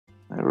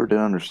never did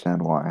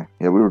understand why.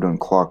 Yeah, we were doing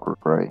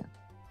Clockwork, right?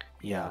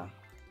 Yeah,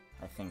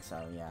 I think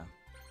so, yeah.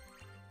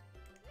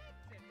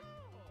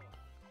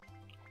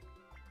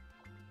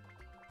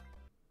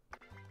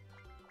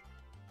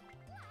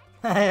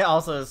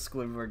 Also,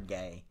 Squidward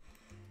gay.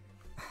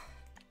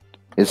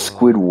 It's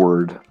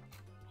Squidward.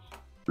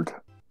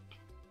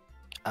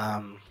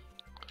 Oh,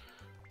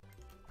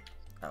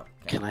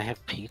 Can I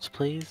have Peach,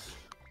 please?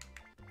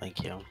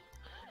 Thank you.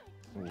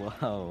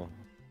 Whoa.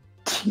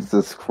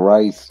 Jesus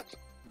Christ.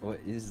 What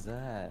is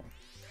that?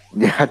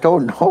 Yeah, I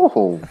don't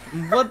know.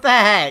 What the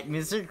heck,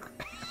 Mr.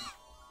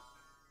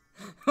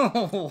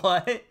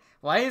 What?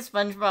 Why is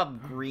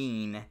SpongeBob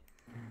green?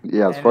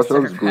 Yeah, And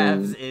SpongeBob's Mr. green.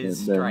 Krabs is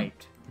and then-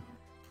 striped.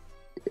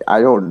 I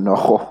don't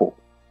know.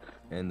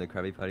 And the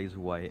Krabby Patty's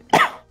white.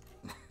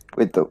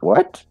 Wait, the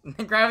what?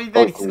 The Krabby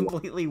Patty's cool.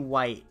 completely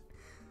white.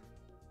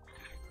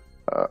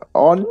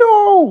 Oh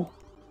no!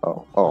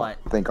 Oh, What?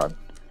 thank God.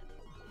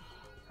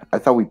 I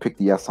thought we picked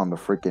yes on the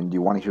frickin'. Do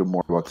you want to hear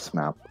more about this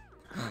map?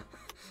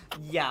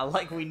 Yeah,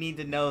 like we need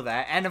to know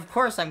that. And of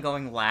course I'm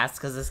going last,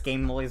 because this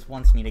game always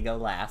wants me to go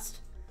last.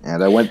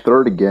 And I went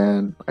third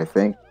again, I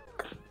think.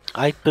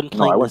 I've been No,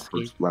 playing I went this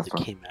game first last since it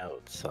time. came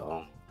out,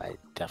 so I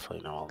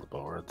definitely know all the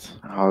boards.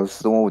 Oh, this is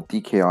the one with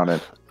DK on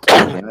it.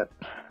 Damn it.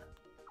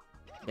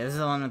 Yeah, this is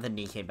the one with the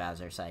DK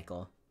Bowser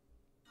cycle.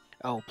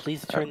 Oh,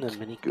 please turn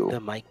go. the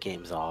mic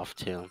games off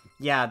too.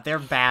 Yeah, they're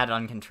bad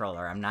on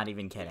controller, I'm not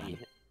even kidding.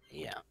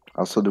 Yeah.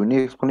 Also, do we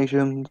need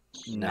explanations?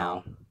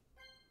 No.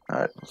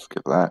 Alright, let's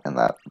skip that and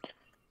that.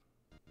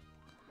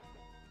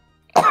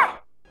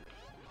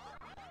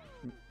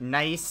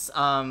 Nice,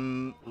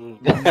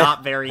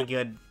 not very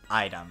good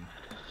item.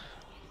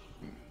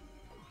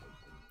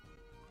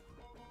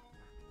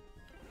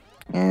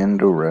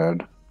 And a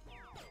red.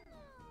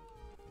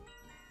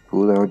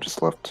 Ooh, that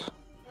just left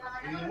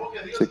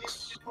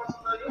 6.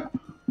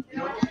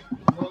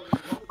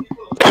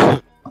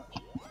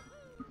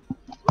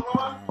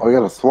 Oh, we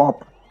got a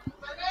swap.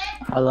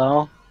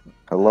 Hello?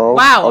 Hello?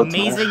 Wow, Oh, it's-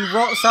 amazing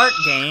start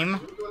game.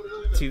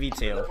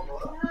 2v2.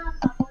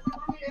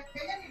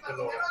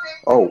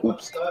 Oh,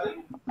 oops.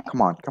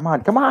 Come on, come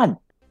on, come on!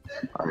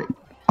 Alright.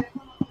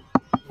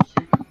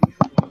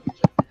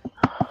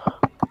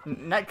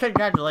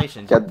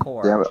 Congratulations, you're God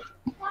poor. damn it.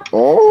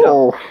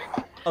 Oh!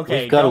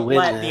 Okay, We've gotta don't win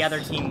let this. the other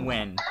team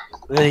win.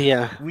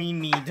 Yeah. We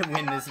need to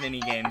win this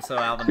minigame so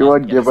Alvin You doesn't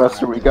want to get give a us?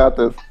 star. We got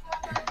this.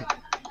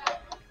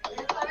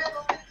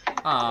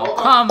 Oh,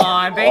 come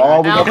on, baby.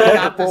 Oh, we got Alvin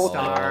got the purple.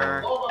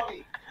 star.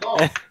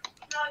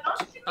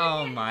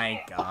 Oh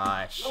my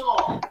gosh.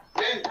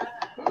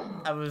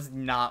 That was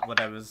not what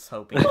I was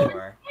hoping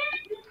for.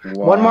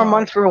 Wow. One more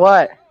month for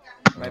what?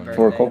 My For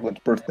birthday. Copeland's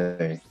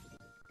birthday.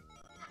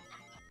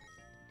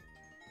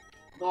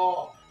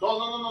 Oh,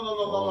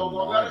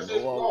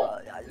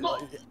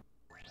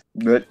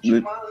 But, Dang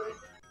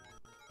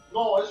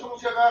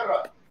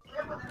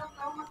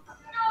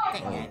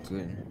Oh, it.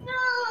 good.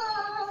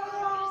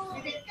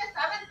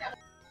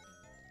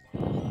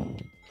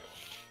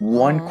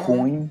 one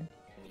coin?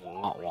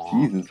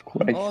 Jesus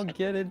Christ. Oh,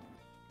 get it.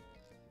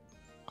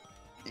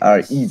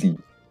 Alright, easy.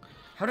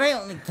 How did I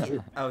only get...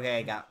 Okay,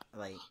 I got,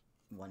 like,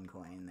 one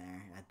coin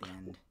there at the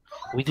end.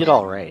 We did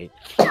all right.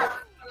 We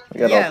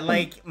got Yeah, all-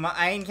 like,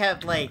 I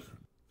kept, like,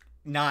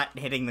 not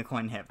hitting the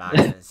coin hit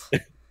boxes.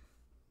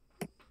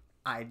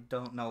 I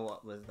don't know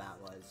what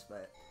that was,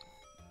 but...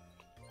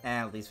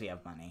 at least we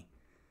have money.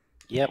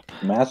 Yep.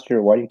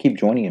 Master, why do you keep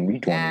joining and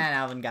rejoining? And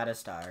Alvin got a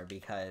star,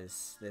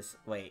 because this...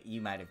 Wait,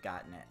 you might have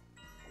gotten it.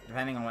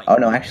 Depending on what Oh you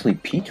no, roll. actually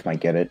Peach might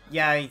get it.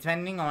 Yeah,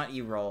 depending on what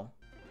you roll.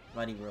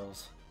 What he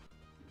rolls.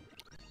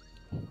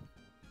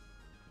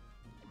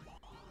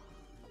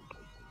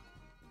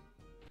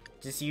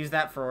 Just use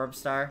that for Orb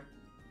Star.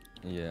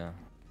 Yeah.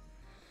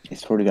 I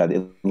swear to God,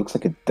 it looks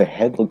like the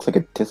head looks like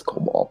a disco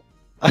ball.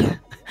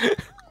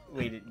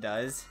 Wait, it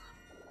does?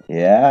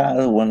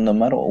 Yeah, when the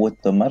metal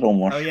with the metal Oh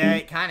mushroom. yeah,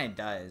 it kinda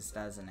does,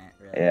 doesn't it?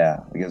 Really?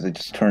 Yeah, because it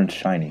just turns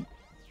shiny.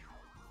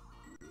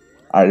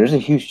 Alright, there's a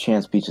huge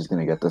chance Peach is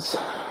gonna get this.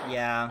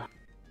 Yeah.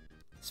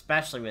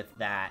 Especially with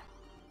that.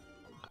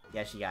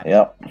 Yeah, she got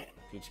Yep. it.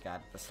 Peach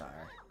got the star.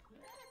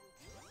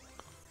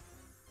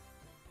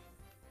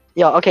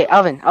 Yo, okay,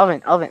 Alvin.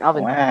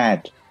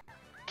 What?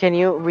 Can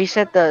you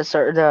reset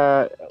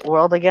the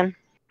world again?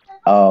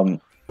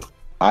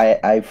 I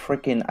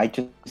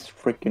just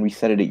freaking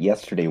reset it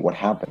yesterday. What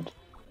happened?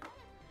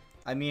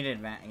 I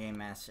muted Game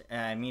Master.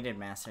 I muted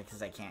Master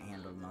because I can't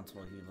handle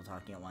multiple people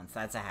talking at once.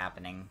 That's a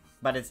happening,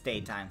 but it's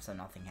daytime, so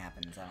nothing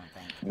happens. I don't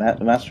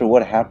think. Master,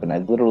 what happened?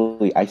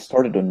 I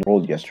started a new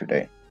world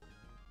yesterday.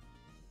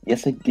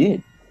 Yes, I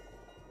did.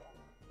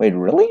 Wait,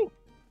 really?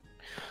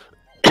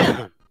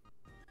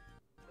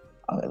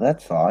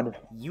 That's odd.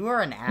 You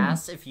are an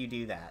ass if you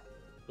do that.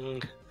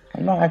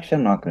 I'm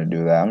not gonna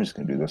do that. I'm just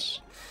gonna do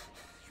this.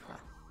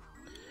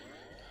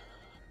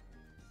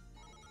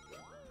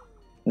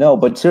 No,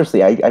 but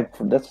seriously,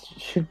 that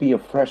should be a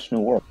fresh new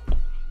world.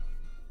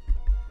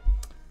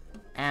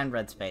 And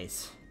red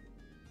space.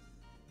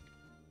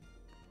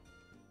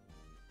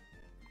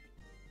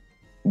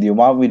 Do you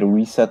want me to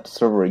reset the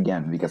server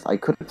again? Because I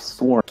could have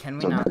sworn Can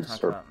we it was not another talk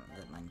server. about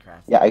the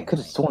Minecraft? Yeah, I thing could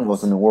have like sworn it was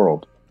a this? new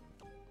world.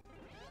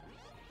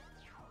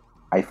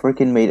 I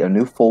freaking made a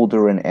new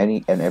folder and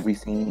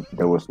everything.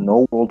 There was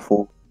no world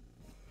full.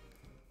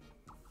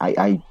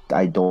 I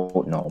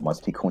don't know.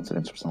 Must be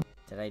coincidence or something.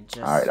 Did I just?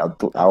 All right,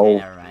 Okay,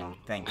 never mind.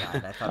 Thank God. I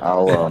thought that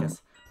I'll,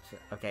 was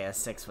like okay, a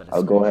 6 would have.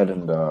 I'll go ahead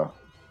and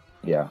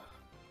yeah.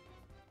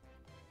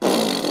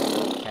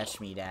 Catch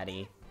me,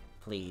 Daddy,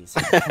 please.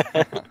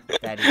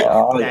 Daddy,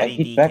 I Daddy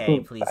hate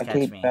DK, please I catch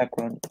hate me.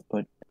 background,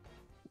 but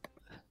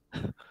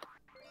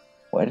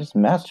why does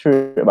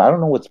Master? I don't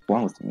know what's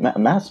wrong with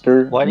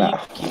Master. Why do you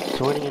keep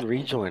joining and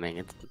rejoining?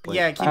 It's like,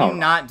 Yeah, I can you don't know.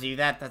 not do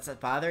that? That's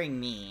bothering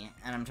me,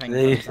 and I'm trying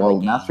to focus on Well, the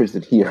game. Master's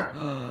it here.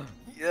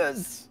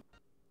 Yes.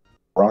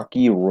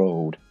 Rocky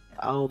Road.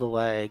 oh, the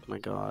lag, my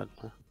god.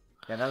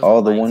 Yeah, that was Oh,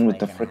 a the lag one with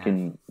the spike and a half.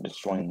 freaking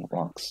destroying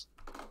rocks.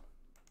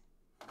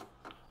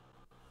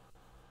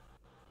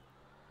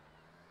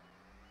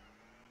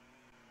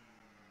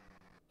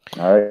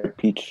 Alright,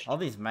 Peach. All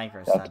these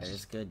micro That's-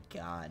 stutters, good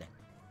God.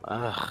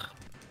 Ugh.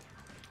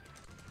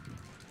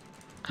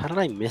 How did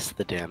I miss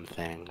the damn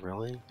thing,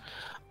 really?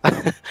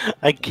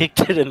 I kicked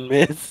it and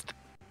missed.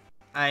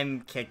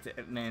 I'm kicked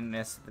and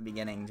missed at the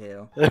beginning,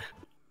 too.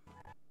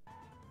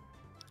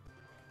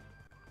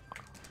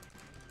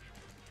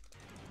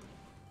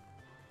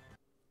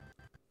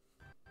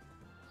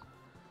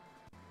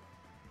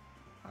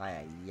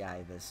 Ay,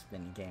 this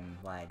mini game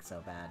lags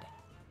so bad.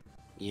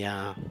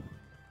 Yeah.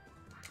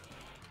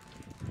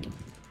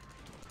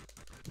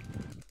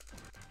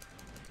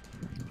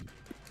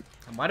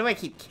 And why do I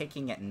keep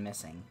kicking it and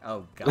missing?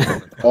 Oh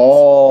God.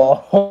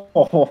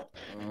 Oh!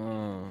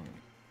 Mm.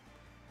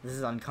 This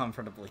is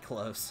uncomfortably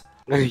close.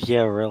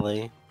 yeah,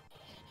 really.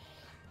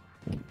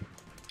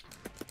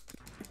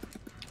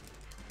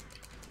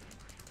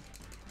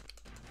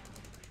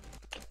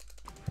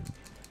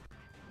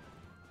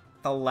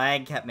 The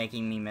lag kept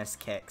making me miss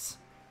kicks.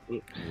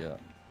 Yeah.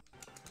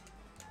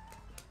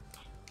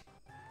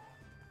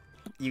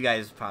 You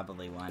guys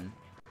probably won.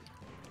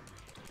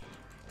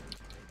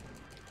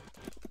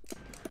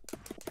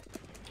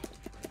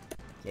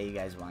 Yeah, you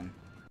guys won.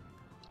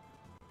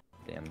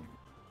 Damn.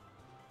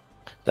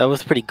 That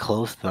was pretty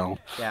close, though.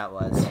 Yeah, it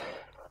was.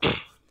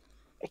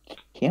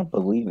 Can't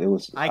believe it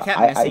was. I kept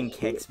missing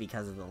kicks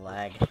because of the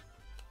lag.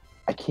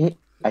 I can't.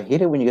 I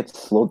hate it when you get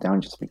slowed down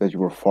just because you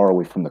were far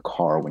away from the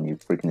car when you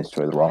freaking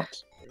destroy the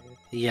rocks.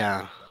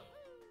 Yeah.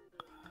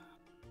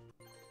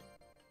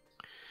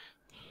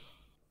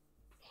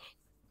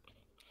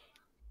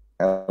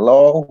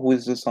 Hello? Who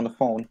is this on the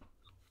phone?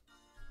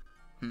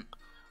 Hmm.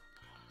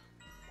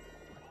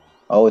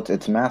 Oh,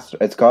 it's Master.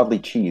 It's Godly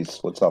Cheese.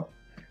 What's up?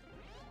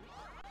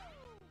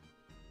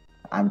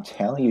 I'm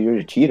telling you, you're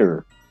a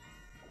cheater.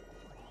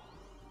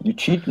 You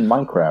cheat in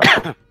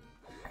Minecraft.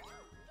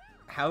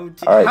 How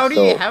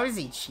Alright, how is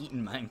he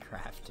cheating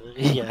Minecraft?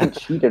 Yeah. He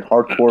cheated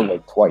hardcore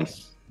like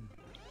twice.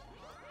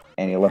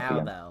 And he left How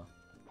again. though?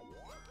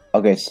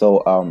 Okay,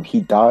 so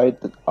he died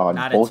on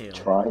Not a both 2.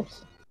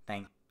 tribes.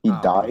 Thank. He Oh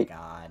my died.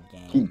 God,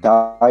 game. He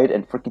died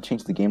and freaking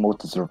changed the game mode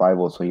to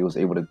survival, so he was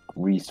able to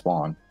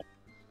respawn.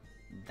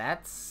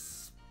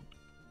 That's.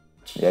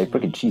 Yeah, he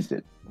freaking cheesed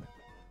it.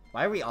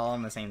 Why are we all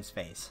in the same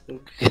space?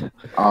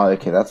 Oh,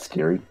 okay, that's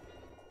scary.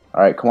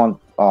 Alright, come on.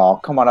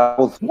 Oh, come on. I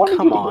was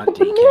Come on,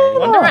 DK. I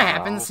wonder what Oh.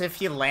 happens if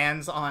he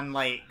lands on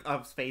like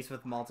a space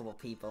with multiple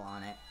people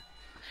on it.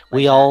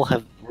 We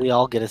Like we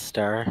all get a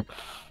star.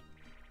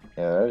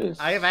 Yeah, that is.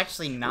 I have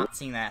actually not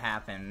seen that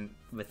happen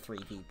with 3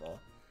 people.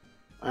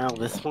 Well,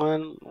 this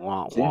one,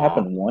 wah, It wah.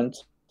 happened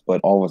once, but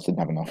all of us didn't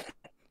have enough.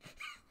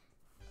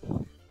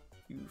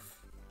 Oof.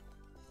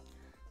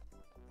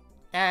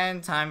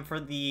 And time for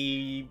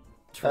the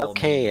troll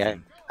Okay,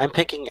 game. I'm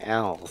picking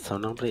L, so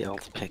nobody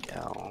else pick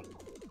L.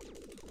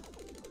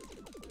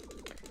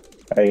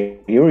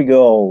 Alright, here we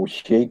go.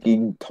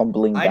 Shaking,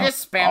 tumbling I down.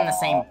 just spammed the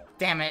same. Aw.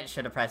 Damn it!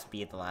 Should have pressed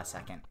B at the last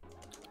second.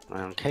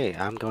 Okay,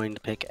 I'm going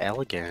to pick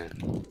L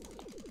again.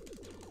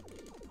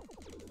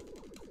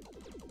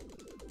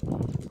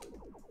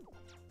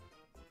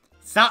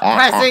 Stop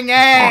pressing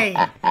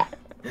A!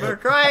 We're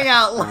crying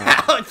out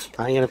loud!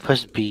 I'm gonna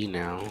push B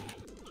now.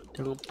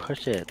 Don't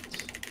push it.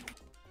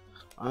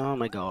 Oh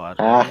my god.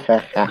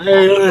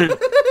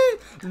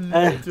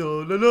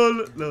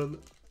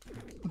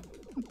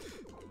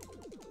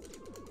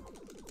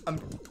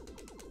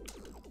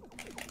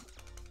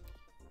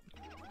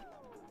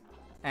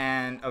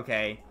 And,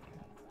 okay.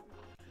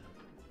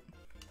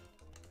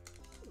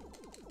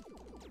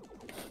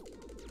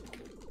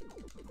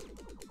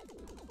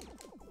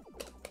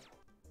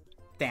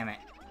 Damn it.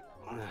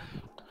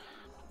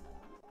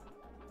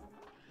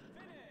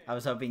 I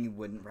was hoping you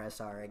wouldn't press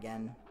R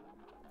again.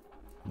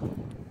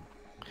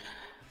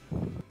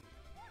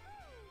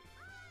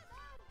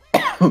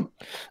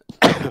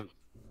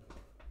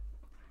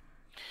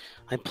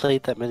 I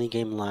played that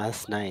minigame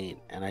last night,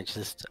 and I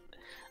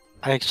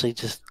actually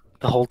just,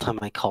 the whole time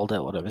I called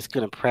out what I was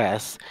gonna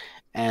press,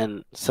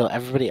 And so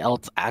everybody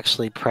else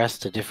actually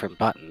pressed a different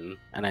button,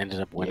 and I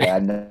ended up winning.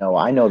 Yeah,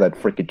 I know that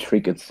freaking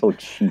trick. It's so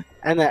cheap.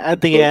 And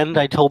at the end,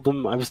 I told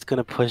them I was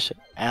gonna push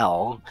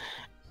L,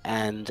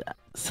 and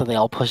so they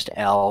all pushed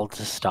L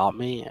to stop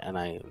me, and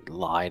I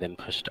lied and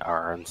pushed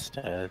R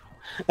instead.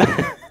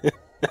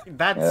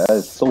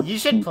 That's so you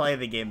should cheap. play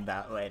the game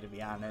that way, to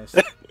be honest.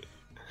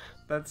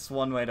 That's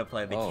one way to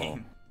play the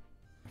game.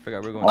 I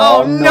forgot we're going.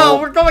 Oh, Oh, no, no.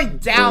 we're going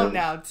down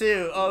now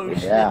too. Oh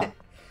shit. Yeah.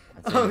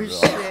 Oh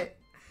shit.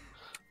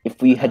 If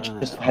we had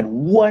just had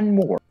one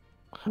more.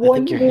 I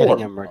think you're hitting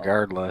him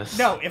regardless.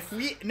 No, if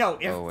we if Oh,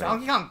 wait.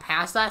 Donkey Kong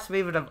passed us,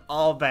 we would have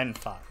all been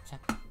fucked.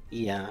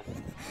 Yeah.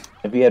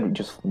 If we had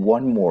just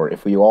one more,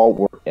 if we all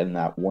were in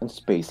that one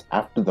space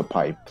after the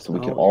pipe, so we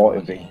could Oh, all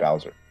you're evade right.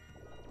 Bowser.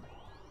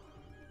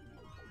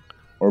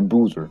 Or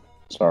Boozer.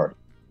 Sorry.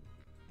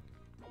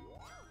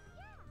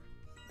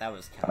 That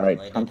was Alright,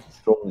 calculated. time to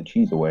throw the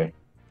cheese away.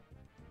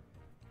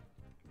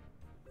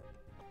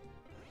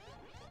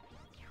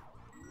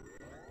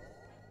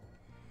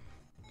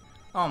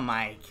 Oh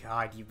my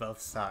god, you both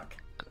suck.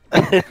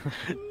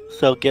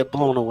 So get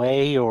blown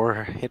away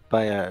or hit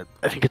by a.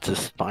 I think it's a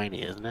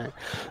spiny, isn't it?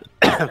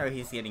 Oh,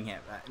 he's getting hit.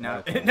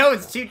 No, no,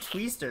 it's two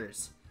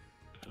tweesters.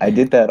 I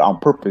did that on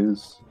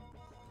purpose.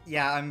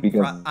 Yeah,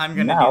 Because I'm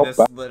gonna now- do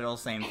this little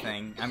same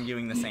thing. I'm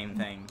doing the same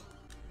thing.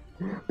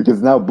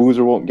 Because now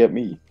Boozer won't get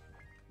me.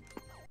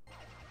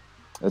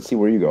 Let's see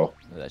where you go.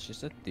 That's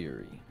just a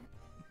theory.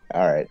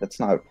 Alright, that's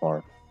not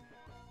far.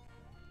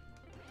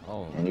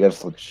 Oh. And you gotta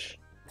switch.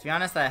 To be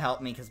honest, that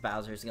helped me because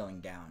Bowser's going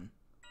down.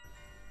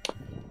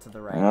 To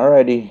the right.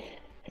 Alrighty.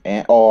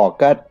 And oh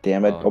god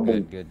damn it. Oh, Double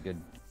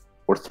good.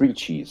 or 3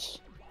 cheese.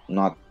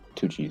 Not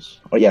 2 cheese.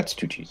 Oh yeah, it's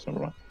 2 cheese, never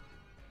mind.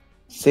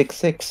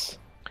 6.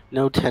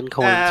 No 10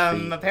 coins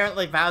free.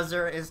 Apparently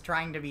Bowser is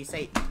trying to be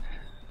Satan.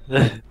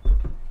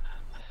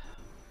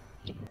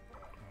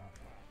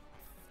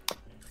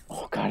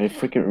 Oh god, it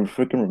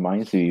freaking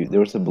reminds me. There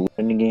was a balloon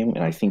in the game,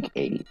 and I think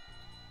 8.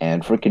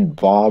 And freaking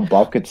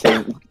Bob could say,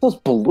 "Look at those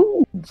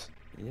balloons."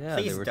 Yeah,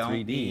 Please they were don't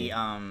 3D.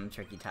 be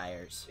tricky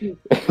tires.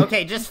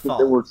 Okay, just They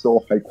fall. were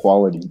so high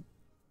quality.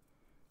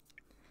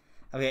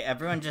 Okay,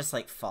 everyone just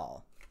like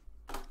fall.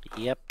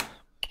 Yep.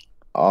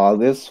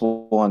 This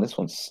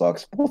one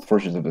sucks. Both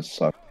versions of it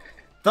suck.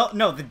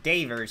 No, the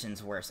day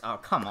version's worse. Oh,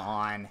 come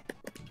on.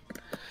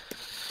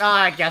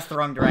 Ah, I guessed the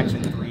wrong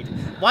direction. 3.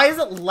 Why is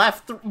it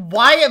left?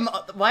 Why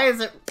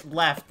is it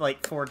left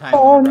like 4 times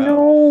Oh in a row?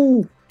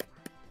 no!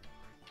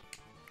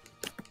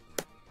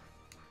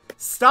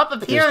 Stop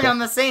appearing on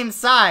the same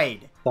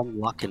side. Some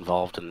luck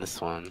involved in this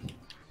one.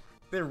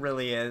 There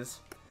really is.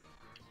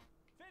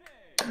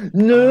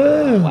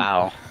 No!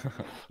 Wow.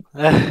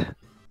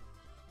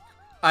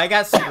 I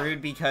got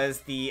screwed because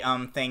the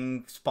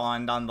thing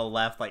spawned on the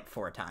left like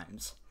 4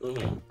 times.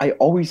 I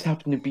always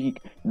happen to be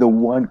the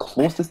one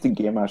closest to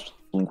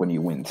gamemasterlink when he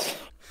wins.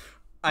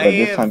 I But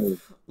this have time it-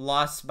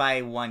 lost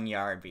by 1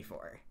 yard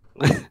before.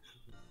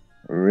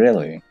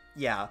 Really?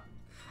 Yeah.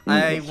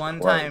 Jesus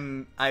One Christ.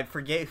 time, I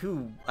forget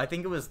who, I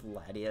think it was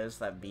Latios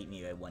that beat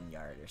me by 1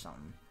 yard or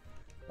something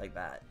like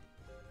that.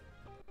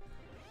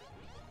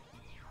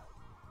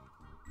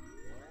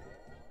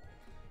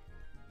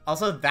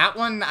 Also, that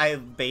one, I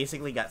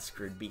basically got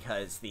screwed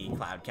because the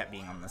cloud kept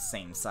being on the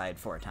same side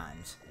 4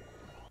 times.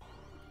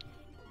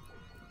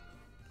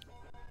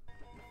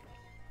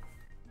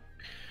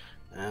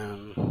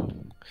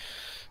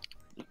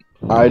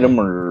 Item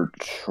or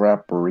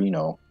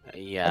Trapperino?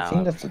 Yeah. I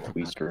think that's a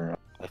tweezer.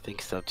 I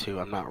think so too.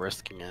 I'm not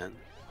risking it.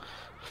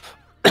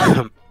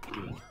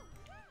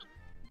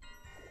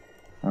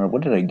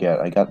 What did I get?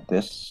 I got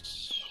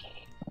this.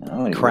 I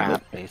don't even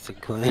Crap,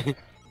 basically.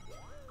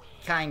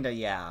 Kinda,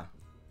 yeah.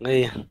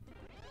 Yeah. know.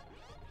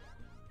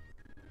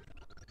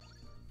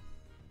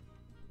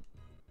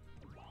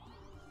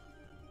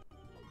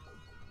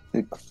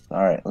 6.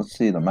 Alright, let's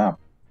see the map.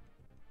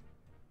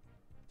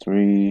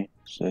 3,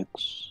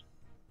 6.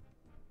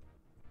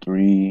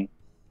 3,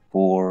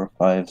 4,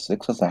 5,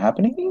 6. What's that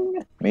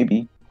happening?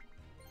 Maybe.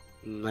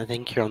 I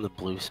think you're on the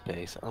blue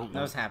space. I don't That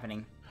know. was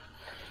happening.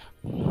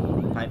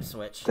 Pipe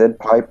switch. Dead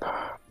pipe.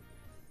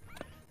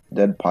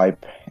 Dead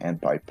pipe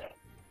and pipe.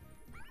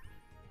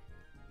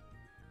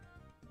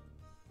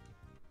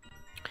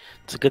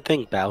 It's a good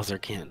thing Bowser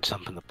can't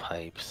jump in the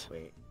pipes.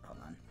 Wait, hold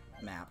on.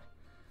 Map.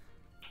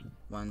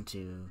 1,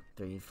 2,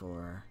 3,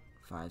 4,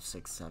 5,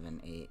 6,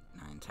 7, 8,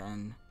 9,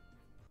 10.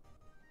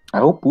 I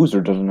hope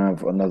Boozer doesn't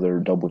have another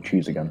double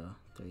cheese again.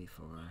 2, 3,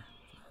 4,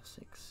 5,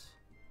 6,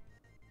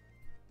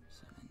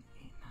 7,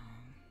 8,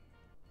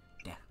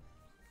 9.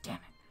 Damn it.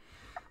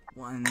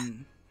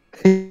 1,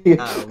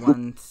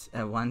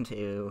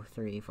 2,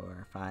 3,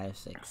 4, 5,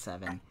 6,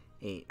 7,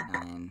 8,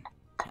 9,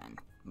 10.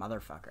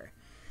 Motherfucker.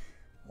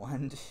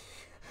 1,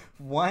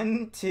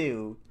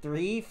 2,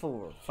 3,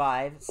 4,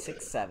 5,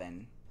 6,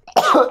 7,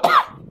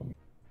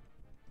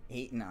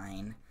 8,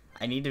 9.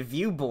 I need a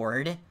view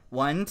board.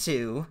 1,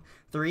 2,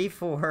 3,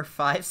 4,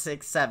 5,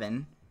 6,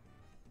 7,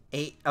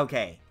 8.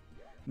 Okay.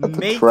 That's a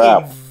Making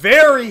trap.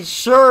 very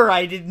sure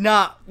I did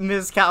not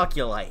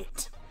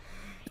miscalculate.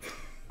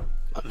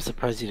 I'm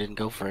surprised you didn't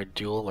go for a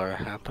duel or a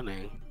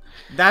happening.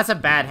 That's a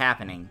bad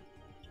happening.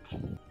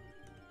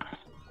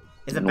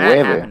 It's a bad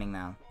 9. happening,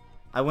 though.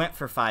 I went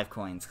for 5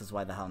 coins, because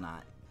why the hell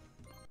not?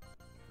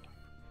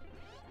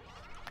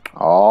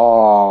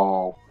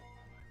 Oh.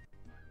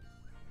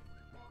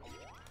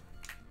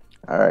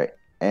 Alright.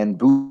 And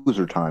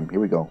boozer time. Here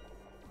we go.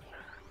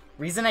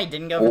 Reason I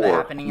didn't go for the 4.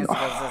 happening is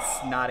because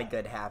it's not a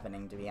good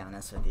happening, to be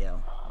honest with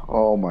you.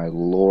 Oh my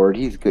lord.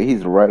 He's good.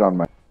 He's right on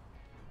my...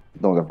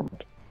 No, never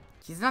mind.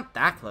 He's not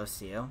that close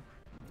to you.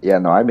 Yeah,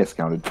 no, I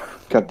miscounted.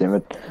 God damn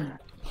it.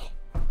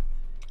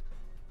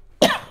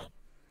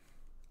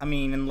 I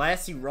mean,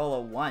 unless you roll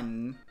a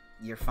 1,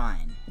 you're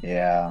fine.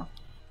 Yeah.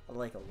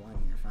 Like a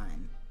 1, you're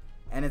fine.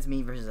 And it's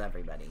me versus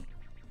everybody.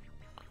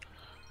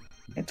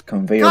 It's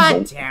conveyor God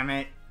belt. damn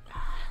it!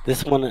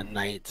 This one at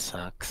night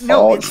sucks.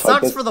 No, Oh, it it's like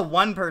sucks this- for the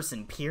one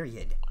person,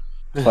 period.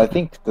 So I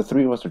think the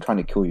 3 of us are trying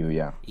to kill you,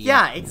 yeah.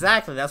 Yeah,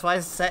 exactly. That's why I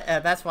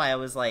said. That's why I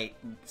was like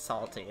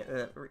salty.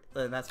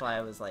 That's why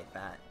I was like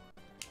that.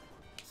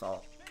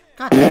 Salt.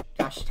 God,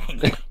 gosh dang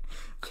it!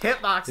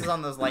 Hitboxes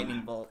on those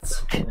lightning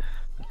bolts.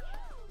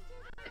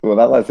 Well,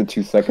 that lasted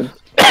 2 seconds.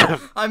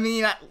 I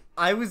mean,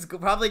 I was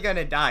probably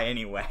gonna die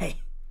anyway.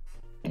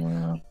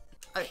 Yeah.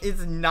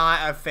 It's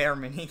not a fair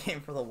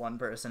minigame for the one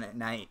person at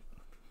night.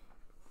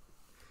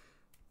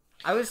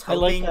 I was I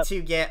like hoping that-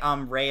 to get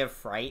Ray of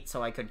Fright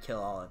so I could kill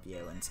all of you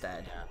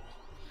instead.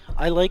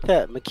 I like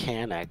that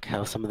mechanic,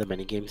 how some of the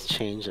minigames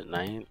change at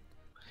night.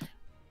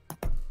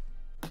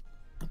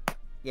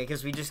 Yeah,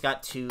 because we just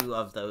got 2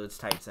 of those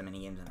types of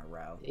minigames in a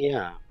row.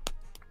 Yeah.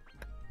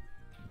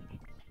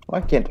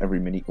 Why can't every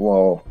mini...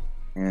 Whoa.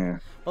 Yeah.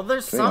 Well,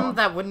 there's Hang some on.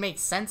 that wouldn't make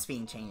sense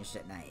being changed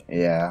at night.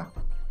 Yeah.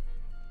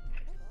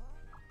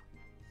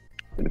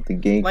 With the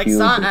GameCube.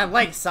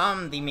 Like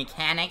some, the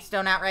mechanics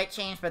don't outright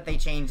change, but they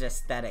change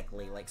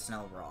aesthetically, like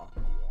Snow Brawl.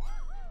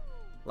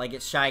 Like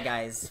it's Shy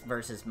Guys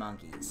versus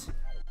Monkeys.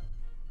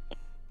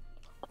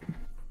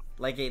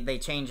 Like they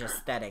change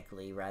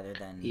aesthetically rather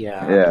than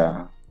Yeah.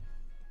 Yeah.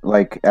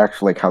 Like,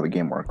 actually, like how the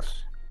game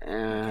works.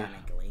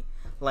 mechanically.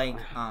 Like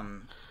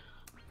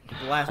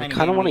the last I mini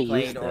kinda game wanna we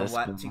played, use or this,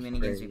 what but 2 I'm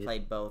minigames we afraid.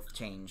 played, both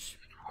change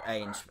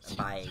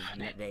by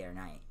day or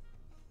night.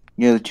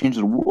 Yeah, they changed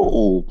the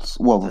rules.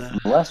 Well, the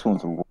last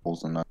one's the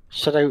rules, and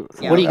Should I?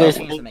 Yeah, what do you I'll guys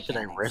change the think? Should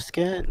I mechanics. risk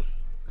it?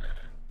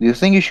 you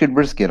think you should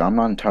risk it? I'm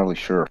not entirely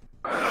sure.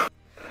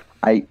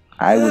 I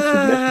would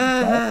suggest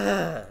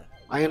that.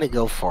 I'm gonna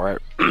go for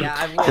it. Yeah,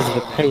 I Because if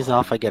it would. pays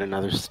off, I get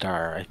another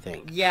star. I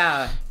think.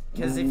 Yeah,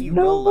 because if you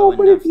No, roll low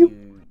but enough, if you-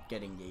 you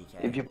get engaged.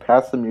 If you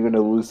pass them, you're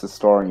gonna lose the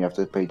star, and you have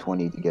to pay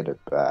 20 to get it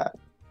back.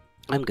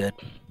 I'm good.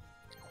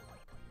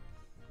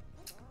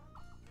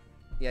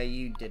 Yeah,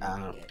 you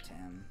didn't get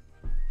him.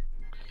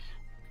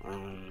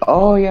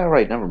 Oh yeah,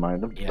 right. Never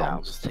mind. I'm Yeah, I'll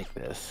dumb. just take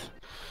this.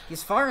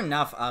 He's far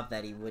enough up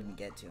that he wouldn't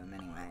get to him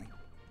anyway.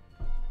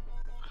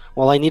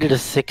 Well, I needed a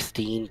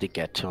 16 to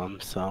get to him,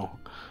 so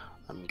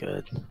I'm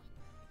good.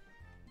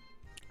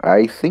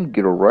 I think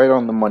you're right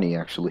on the money,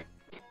 actually.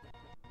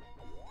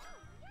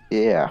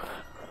 Yeah.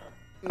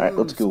 Alright,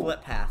 let's go.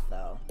 Split path,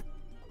 though.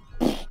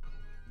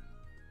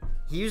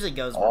 He usually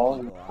goes where All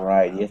people are.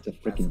 right, you have to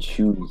freaking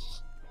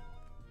choose.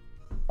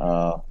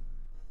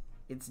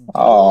 It's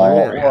Oh,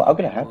 dual well, I'll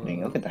get a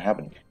happening. I'll get the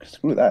happening.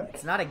 Screw that.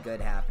 It's not a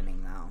good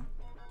happening,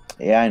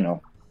 though. Yeah, I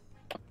know.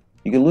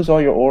 You can lose all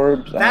your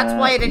orbs. That's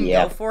why I didn't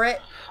yeah. go for it.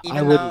 Even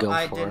I wouldn't though go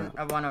I for didn't. it.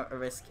 I want to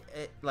risk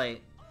it.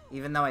 Like,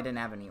 even though I didn't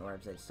have any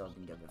orbs, I still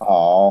didn't go for it.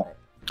 Aw.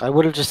 I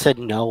would have just said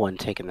no and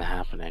taken the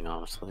happening,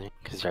 honestly,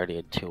 because you already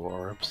had 2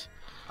 orbs.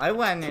 I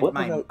wanted What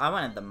my. was I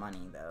wanted the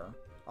money, though.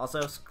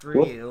 Also, screw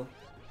What? you.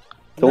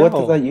 So what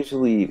does No. that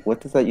usually?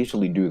 What does that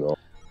usually do though?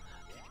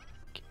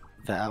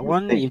 That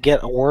one, Hey. you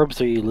get orbs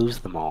or you lose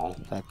them all.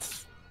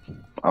 That's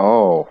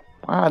Oh,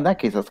 in that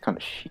case, that's kind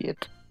of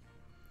shit.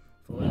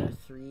 4,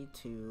 3,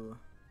 2.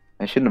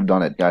 I shouldn't have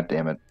done it. God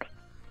damn it.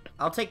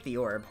 I'll take the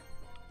orb.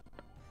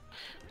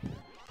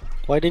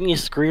 why didn't you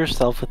screw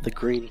yourself with the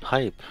green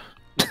pipe?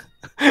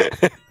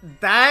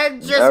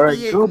 That'd just Alright,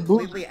 be go,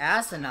 completely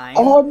asinine.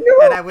 Oh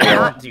no! And I would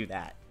not do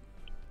that.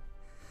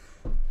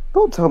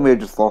 Don't tell me I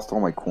just lost all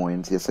my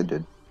coins. Yes, I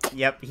did.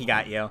 Yep, he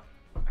got you.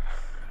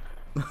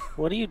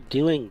 What are you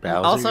doing,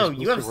 Bowser? Also,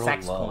 You're you have supposed to roll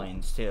sex low.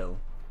 coins, too.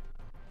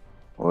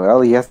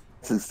 Well, he has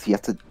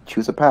to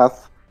choose a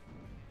path.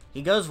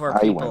 He goes where I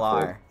went people for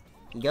are.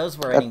 He goes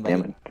where God damn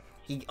anybody. it.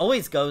 He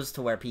always goes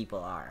to where people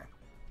are.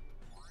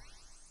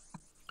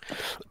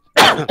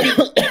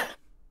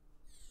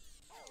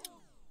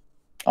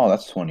 Oh,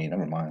 that's 20.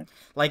 Never mind.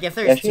 Like, if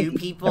Yeah, there's she- 2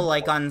 people,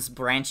 like, on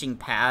branching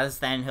paths,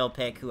 then he'll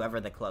pick whoever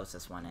the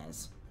closest one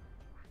is.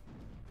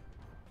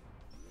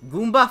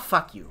 Goomba,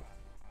 fuck you.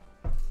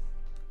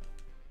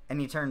 And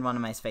he turned one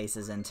of my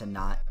faces into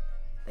not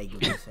a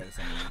Goomba's face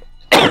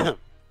anymore.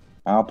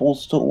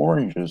 Apples to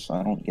oranges.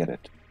 I don't get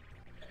it.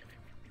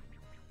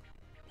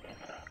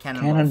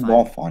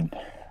 Cannonball fun.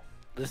 Fun.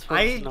 This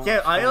I one's not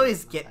I fun.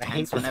 always get I hate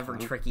tense this whenever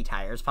one. Tricky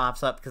Tires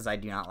pops up because I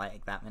do not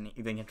like that many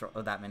the control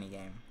of that mini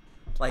game.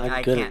 Like I'm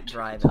I good can't at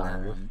drive Tricky in that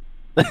Tires.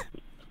 one.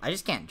 I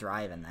just can't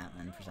drive in that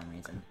one for some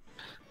reason.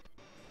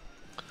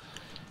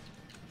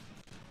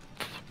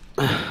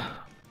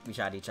 We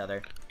shot each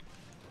other.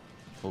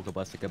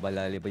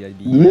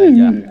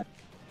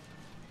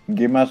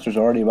 Game Master's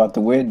already about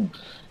to win.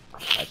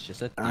 That's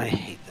just a I theory.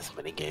 hate this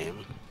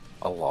minigame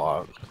a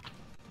lot.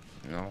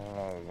 No.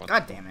 What?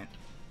 God damn it.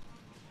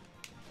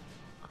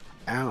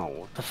 Ow,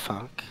 what the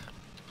fuck?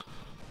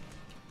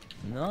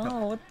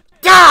 No. What?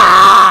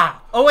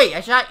 Ah! Oh wait,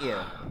 I shot you.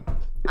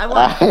 I won.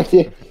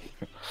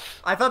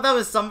 I thought that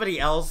was somebody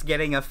else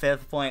getting a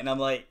 5th point, and I'm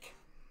like,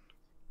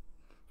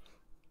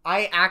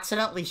 I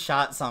accidentally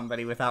shot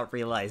somebody without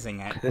realizing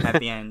it at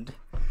the end.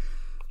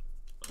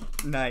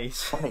 Nice.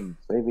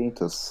 Saving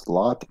to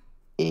slot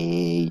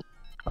A.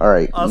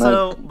 Alright.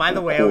 Also, by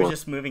the way, I was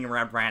just moving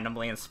around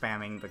randomly and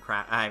spamming the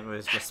crap. I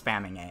was just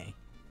spamming A.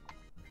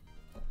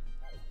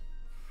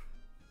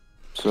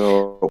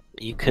 So,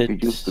 You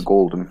could use the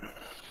golden.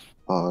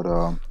 But,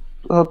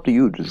 it's up to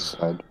you to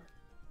decide.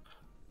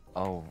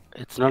 Oh.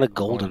 It's not a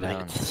golden Going egg,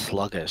 down. it's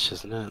sluggish,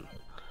 isn't it?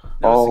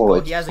 No, Oh, gold.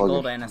 it's He has a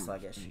gold sluggish. and a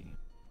sluggish.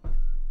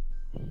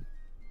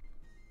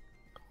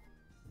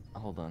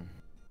 Hold on.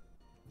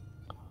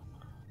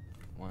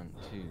 1,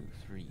 2,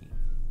 3,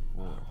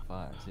 4,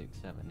 5, 6,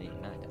 7,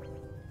 8, 9.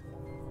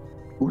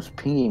 Who's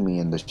pinging me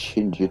in the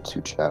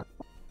Shinjitsu chat?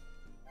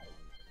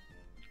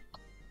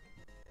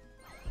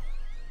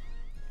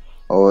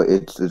 Oh,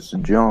 it's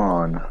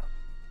John.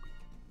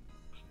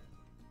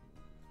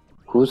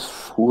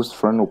 Who's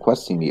friend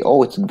requesting me?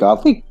 Oh, it's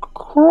Godly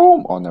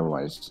Chrome. Oh, never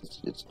mind.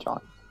 It's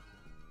John.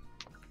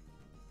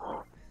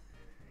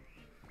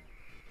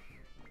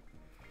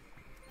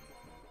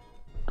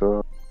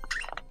 Da-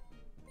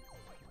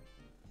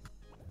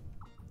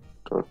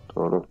 da-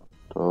 da- da-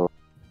 da-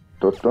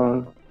 da-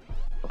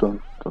 da-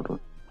 da- da-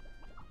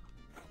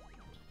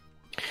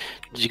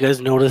 Did you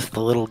guys notice the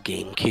little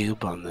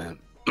GameCube on the...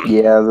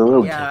 Yeah, the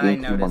little Yeah, I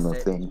GameCube on the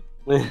noticed it.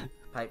 thing.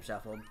 Pipe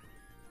shuffled.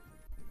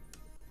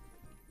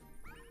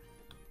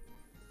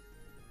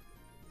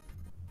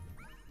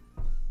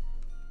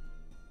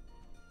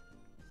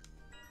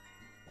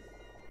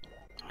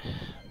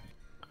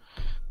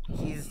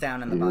 He's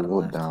down in the bottom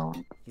left.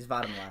 Down. He's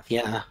bottom left.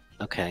 Yeah,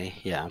 okay,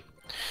 yeah. I'm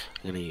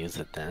gonna use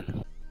it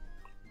then.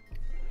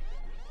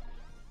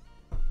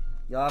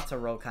 You'll have to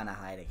roll kind of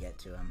high to get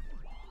to him.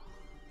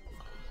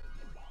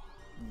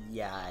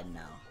 Yeah,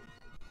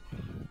 no.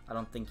 I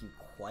don't think you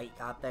quite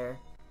got there.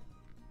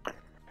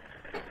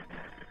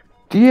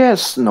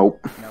 Yes, nope.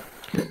 Nope.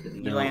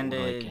 You No,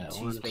 landed like,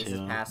 2 1, spaces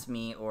 2. past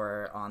me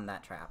or on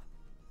that trap.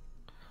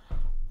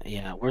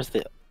 Yeah, where's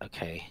the...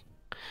 Okay.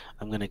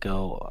 I'm gonna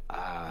go...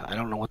 I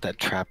don't know what that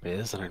trap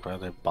is, and I'd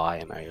rather buy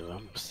an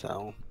item,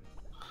 so...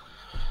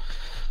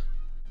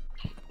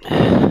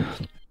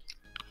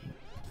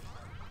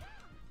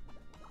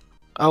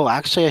 Oh,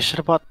 actually, I should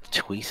have bought the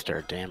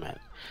Twister, damn it.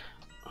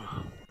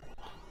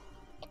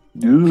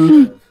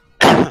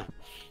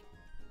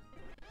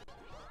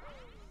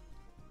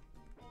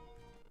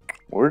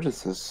 Where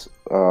does this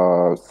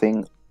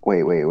thing?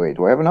 Wait.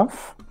 Do I have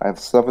enough? I have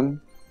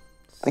 7.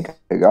 I think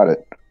I got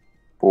it.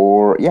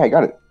 Yeah, I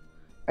got it.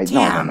 No,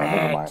 Damn never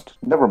it. mind.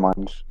 Never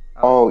mind.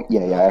 Oh,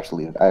 yeah, I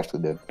actually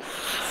did.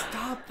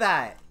 Stop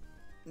that!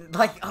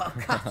 Like, oh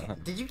god,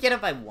 did you get it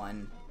by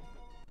 1?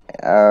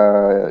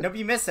 Nope,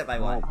 you missed it by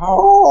 1.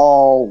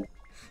 Oh!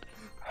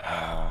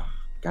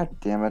 God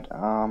damn it.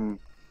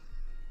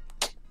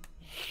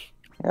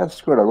 Yeah,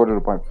 screw it. I'll go to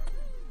the point.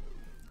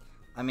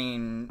 I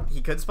mean,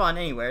 he could spawn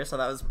anywhere, so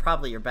that was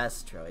probably your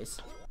best choice.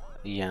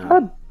 Yeah.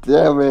 God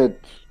damn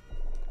it.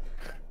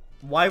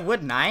 Why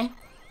wouldn't I?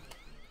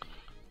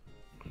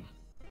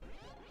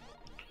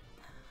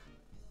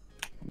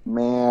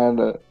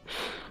 Man.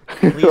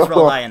 Please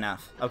roll high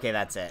enough. Okay,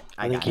 that's it.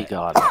 I think got he it.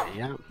 got it,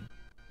 yeah.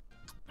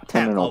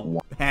 10 and a Oh,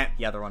 1.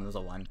 the other one was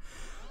a 1.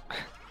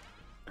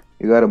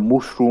 You got a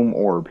mushroom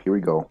orb. Here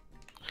we go.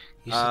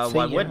 You should say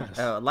Why would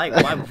yes.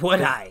 why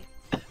would I?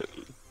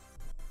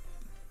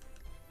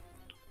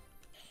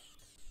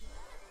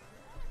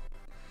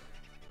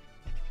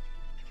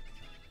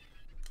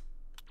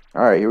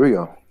 Alright, here we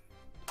go.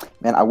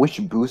 Man, I wish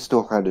Boo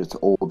still had its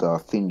old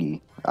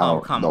thingy.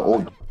 Come the on.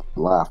 old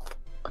laugh.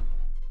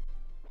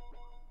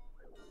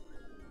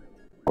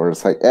 Or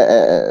it's like,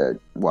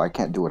 well, I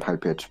can't do it high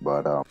pitch,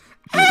 but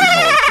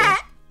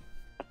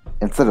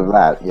instead of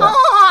that, yeah.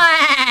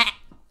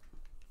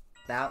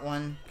 That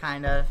one,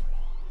 kind of.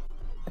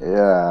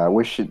 Yeah, I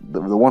wish the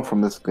one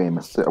from this game,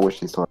 I wish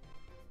he still.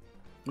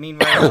 I mean,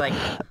 where it's like,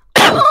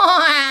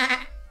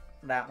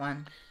 that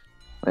one.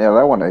 Yeah,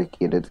 that one I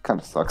get it. Kind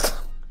of sucks.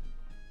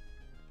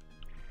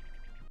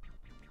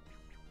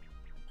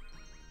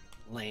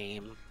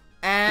 Lame.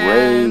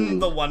 And Ray.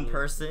 the one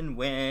person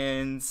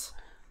wins.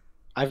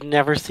 I've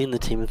never seen the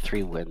team of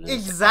 3 win this.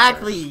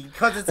 Exactly,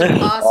 because it's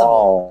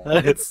impossible. Oh.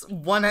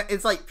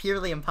 It's like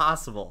purely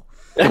impossible.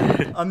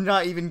 I'm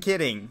not even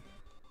kidding.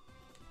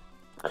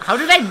 How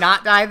did I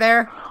not die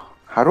there?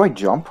 How do I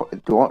jump?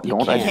 Don't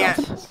I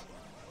can't.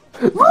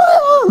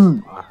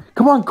 jump?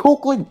 Come on,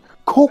 Copeland!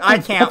 I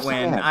can't Pepsi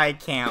win. Man. I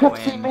can't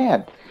Pepsi win.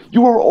 Man,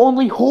 you are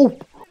only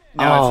hope.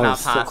 No, Oh, it's not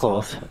so possible.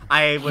 close.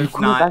 I was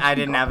could've not. I actually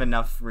didn't got have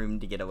enough room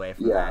to get away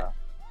from Yeah.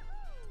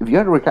 that. if you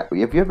had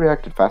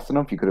reacted fast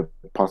enough, you could have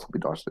possibly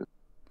dodged it.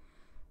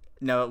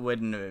 No, it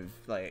wouldn't have.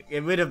 Like,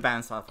 it would have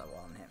bounced off the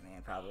wall and hit me,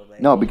 probably.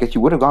 No, because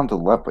you would have gone to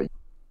the left, but you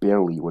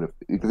barely would have,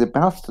 because it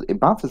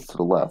bounces to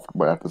the left,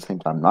 but at the same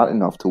time, not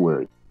enough to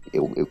where it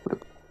would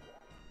have.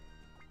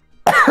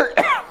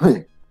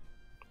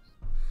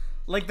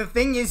 Like, the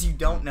thing is, you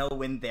don't know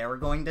when they're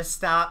going to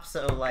stop,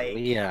 so, like,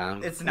 Yeah.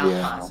 it's not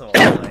Yeah. possible,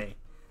 really.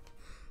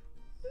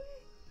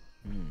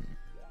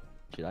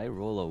 Should I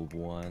roll a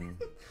 1?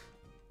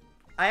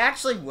 I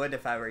actually would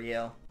if I were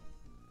you.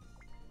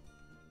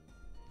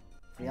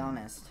 To be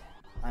honest.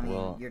 I mean,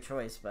 Well- your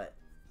choice, but...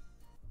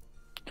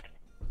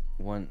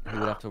 1, he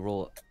would have to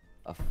roll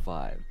a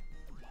 5.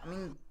 I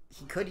mean,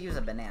 he could use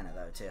a banana,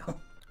 though, too.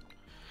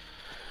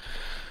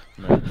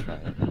 I'm gonna try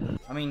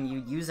it. I mean, you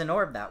use an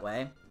orb that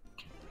way.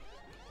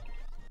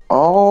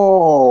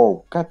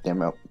 Oh, god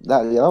damn it!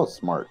 That was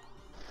smart,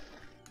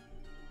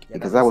 Yeah,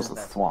 because that was the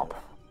the best swamp.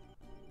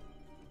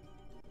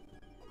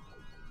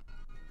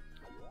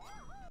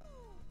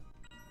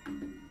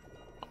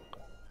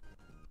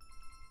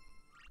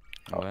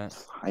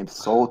 What? I'm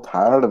so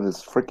tired of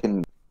this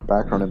freaking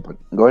background input.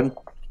 Go ahead.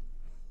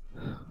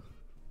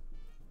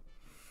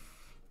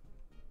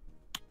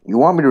 You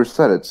want me to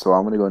reset it, so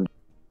I'm gonna go and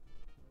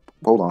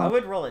hold I on.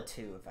 would roll a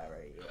 2 if I were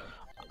you.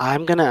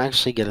 I'm gonna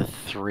actually get a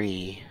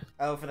 3.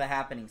 Oh, for the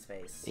happening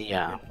space.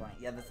 Yeah. Good point.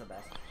 Yeah, that's the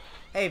best.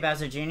 Hey,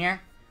 Bowser Jr.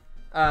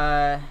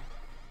 Yeah,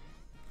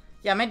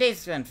 my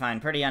day's been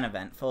fine. Pretty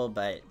uneventful,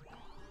 but...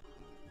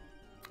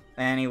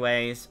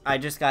 Anyways, I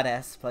just got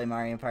asked to play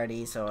Mario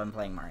Party, so I'm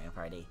playing Mario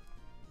Party.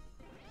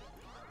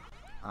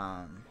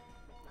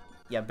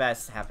 Yeah,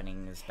 best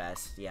happening is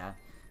best, yeah.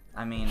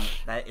 I mean,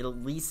 at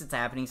least it's a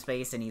happening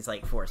space, and he's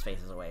like 4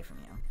 spaces away from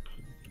you.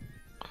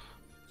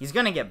 He's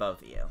gonna get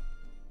both of you.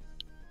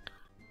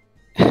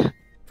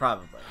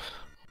 Probably.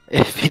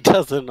 If he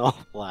doesn't,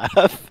 I'll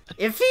laugh.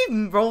 If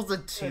he rolls a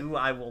 2,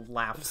 I will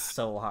laugh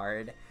so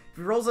hard. If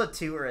he rolls a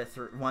 2 or a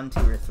 1, 2,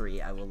 or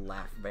 3, I will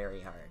laugh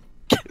very hard.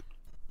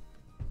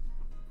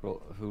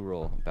 Who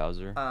roll?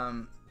 Bowser?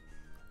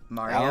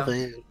 Mario?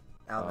 Alvin.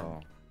 Alvin.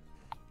 Oh,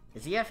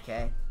 Is he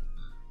FK?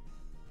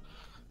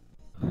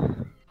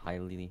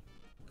 highly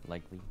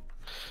likely.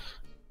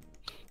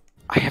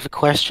 I have a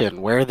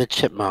question. Where are the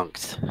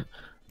chipmunks?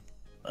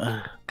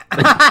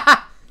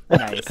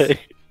 Nice.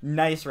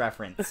 Nice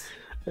reference.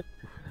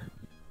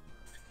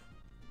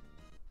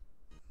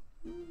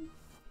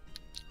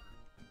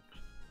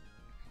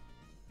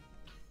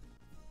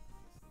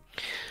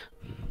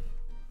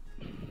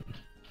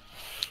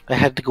 I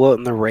had to go out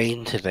in the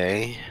rain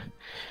today.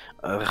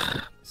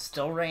 Ugh.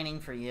 Still raining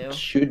for you.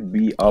 Should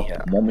be up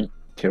Yeah.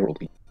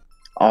 momentarily.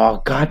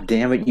 Oh, god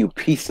damn it, you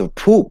piece of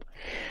poop!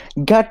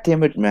 God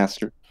damn it,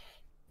 master.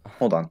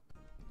 Hold on.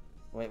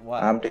 Wait,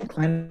 what? I'm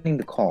declining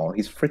the call.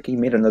 He's freaking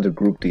made another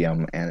group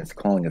DM and it's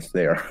calling us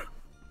there.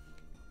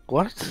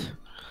 What?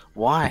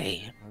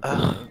 Why?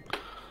 Ugh.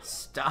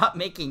 Stop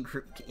making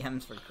group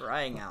DMs for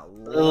crying out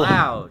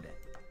loud.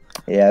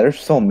 Yeah, there's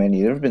so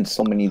many. There's been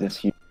so many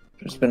this year.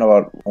 There's been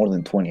about more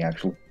than 20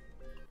 actually.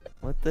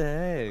 What the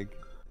heck?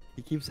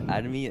 He keeps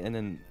adding me, and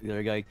then the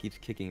other guy keeps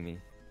kicking me.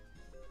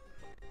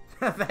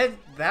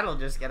 That'll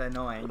just get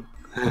annoying.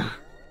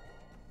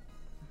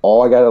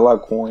 Oh, I got a lot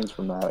of coins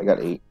from that. I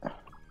got 8.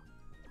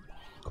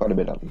 Quite a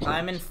bit at least.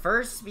 I'm in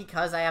first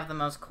because I have the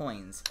most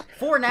coins.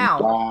 4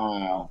 now.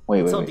 Wow. Wait,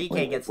 Until wait.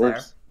 DK gets there.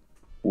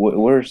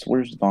 Where's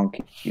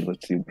Donkey?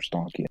 Let's see where's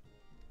Donkey.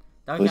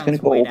 Oh, he's gonna Donkey's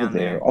go way over down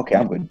there. Okay,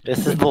 I'm good.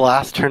 This is the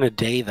last turn of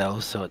day, though,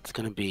 so it's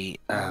gonna be.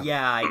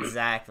 Yeah,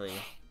 exactly.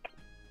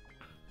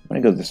 I'm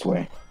gonna go this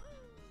way.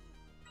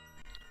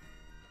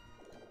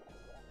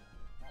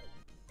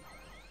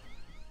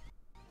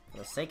 For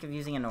the sake of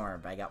using an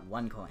orb, I got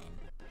 1 coin.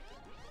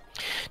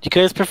 Do you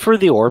guys prefer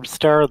the orb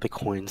star or the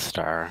coin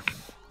star?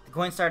 The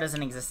coin star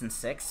doesn't exist in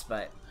 6,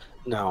 but...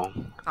 No.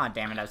 Aw,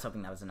 damn it, I was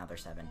hoping that was another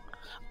 7.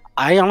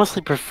 I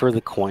honestly prefer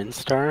the coin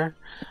star.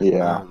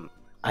 Yeah.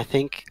 I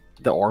think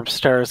the orb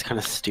star is kind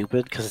of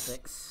stupid because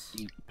 6.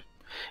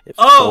 it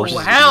Oh, forces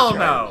you to hell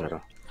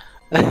try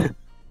no! to-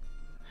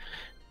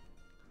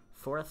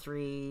 4,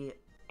 3...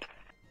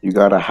 You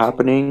got a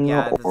happening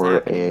Yeah, this or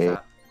happening is a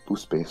up.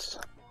 boost space?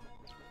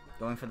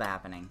 Going for the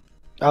happening.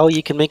 Oh,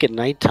 you can make it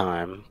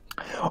nighttime.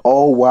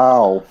 Oh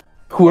wow.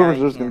 Whoever's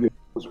you just gonna can. be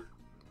a loser.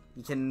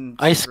 You can...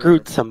 I screw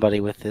screwed somebody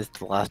with this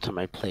the last time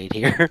I played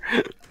here.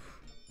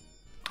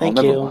 Thank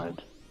never you.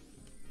 mind.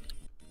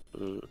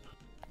 Mm.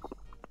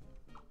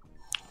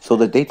 So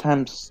the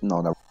daytime's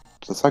no,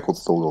 the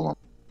cycle's still going on.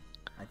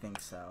 I think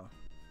so.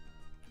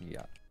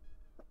 Yeah.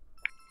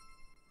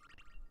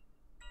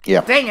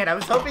 Yeah. Dang it, I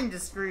was hoping to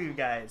screw you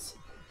guys.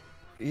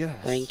 Yes.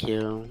 Thank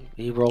you.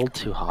 You rolled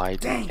too high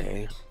Dang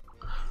today. it.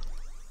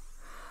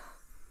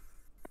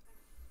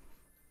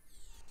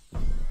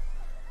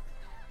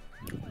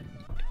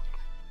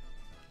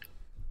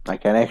 I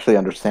can actually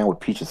understand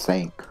what Peach is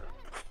saying.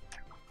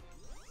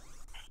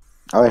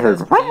 All I heard.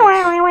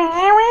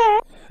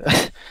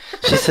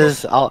 She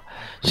says,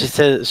 She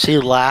says she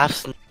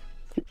laughs.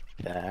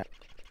 That.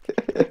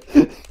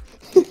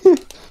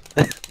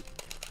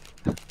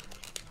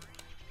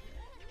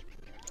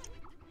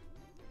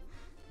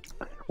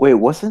 Wait,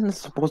 wasn't this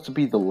supposed to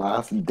be the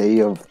last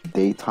day of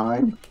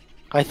daytime?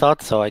 I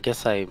thought so. I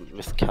guess I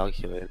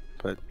miscalculated,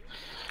 but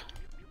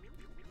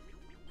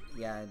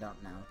Yeah, I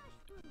don't know.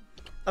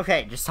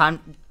 Okay, just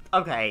time.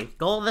 Okay,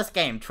 goal of this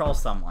game: troll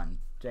someone.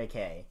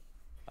 JK.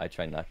 I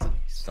try not to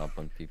stomp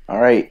on people.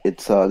 All right,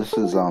 it's this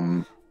is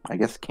I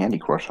guess Candy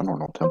Crush. I don't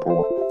know.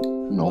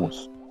 Temple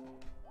knows.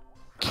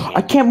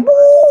 I can't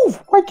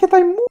move. Why can't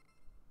I move?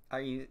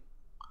 Are you?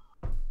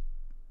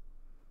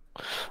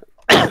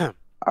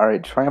 All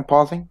right, try and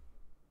pausing.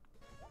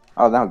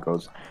 Oh, now it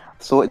goes.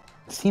 So it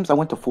seems I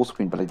went to full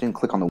screen, but I didn't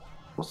click on the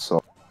wheel,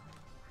 so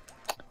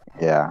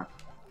yeah,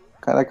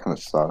 that kind of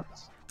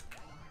sucks.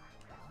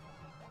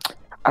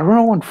 I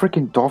remember when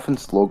freaking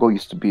Dolphins logo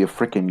used to be a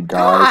freaking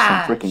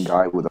guy, some freaking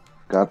guy with a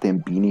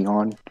goddamn beanie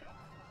on.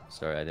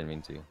 Sorry, I didn't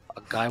mean to.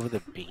 a guy with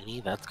a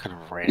beanie? That's kind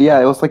of random. Yeah,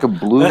 it was like a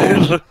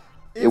blue.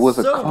 It's was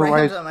a so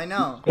colorized- random. I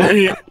know.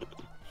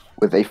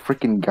 with a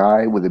freaking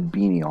guy with a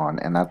beanie on,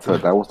 and that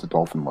was the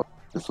Dolphin logo.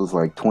 This was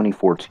like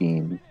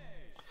 2014.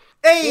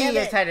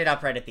 Hey, I tied it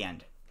up right at the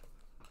end.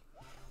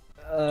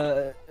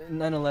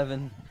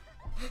 9/11.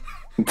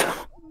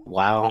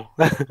 Wow.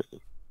 Did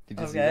you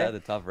see Okay. that at the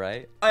top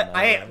right?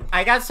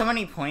 I got so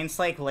many points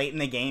like late in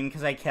the game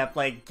because I kept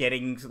like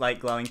getting like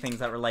glowing things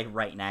that were like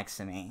right next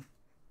to me.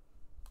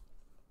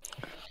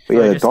 But So yeah,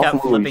 I the just Dolphin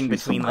kept logo flipping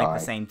used to be some between like guy.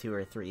 the same 2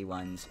 or 3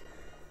 ones.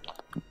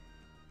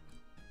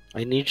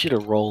 I need you to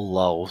roll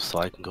low so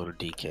I can go to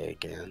DK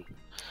again.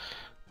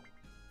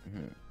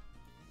 Mhm.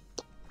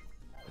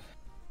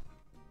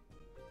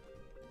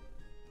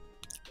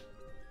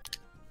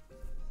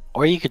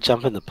 Or you could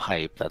jump in the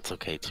pipe. That's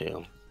okay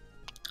too.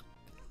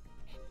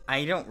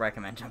 I don't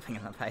recommend jumping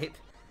in the pipe.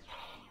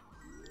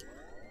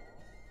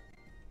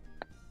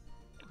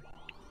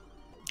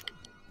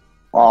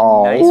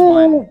 Oh, Nice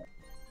one.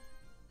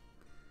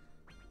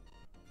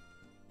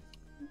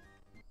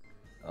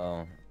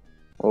 Oh,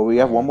 Well, we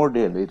have one more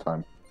day of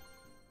daytime.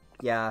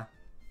 Yeah.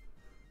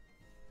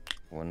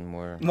 one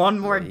more. One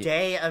more Wait.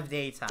 day of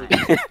daytime.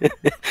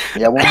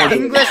 Yeah, one more day.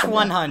 of English daytime.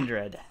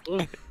 100.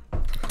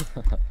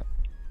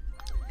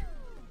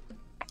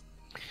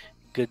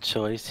 Good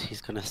choice.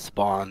 He's gonna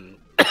spawn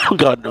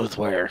God knows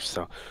where,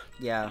 so.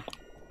 Yeah.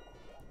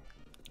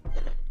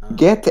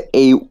 Get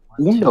a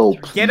Uno.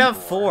 Get a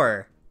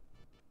 4.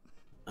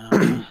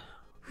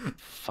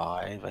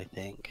 5, I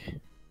think.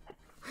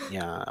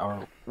 Yeah,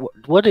 or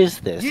what is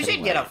this? You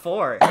should get a anyway?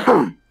 4.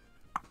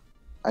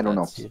 I don't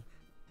know. That's-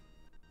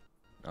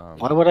 Um,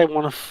 Why would I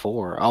want a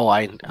 4? Oh,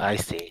 I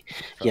see.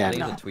 I Yeah, think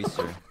no. it's a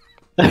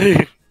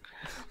twister.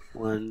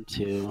 1,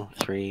 2,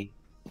 3.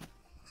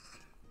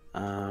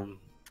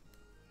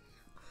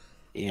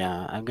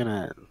 Yeah, I'm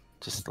gonna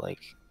just like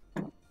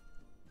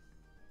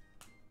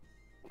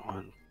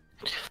 1,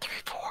 2,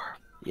 3, 4.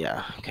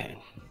 Yeah, okay.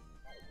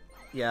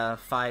 Yeah,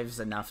 5's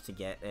enough to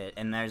get it.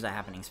 And there's a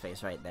happening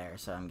space right there,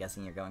 so I'm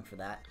guessing you're going for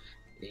that.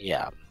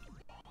 Yeah.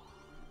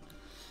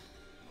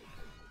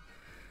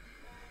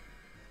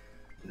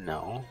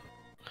 No.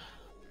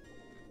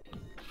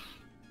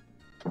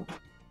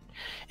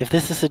 If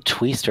this is a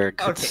twister, it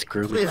could Okay,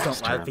 screw me. please don't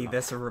next let turn.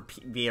 this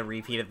be a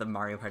repeat of the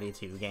Mario Party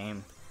 2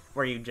 game,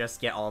 where you just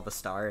get all the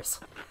stars.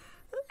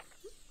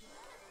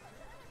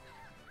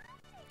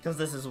 Because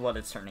this is what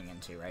it's turning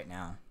into right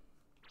now.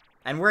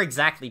 And we're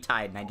exactly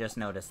tied, and I just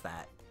noticed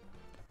that.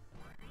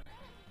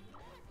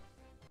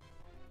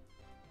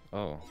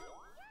 Oh,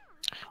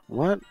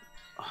 What?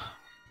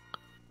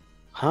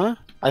 Huh?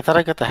 I thought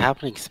I got the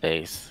happening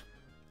space.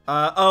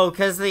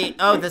 Because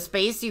the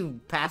space you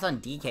pass on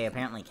DK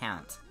apparently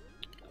counts.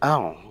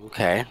 Oh,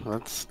 okay.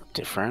 That's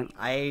different.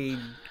 I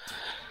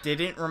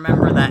didn't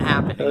remember that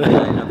happening,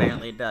 but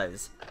apparently it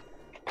does.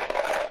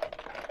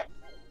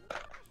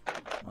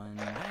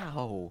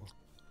 wow.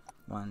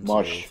 1,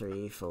 Mush. 2,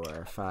 3,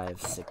 4,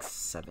 5, 6,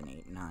 7,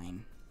 8,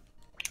 9.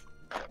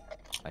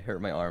 I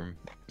hurt my arm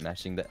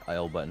mashing the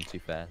L button too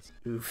fast.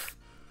 Oof.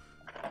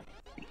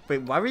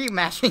 Wait, why were you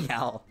mashing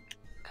L?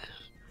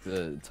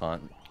 The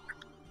taunt.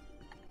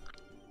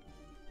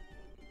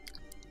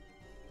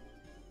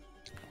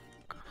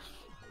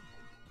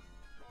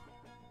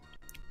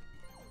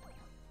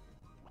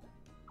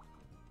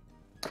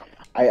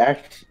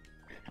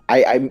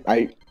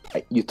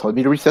 You told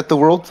me to reset the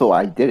world, so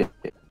I did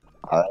it.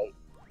 Alright.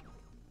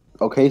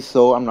 Okay,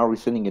 so I'm not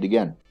resetting it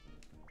again.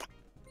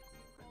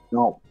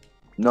 No.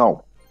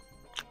 No.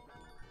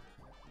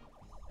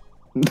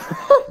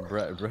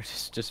 Bro,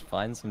 just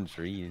find some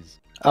trees.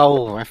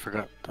 Oh, I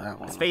forgot that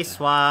one. Space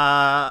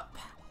swap.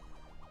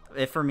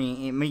 For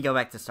me, let me go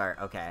back to start.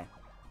 Okay.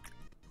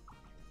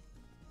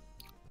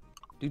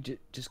 Dude,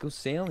 just go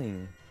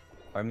sailing.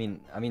 Or, I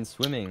mean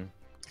swimming.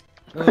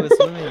 Oh,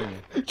 swimming.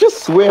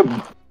 Just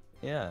swim.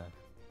 Yeah.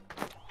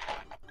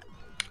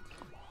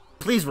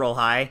 Please roll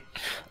high.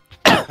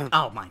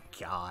 Oh my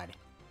god.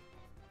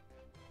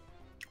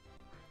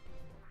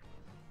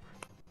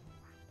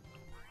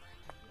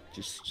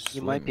 Just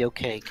You might be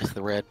okay because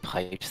the red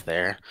pipe's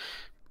there.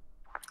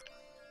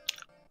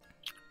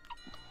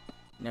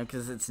 No,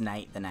 because it's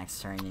night the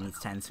next turn and he's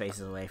 10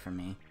 spaces away from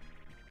me.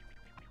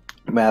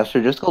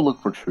 Master, just go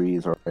look for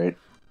trees, alright?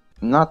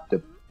 Not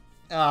the.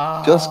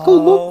 Oh, Just go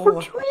look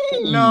for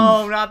trees!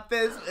 No, not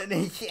this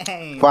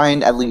minigame.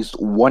 Find at least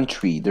one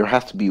tree. There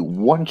has to be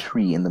one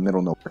tree in the middle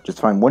of nowhere.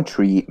 Just find one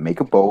tree, make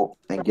a boat,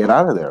 and get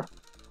out of there.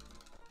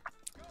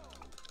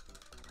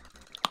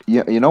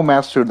 Yeah, you know,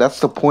 Master, that's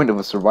the point of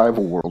a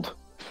survival world.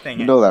 Dang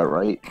You it. know that,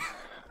 right?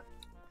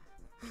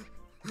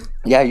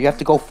 Yeah, you have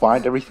to go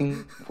find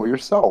everything for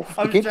yourself.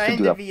 The I'm game doesn't trying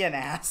do to that. be an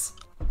ass.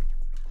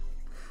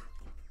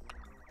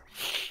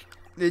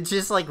 It's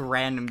just like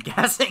random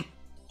guessing.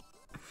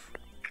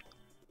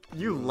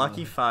 You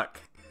lucky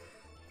fuck.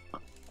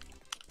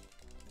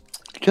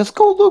 Just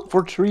go look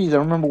for trees. I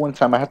remember one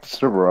time I had the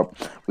server up.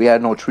 We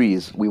had no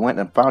trees. We went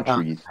and found Oh,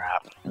 trees.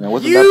 crap. And it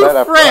wasn't You that bad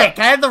after that. frick!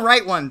 I had the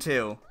right one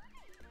too.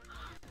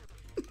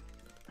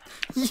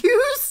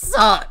 You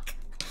suck.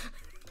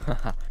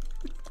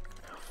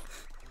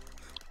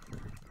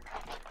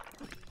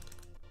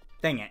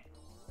 Dang it.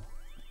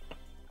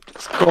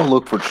 Just go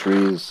look for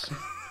trees.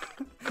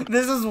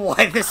 This is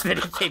why this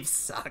minigame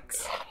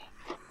sucks.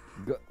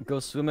 Go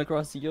swim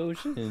across the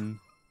ocean.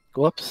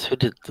 Whoops,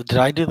 did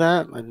I do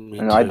that? I didn't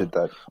mean And I to. did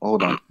that.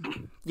 Hold on.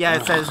 Yeah,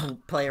 it says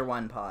player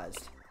 1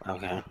 paused.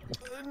 Okay.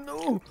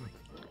 No.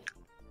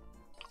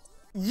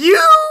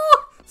 You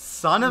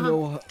son of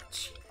No.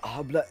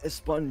 Habla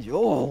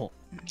español.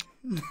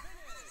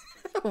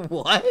 a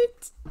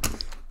what?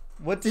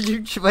 What did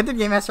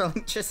Game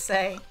Masterlink just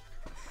say?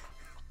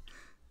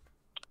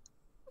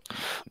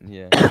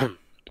 Yeah. I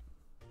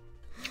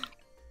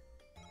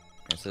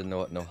said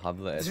no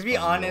habla español. To be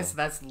honest,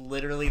 that's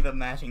literally the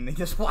matching thing.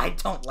 That's why I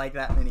don't like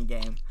that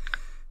minigame.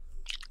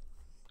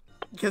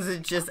 Because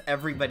it's just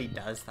everybody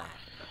does that.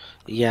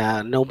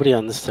 Yeah, nobody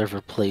on the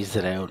server plays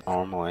it out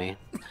normally.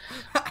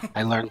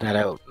 I learned that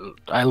out.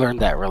 I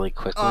learned that really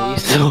quickly.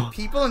 So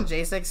People in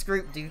J6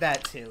 group do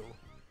that too.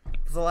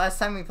 Because the last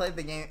time we played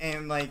the game,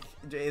 and like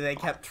they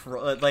kept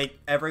like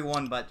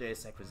everyone but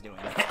J6 was doing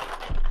it.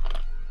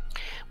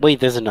 wait,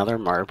 there's another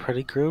Mario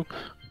Party group.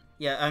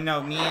 Yeah,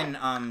 no, me and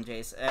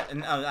J6.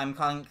 No, I'm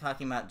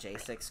talking about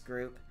J6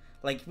 group.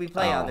 Like we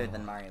play other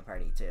than Mario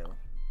Party too.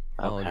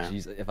 Oh Okay.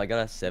 jeez, if I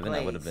got a 7, I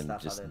Play would have been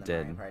stuff just other than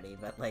dead. Mario Party,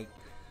 but like.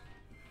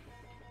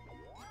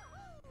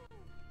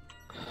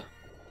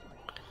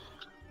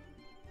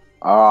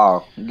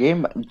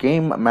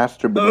 Game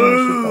Master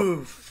Banana.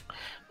 Oof.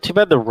 Too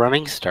bad the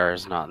running star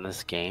is not in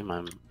this game.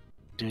 I'm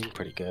doing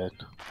pretty good.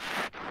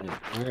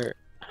 Wait,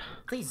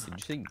 Please. Did you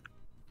say?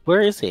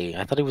 where is he?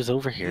 I thought he was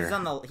over here.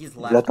 He's He's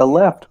left. at the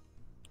left.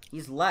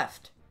 He's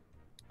left.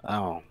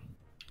 Oh.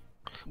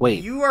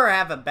 Wait. You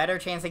have a better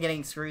chance of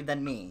getting screwed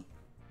than me.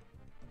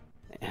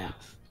 Yeah.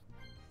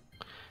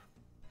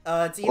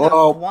 It's either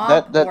Well,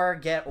 Swamp that- or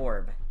Get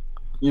Orb.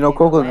 You know, Either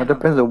Coco, land it on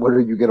depends on whether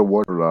you get a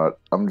ward or not.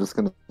 I'm just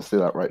gonna say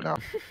that right now.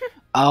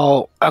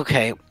 Oh,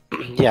 okay.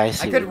 Yeah, I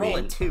see. I what could you roll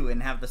mean. a 2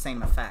 and have the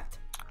same effect.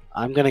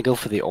 I'm gonna go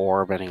for the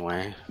orb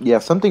anyway. Yeah,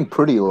 something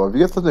pretty low. If you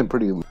get something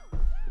pretty low,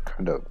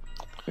 kind of,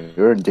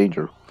 you're in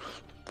danger.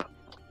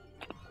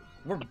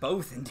 We're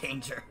both in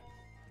danger.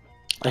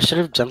 I should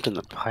have jumped in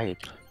the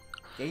pipe.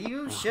 Yeah,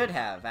 you should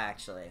have,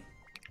 actually.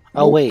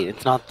 Oh wait,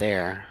 it's not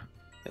there.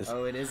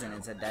 Oh, it isn't.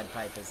 It's a dead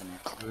pipe, isn't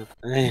it?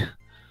 Eh.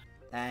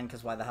 And,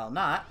 because why the hell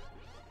not?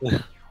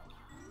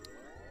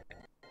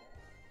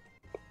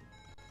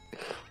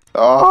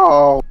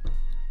 Oh,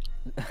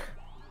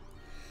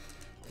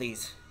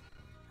 Please.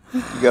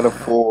 you got a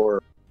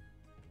 4.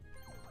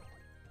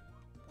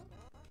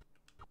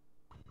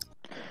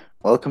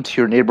 Welcome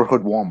to your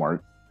neighborhood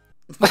Walmart.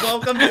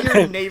 Welcome to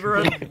your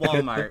neighborhood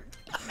Walmart.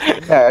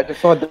 Yeah, I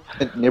just saw the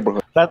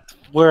neighborhood. That's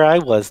where I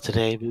was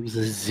today. There was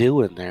a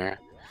zoo in there.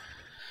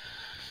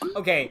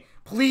 Okay,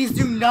 please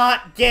do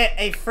not get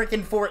a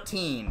freaking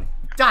 14.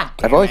 God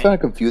damn I've always it. found it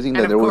confusing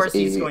that And there of was course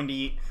he's a. going to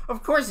eat.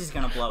 Of course he's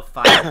going to blow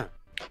fire.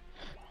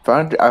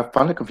 I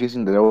found it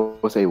confusing that there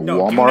was a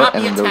No, do Walmart not be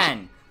and a then there was.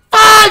 10.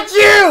 Fuck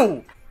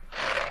you!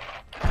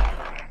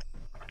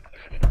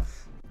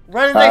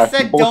 Right as I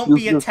said, people don't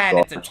be a use 10,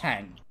 your it's a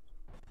 10.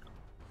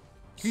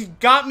 He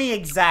got me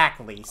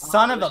exactly.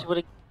 Son of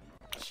a...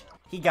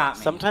 He got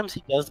me. Sometimes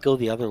he does go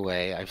the other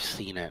way. I've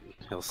seen it.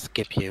 He'll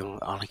skip you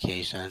on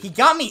occasion. He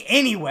got me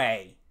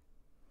anyway.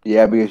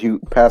 Yeah, because you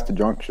passed the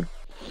junction.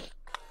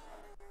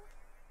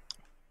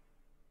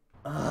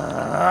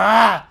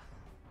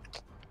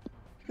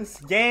 This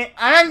game...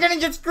 I'm gonna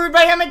get screwed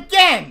by him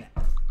again!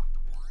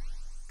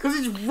 Because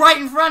he's right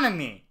in front of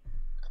me.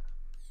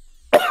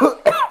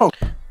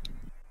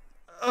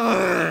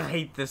 I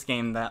hate this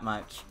game that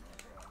much.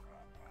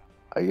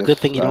 I guess Good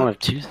thing you that- don't have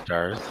 2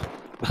 stars.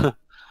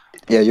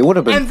 Yeah, you would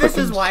have been. And this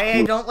is frickin' why I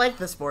screwed. don't like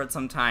this board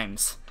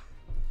sometimes.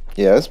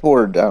 Yeah, this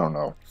board, I don't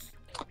know.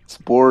 This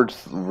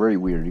board's very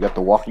weird. You got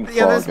the walking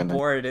Yeah, frog this and the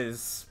board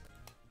is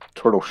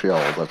turtle shell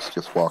that's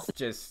just walking.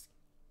 just...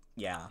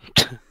 Yeah.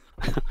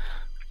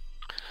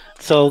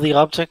 So the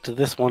object of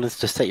this one is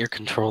to set your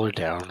controller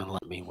down and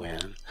let me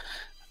win.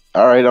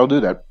 Alright, I'll do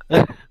that.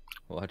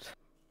 What?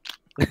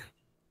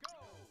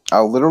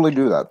 I'll literally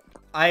do that.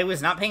 I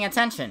was not paying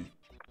attention.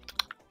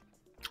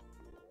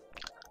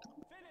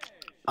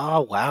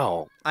 Oh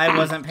wow, I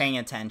wasn't paying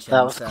attention.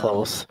 that was so...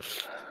 close.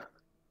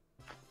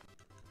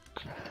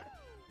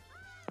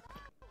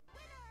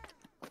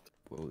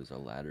 What was a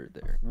ladder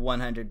there?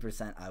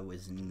 100%, I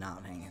was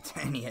not paying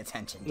any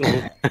attention to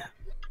that.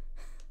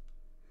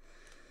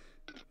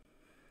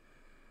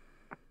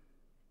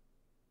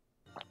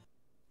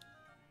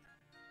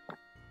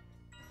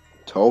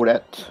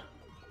 Toadette.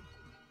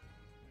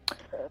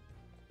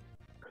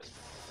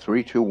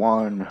 3, 2,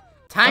 1.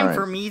 Time Alright.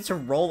 for me to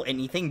roll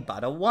anything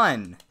but a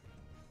 1.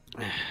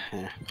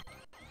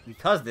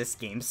 Because this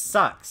game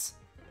sucks.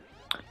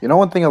 You know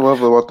one thing I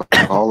love about the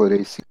holiday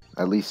season?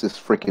 At least this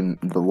freaking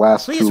the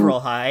last Please two roll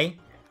high.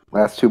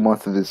 last 2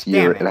 months of this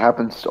year. Damn It it.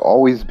 happens to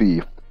always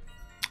be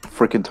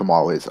freaking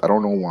tamales. I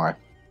don't know why.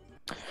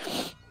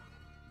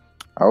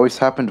 I always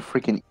happen to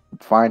freaking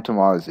find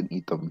tamales and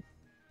eat them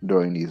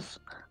during these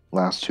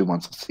last 2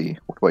 months. Let's see.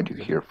 What do I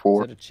do here? Is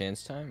 4. that a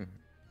chance time?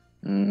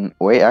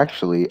 Wait,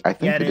 actually, I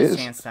think Yeah, it it is is.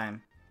 chance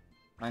time.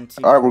 1,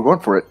 2. Alright, we're going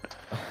for it.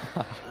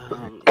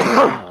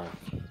 Yeah.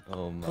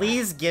 Oh my.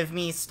 Please give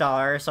me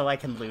star so I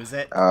can lose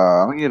it.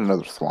 I'm gonna get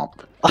another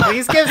swamp.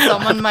 Please give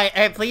someone my.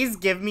 Hey, please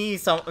give me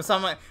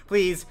someone.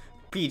 Please,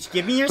 Peach,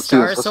 give me your Let's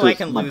do this, stars let's so do I this.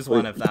 can Come on, lose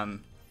one please. of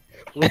them.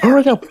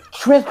 Hurry up!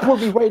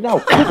 Transport me right now!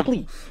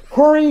 Quickly!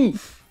 Hurry!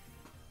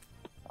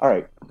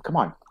 Alright, come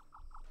on.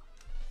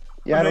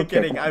 Yeah, I I'm don't not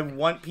care, kidding. come I on.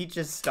 want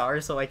Peach's star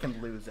so I can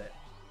lose it.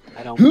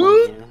 I don't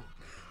blame you.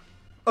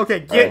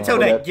 Okay, Alright, Toadette,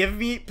 Toadette. give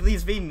me,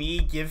 please be me.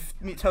 Give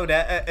me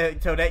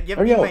Toadette. Toadette, give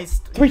Hurry me up. my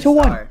 3, 2,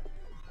 1. star.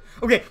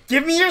 Okay,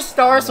 give me your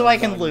star so No, I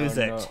can no, lose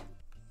no, it.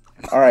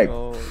 no. Alright,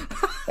 No.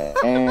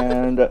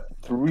 and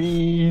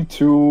 3,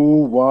 2,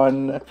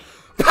 1.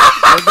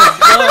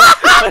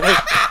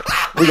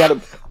 We got it.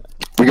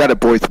 We got it,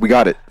 boys. We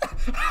got it.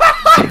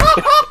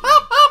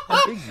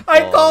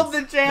 I called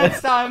the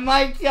chance time.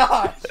 My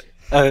gosh.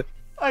 Uh,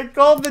 I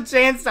called the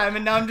chance time,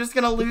 and now I'm just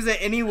gonna lose it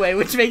anyway,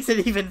 which makes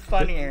it even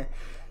funnier.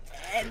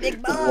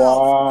 Big balls.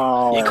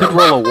 Wow. you could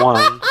roll a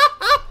 1.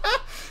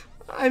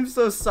 I'm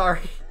so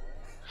sorry.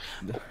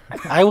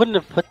 I wouldn't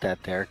have put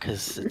that there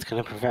because it's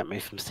gonna prevent me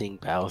from seeing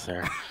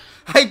Bowser.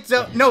 I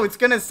don't. No, it's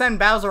gonna send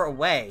Bowser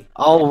away.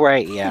 Oh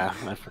right, yeah,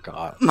 I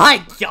forgot.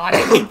 My God,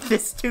 I hate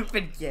this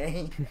stupid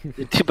game.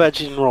 Too bad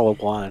you didn't roll a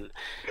 1.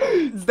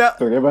 The,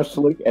 So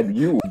eventually, and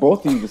you,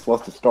 both of you just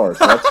lost a star.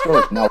 So that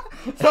star is now.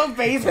 so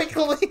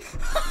basically,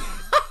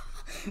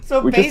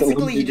 so We just basically, he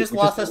eliminated- just we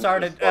lost just a star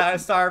eliminated to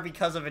star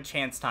because of a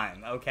chance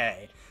time.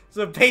 Okay,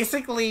 so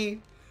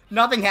basically,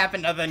 nothing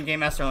happened other than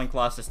Game Master Link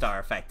lost a star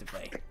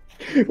effectively.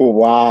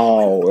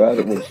 Wow,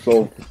 that was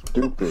so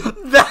stupid.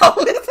 That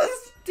was the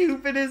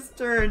stupidest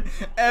turn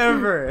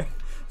ever.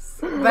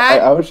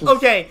 That I was just-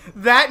 okay.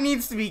 That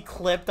needs to be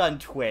clipped on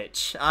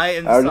Twitch. I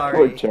am I was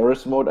sorry. for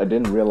terrorist mode. I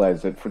didn't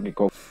realize that freaking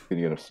Coke could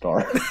get a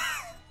star.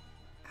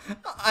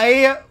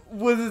 I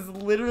was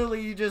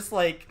literally just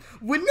like,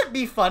 wouldn't it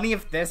be funny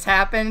if this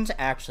happened?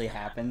 Actually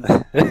happened.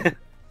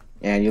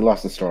 And you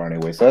lost the star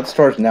anyway, so that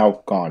star's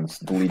now gone. It's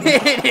deleted.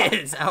 It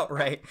is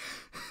outright.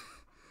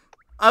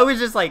 I was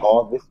just like,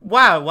 All this.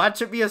 wow, watch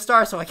it be a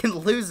star so I can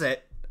lose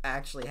it.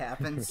 Actually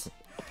happens.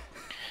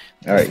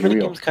 All right, This here we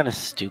go. minigame's kind of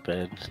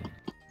stupid.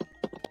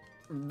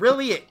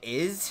 Really, it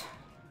is.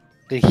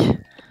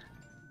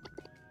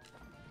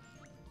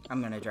 I'm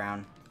gonna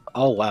drown.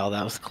 Oh wow,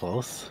 that was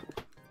close.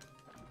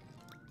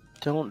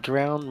 Don't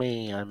drown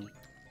me.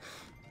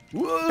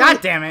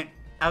 God damn it!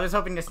 I was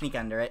hoping to sneak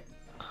under it.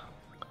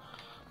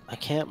 I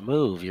can't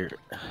move. You're.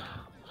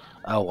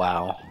 Oh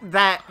wow.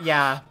 That,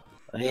 yeah.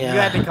 Yeah. You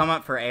had to come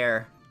up for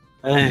air.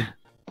 Eh.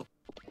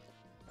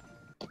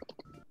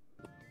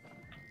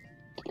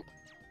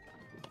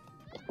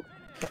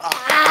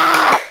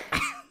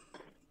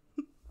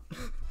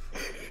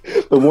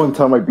 The one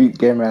time I beat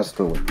Game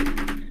Master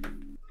Link.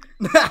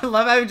 I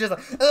love how you just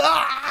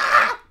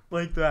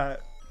like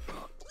that.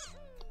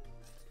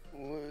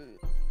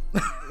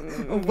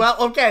 Well,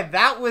 okay,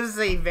 that was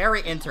a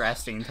very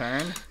interesting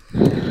turn.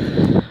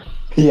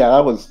 Yeah,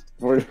 that was.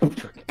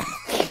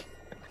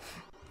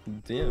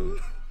 Damn.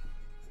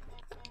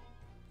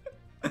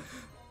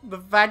 The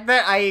fact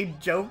that I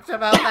joked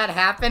about that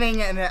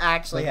happening and it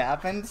actually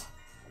happened.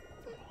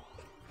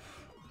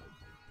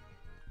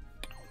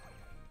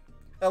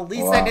 At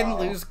least I didn't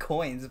Wow. lose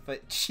coins,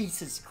 but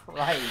Jesus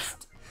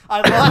Christ.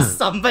 I lost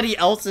somebody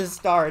else's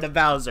star to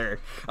Bowser,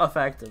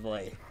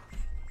 effectively.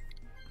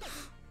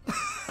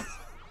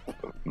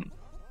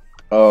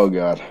 Oh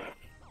god.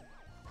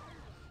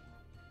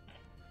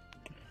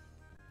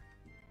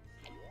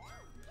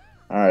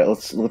 All right,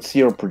 let's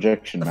see our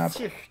projection map,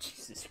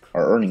 Jesus Christ.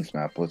 our earnings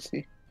map. Let's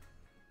see.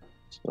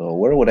 So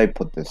where would I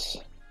put this?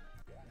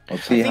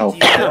 Let's see I how.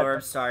 think you get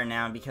Orb Star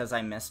now because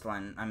I missed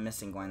one. I'm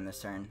missing one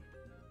this turn.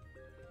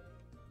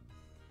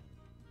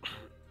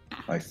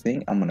 I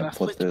think I'm gonna Best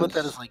put place to this. put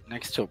that is like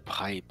next to a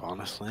pipe,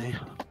 honestly.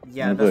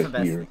 Yeah, I'm gonna that's the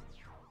put it best. here.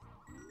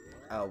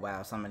 Oh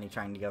wow, somebody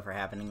trying to go for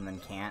happening and then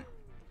can't.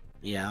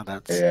 Yeah,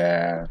 that's.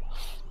 Yeah.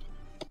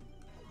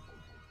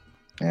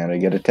 And I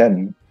get a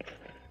 10.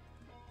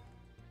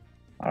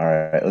 All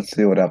right, let's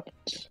see what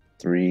happens.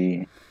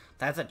 3.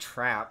 That's a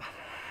trap.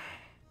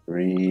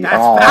 3. That's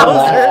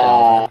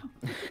Oh.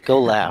 Bowser. Go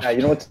left. Yeah,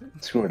 you know what?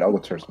 Screw it. I'll go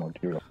terrorist mode.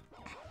 Here we go.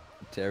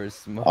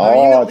 Terrorist mode. Oh,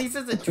 you Oh, at least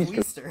it's a it's a twister.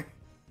 twister.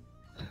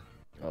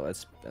 Oh,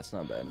 that's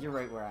not bad. You're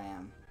right where I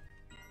am.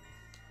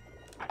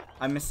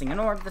 I'm missing an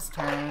orb this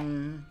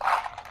turn.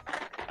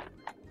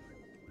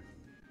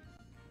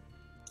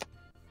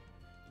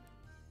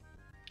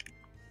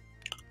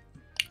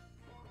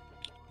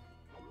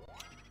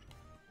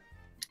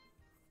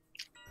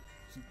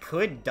 He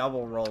could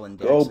double roll and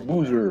Go dash.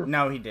 Boozer.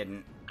 No, he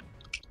didn't.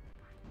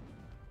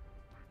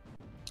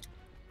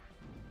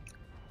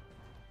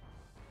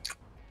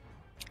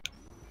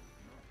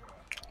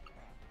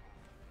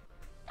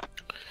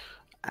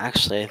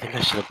 Actually, I think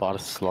I should have bought a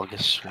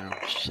sluggish shroom.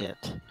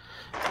 Shit.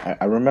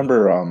 I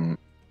remember.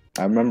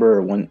 I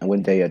remember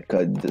one day at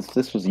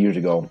this was years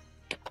ago.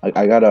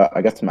 I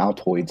got some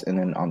Altoids, and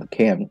then on the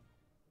can,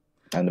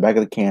 on the back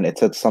of the can, it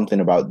said something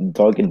about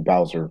Doug and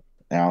Bowser,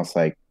 and I was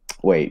like,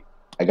 wait,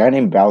 a guy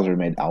named Bowser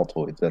made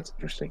Altoids. That's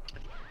interesting.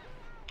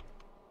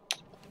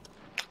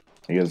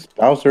 Because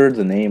Bowser,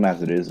 the name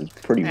as it is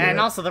pretty rare. And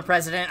also the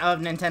president of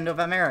Nintendo of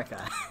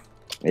America.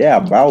 Yeah,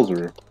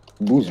 Bowser.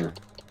 Boozer.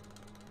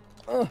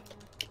 Oh,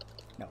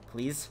 No,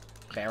 please.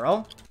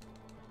 Barrel.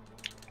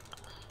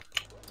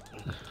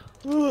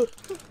 Okay,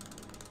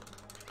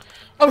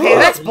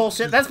 that's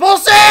bullshit. That's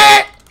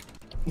bullshit!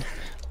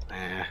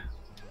 Eh.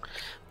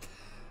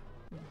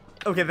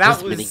 Okay, that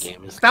This was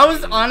minigame is that was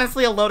crazy.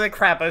 honestly a load of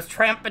crap. I was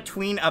trapped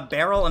between a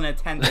barrel and a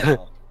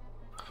tentacle.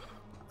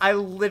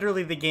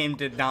 The game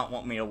did not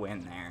want me to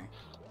win there.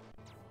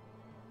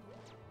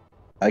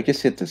 I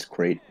just hit this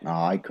crate. No,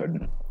 I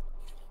couldn't.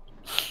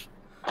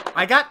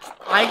 I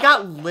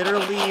got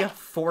literally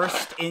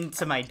forced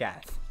into my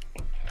death.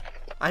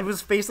 I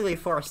was basically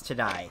forced to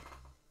die.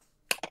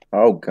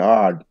 Oh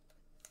God.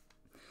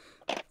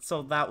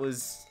 So that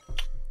was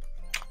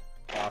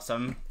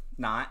awesome.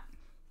 Not.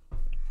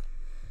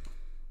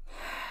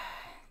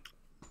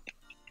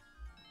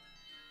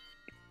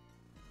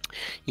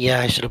 Yeah,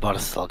 I should have bought a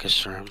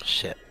sluggish shroom.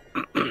 Shit.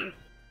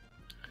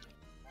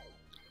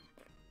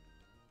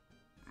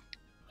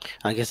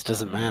 I guess it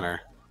doesn't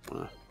matter.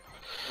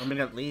 I mean,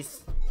 at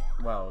least,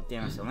 well,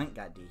 gamemasterlink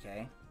got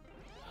DK.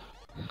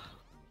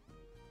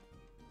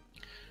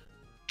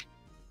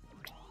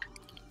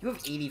 You have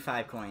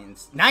 85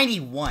 coins.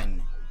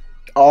 91!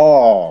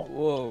 Oh,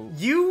 whoa.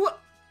 You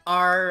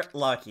are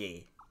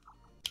lucky.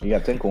 you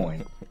got 10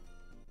 coin.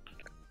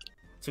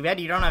 Too bad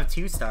you don't have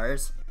 2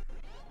 stars.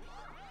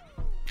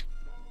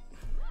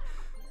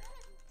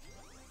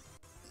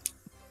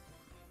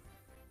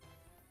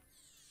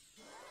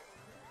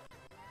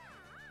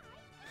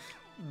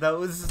 That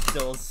was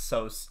still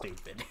so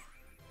stupid.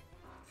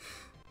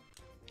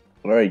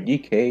 Alright,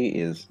 DK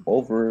is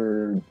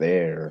over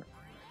there.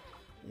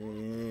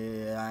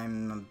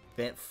 I'm a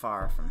bit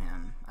far from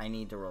him. I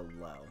need to roll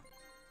low.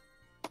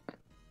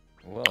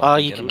 Whoa, Oh,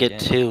 you him can get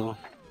again. 2.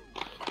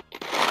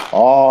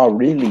 Oh,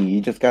 really?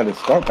 You just got his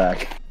start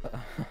back.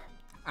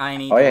 I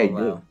need Oh, to yeah, roll he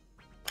low. did.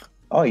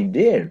 Oh, he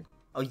did.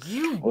 Oh,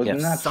 you Wasn't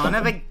Yes. that son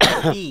of something?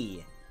 a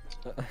bee.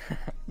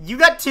 You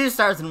got 2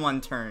 stars in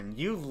 1 turn.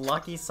 You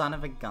lucky son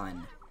of a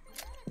gun.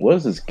 What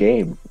is this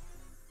game?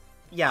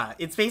 Yeah,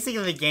 it's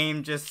basically the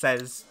game just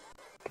says,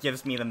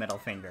 gives me the middle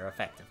finger,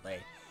 effectively.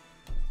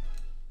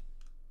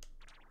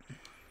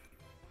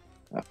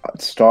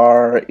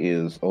 Star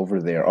is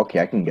over there. Okay,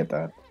 I can get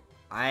that.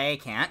 I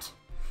can't.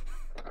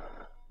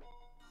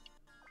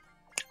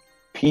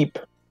 Peep.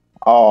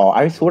 Oh,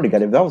 I swear to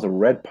God, if that was a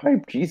red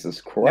pipe, Jesus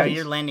Christ. No,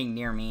 you're landing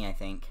near me, I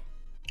think.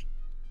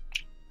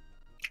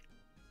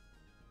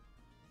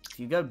 If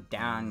you go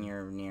down,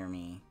 you're near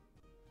me.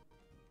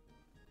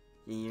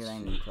 You're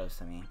landing close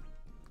to me.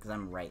 Because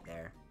I'm right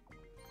there.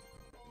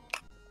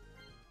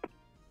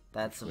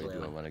 That's the Wait, blue.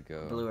 do I want to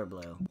go? Blue or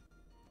blue?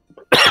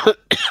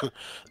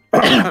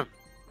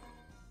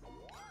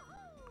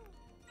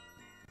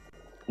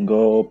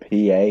 Go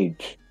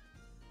PH.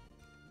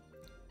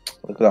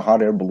 Look at the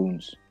hot air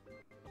balloons.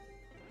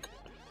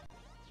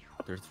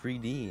 They're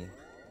 3D.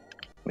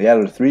 Yeah,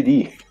 they're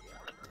 3D.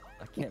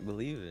 I can't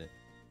believe it.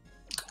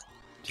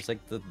 Just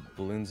like the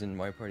balloons in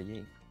Mario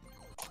Party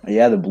 8.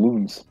 Yeah, the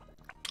balloons.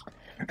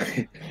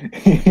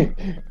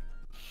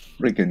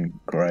 Freaking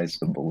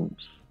Christ, the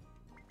balloons.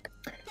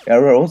 Yeah,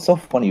 it was so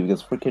funny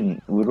because freaking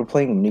we were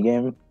playing a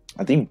minigame.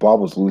 I think Bob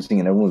was losing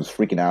and everyone was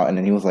freaking out, and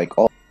then he was like,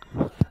 "Oh."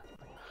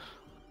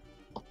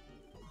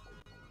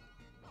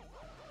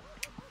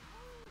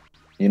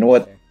 You know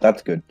what?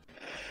 That's good.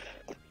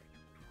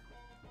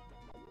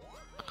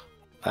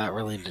 That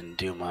really didn't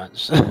do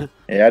much. Yeah,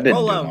 I didn't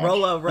Roll do low, much. roll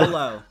low, roll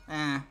low.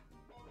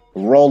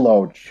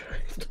 Rolo.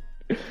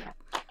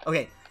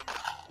 Okay.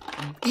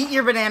 Eat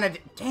your banana.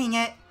 Dang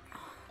it.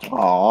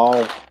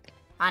 Oh.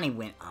 Honey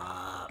went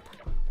up.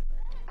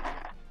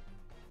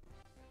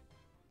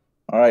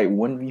 Alright,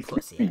 1v3.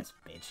 Pussy ass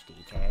bitch,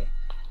 DK.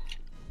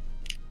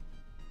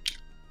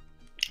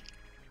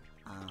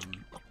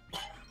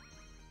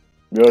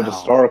 You're the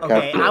Ow. star Okay,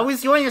 captain. I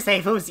was going to say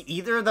if it was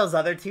either of those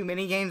other 2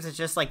 mini games, it's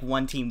just like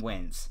 1 team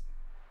wins.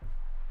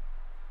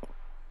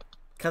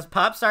 Because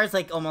Popstar's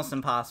like almost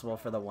impossible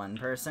for the one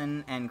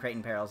person, and Crate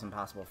and Peril's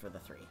impossible for the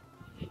 3.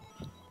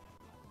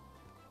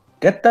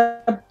 Get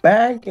the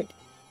bag.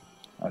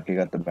 Okay,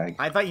 got the bag.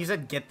 I thought you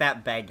said get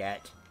that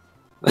baguette.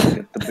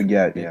 Get the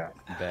baguette, yeah.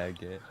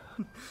 Baguette.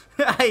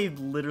 I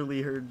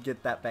literally heard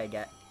get that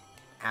baguette.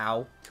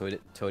 Ow.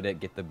 Toadette,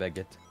 get the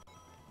baguette.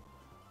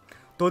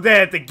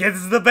 Toadette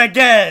gets the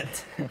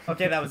baguette!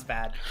 Okay, that was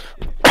bad.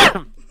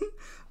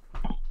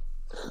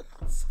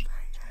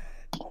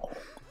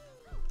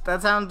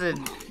 That sounded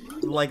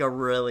like a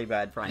really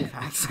bad Prime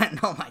accent.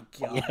 Oh my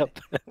god. Yep.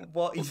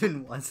 What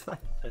even was that?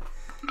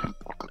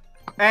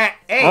 Hey,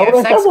 I How have do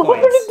I sex have coins.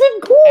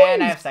 110 coins?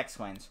 And I have sex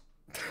coins.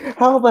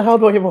 How the hell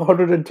do I have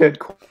 110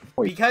 coins?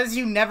 Because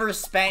you never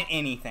spent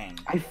anything.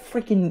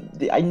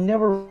 I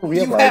never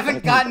realized. You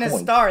haven't gotten a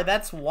star,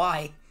 that's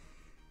why.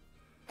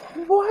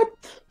 What?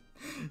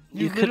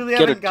 You could literally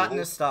get a haven't gotten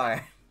jewel. a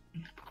star.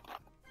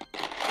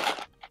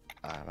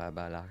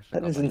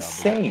 That is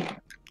insane.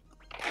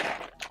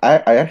 I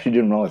actually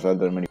didn't realize I had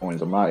that many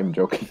coins. I'm not even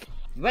joking.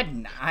 You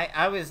had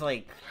I was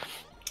like,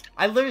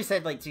 I literally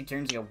said like 2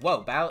 turns ago,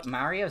 whoa,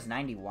 Mario's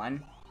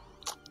 91?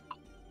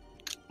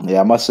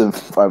 Yeah, I must have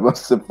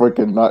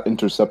freaking not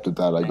intercepted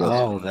that, I guess.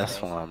 Oh,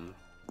 this one.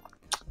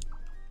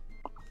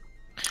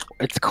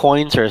 It's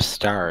coins or a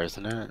star,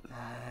 isn't it?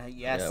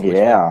 Yes.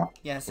 Yeah.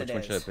 Yes, Which it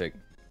one should I is. pick?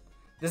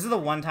 This is the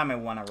one time I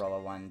want to roll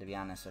a 1, to be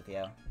honest with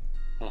you.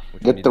 Which one do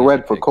Get you the think I red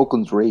should for pick?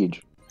 Coquelin's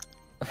Rage.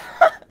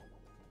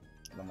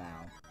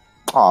 Wow.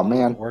 Aw,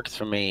 man. Works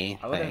for me.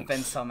 I would have been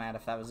Thanks. so mad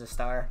if that was a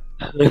star.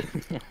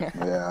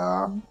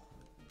 Yeah.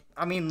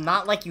 I mean,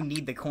 not like you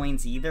need the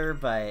coins either,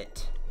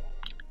 but...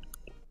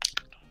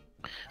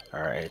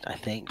 Alright, I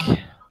think.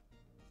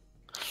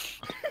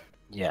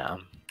 Yeah.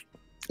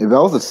 If that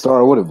was a star,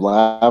 I would have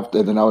laughed,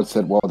 and then I would have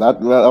said, well,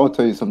 that would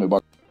tell you something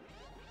about...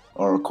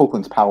 Or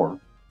Coquelin's power.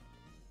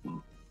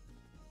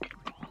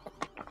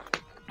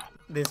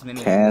 This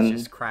mini 10, game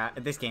is just crap.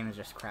 This game is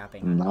just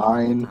crapping. on me all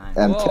the 9, time.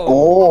 and...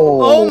 Whoa.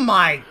 Oh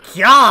my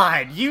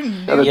god! You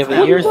nuked Yeah, that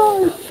but you're.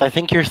 roll. I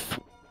think you're.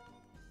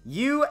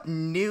 You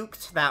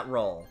nuked that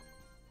roll.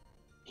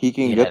 He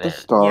can He get had the it.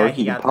 star, Yeah, he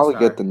he can got the probably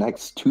star. get the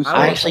next 2 stars.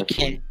 I actually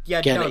can't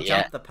Yeah, get no, it jump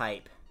yet. the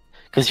pipe.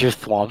 Because your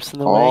thwomp's in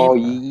the Oh, way.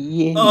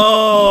 yeah.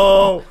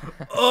 Oh!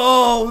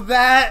 Oh,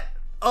 that...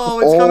 Oh,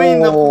 it's coming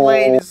into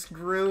play to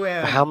screw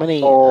him. How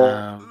many?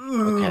 Oh.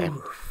 Okay.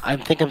 I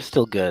think I'm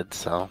still good,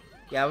 so.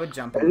 Yeah, I would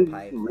jump I in the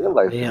pipe. didn't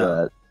realize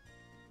Yeah.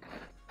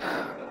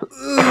 that.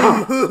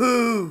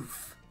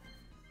 Oof.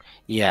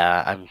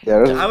 Yeah, I'm. Yeah,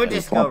 there's- I would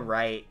just go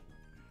right.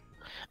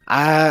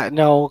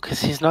 No, because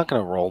he's not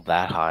gonna roll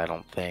that high, I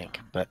don't think.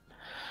 But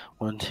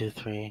 1, 2,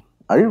 3.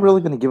 Are you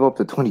really going to give up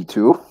to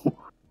 22?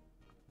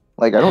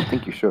 Like, I don't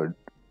think you should.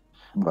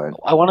 But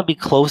I want to be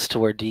close to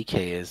where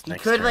DK is You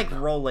next could, turn. like,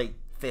 roll, like,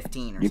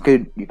 15 or you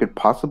something. could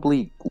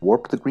possibly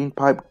warp the green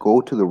pipe, go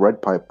to the red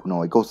pipe.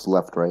 No, it goes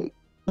left, right?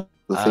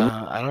 The same?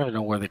 I don't even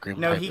know where the green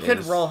No, pipe he could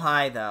is. roll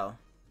high, though.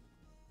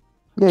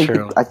 Yeah, you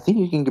True. could, I think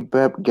you can get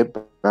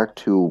back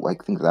to,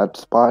 like, think that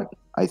spot.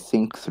 I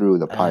think through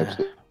the pipes.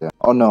 Yeah.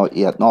 Oh, no,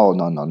 yeah, no,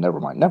 never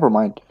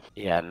mind.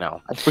 Yeah,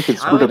 no. I freaking I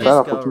screwed would up that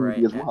just go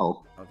opportunity right as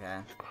well. Okay.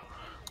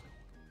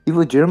 He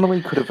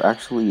legitimately could have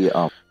actually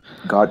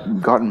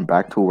gotten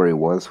back to where he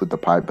was with the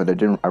pipe, but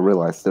I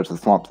realized there's a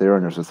swamp there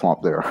and there's a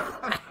swamp there.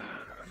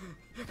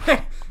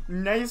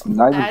 Nice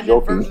Not even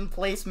joking. inadvertent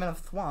placement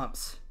of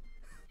thwomps.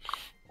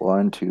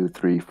 1, 2,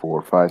 3,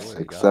 4, 5, Boy,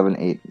 6, God. 7,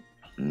 8,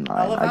 9.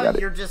 I love I how got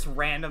it. your just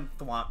random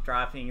thwomp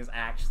dropping is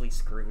actually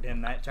screwed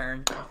him that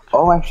turn.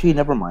 Oh, actually,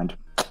 never mind.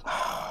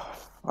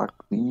 Fuck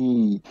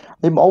me.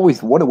 I'm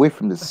always one away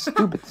from this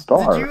stupid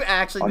star. Did you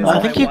actually Oh, miss no, I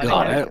by think you one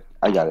got hit? it.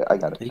 I got it.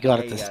 You got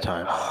Yeah, it you this got it.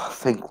 time.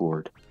 Thank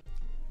Lord.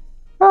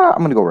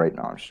 I'm gonna go right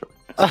now. I'm sure.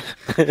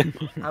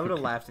 I would have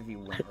laughed if you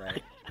went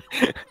right.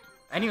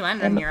 And you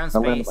landed in your own I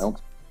landed space. my own-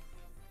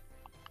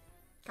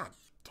 God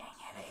dang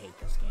it, I hate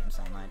this game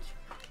so much.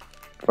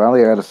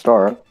 Finally, I got a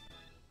star.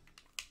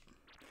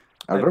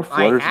 Are there I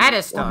flutters had in a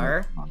this?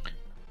 star.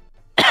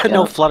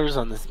 No flutters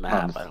on this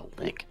map, I don't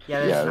think.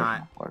 Yeah, there's Yeah, not.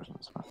 no flutters in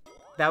this one.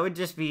 That would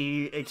just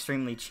be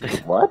extremely cheap.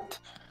 What?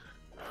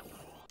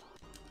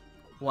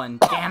 1.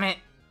 Damn it!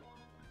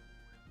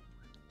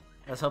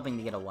 I was hoping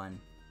to get a 1.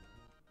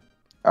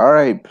 All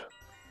right.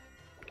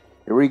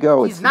 Here we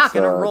go. He's not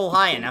gonna roll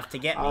high enough to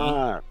get me.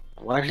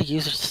 Why did he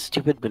use a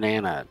stupid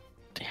banana?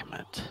 Damn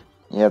it.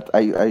 Yeah,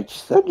 I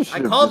said you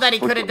should. called that he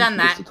could have done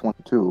that.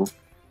 22.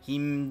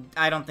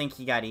 I don't think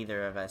he got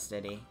either of us,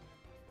 did he?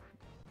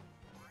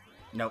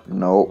 Nope.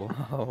 No.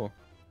 Whoa.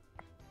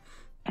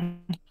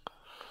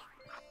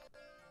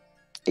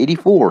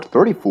 84,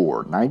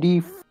 34,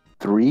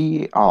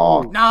 93.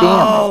 Oh, damn it.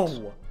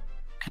 No!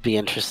 Could be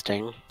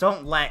interesting.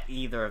 Don't let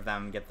either of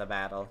them get the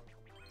battle.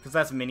 Because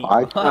that's mini.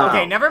 I-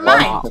 Okay, never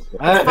Wow. mind.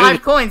 It's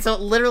 5 coins, so it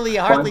literally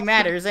hardly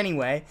matters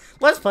anyway.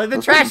 Let's play the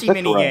Let's trashy pick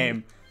mini one.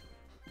 game.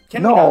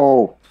 Can we not?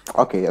 No.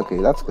 Okay,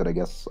 that's good, I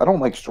guess. I don't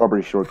like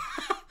strawberry short.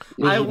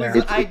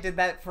 I did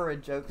that for a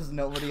joke because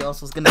nobody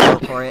else was gonna go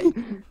for it.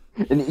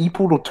 In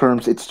e-poodle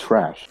terms, it's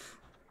trash.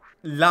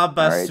 La right.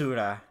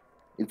 basura.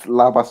 It's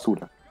la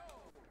basura.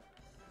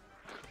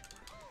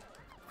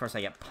 Of course,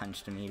 I get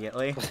punched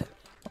immediately.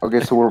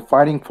 Okay, so we're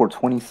fighting for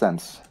 20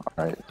 cents.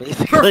 Alright.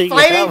 We're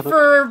fighting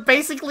for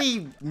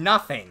basically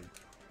nothing.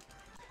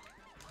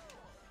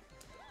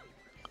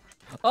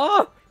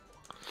 Oh!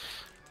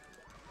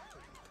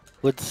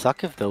 Would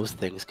suck if those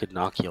things could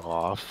knock you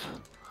off.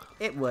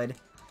 It would.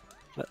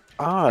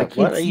 I What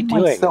can't are see you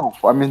doing?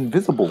 myself. I'm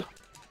invisible.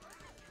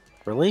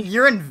 Really?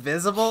 You're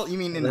invisible? You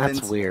mean invincible?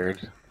 That's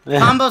weird.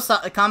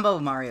 Combo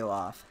Mario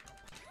off.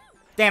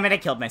 Damn it, I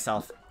killed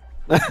myself.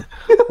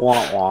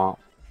 Wah wah.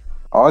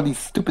 All these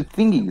stupid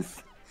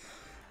thingies.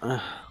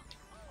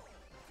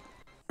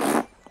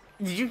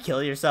 Did you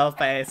kill yourself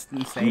by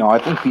mistake? No, I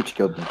think Peach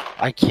killed me.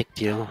 I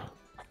kicked you.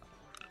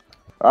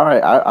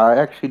 Alright, I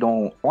actually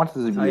don't want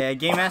this to be... Oh yeah,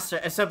 Game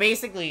Master. So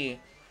basically,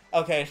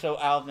 okay, so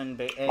Alvin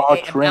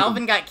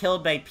got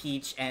killed by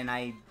Peach, and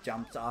I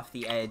jumped off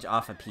the edge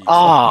off of Peach.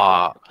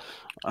 Ah.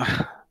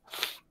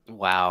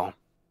 Wow.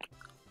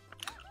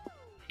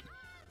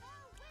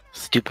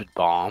 Stupid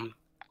bomb.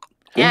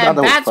 And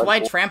that's why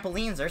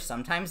trampolines are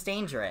sometimes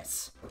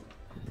dangerous.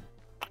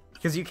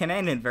 Because you can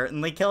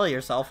inadvertently kill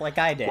yourself like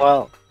I did.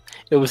 Well,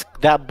 it was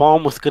that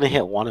bomb was gonna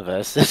hit one of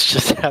us. It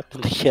just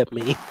happened to hit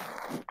me.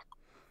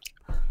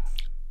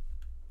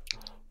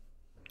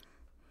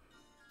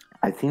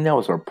 I think that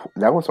was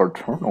our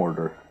turn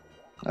order.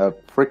 A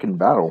freaking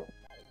battle.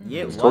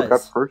 Yeah, it Still was.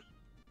 got first.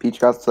 Peach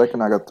got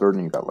second. I got third,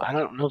 and you got last. I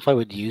don't know if I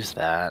would use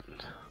that.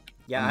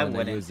 Yeah, I I'm gonna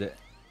wouldn't. use it.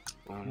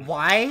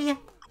 Why?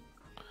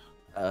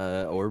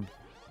 Orb.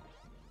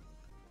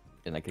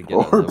 And I could get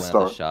Orb another one at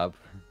star. the shop.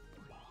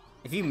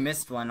 If you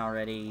missed one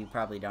already, you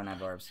probably don't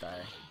have Orb Star.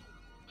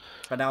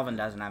 But Alvin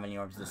doesn't have any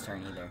orbs this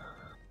turn either.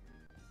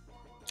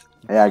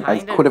 Yeah, I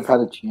could have had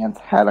a chance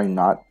had I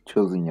not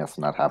chosen yes,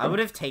 not happening. I would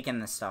have taken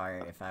the star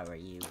if I were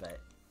you, but...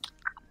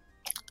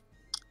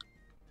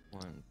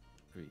 1,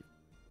 3,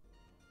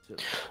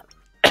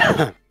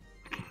 2.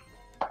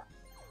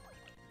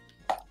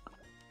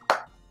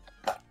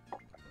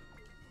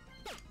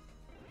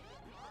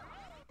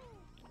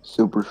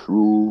 Super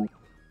Shrew.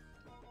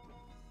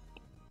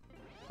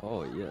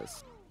 Oh,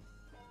 yes.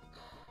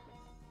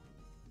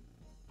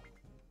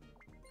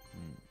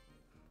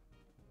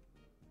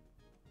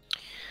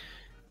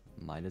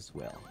 Might as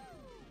well.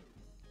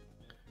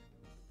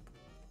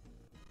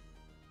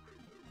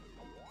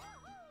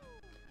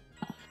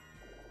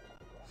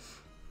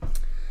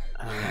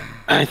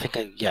 I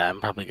think I'm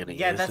probably gonna use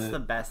it. Yeah, that's the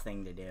best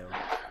thing to do.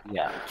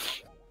 Yeah.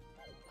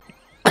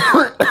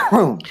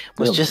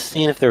 Was just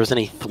seeing if there was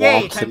any Yay,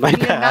 thwomps time in for my me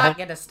to not path.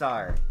 get a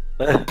star.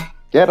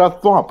 Get a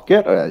thwomp.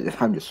 Get a...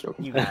 I'm just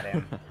joking. You got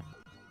him.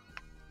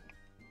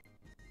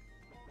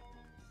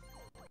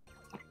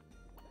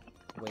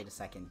 Wait a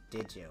second,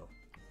 did you?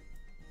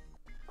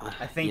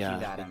 I think Yeah,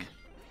 you got him.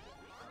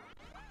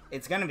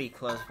 It's gonna be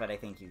close, but I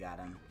think you got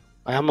him.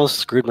 I almost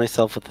screwed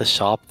myself with the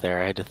shop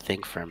there. I had to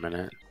think for a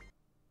minute.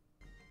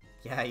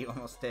 Yeah, you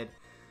almost did.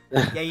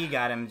 Yeah, you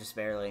got him, just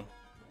barely.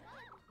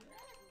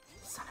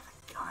 Son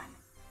of a gun.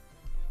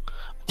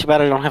 Too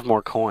bad I don't have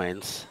more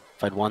coins.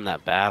 If I'd won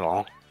that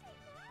battle.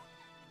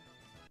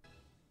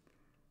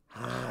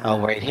 Oh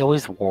wait, he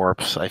always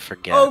warps. I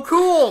forget. Oh,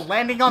 cool!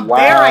 Landing on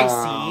there, I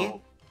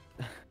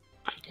see.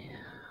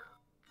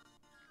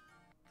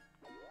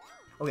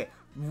 Okay,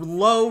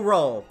 low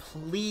roll,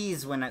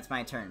 please. When it's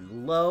my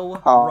turn, low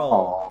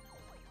roll.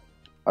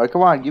 Alright,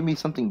 come on, give me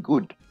something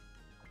good.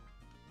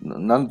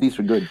 None of these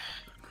are good.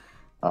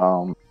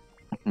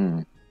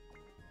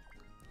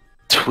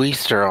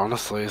 Twister,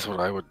 honestly, is what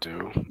I would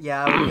do.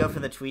 Yeah, I would go for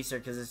the Tweezer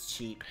because it's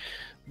cheap.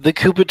 The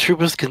Koopa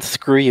Troopas can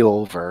screw you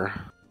over.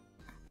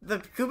 The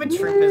Koopa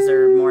Troopas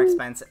are more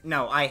expensive.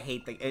 No, I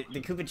hate the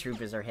Koopa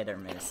Troopas are hit or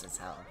miss as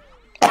hell.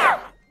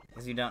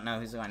 Because you don't know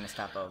who's going to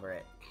stop over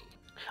it.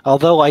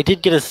 Although I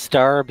did get a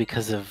star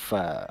because of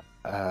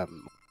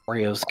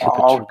Orio's Koopa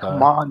Troopa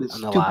come on, this the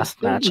stupid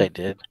last match thing. I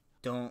did.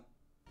 Don't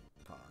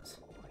pause.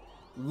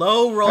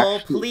 Low roll,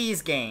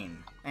 please,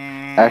 game.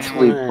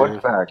 Actually,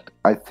 fun fact.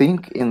 I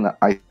think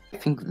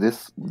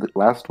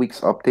last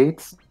week's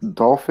updates,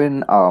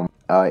 Dolphin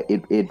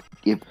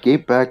it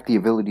gave back the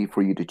ability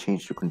for you to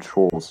change the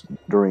controls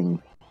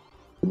during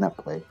that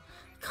play.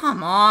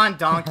 Come on,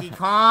 Donkey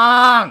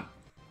Kong!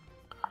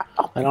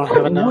 I don't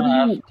have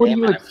enough. What do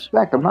you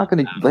expect? I'm not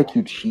gonna let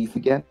you cheese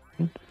again.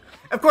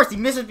 Of course, he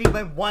misses me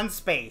by one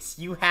space.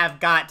 You have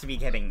got to be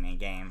kidding me,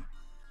 game.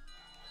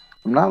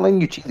 I'm not letting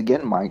you cheese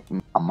again, Mike.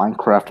 A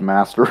Minecraft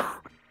master.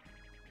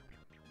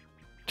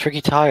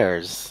 Tricky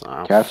tires.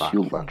 Oh, Cast fuck.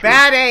 shield launcher.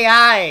 Bad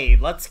AI!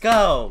 Let's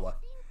go!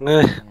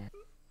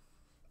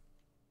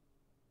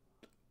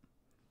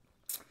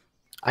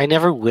 I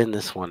never win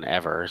this one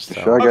ever, so...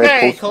 Shy Guy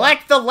Okay, post-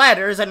 collect the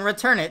letters and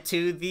return it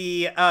to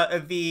the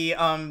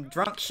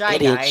drunk Shy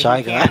Idiot Guy.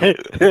 Shy who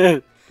can't-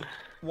 Guy.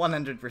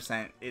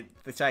 100%.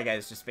 The Shy Guy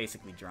is just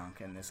basically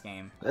drunk in this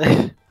game.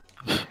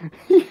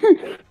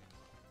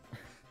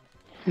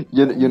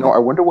 You know, I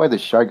wonder why the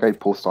Shy Guy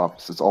post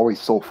office is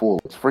always so full.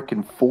 It's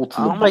freaking full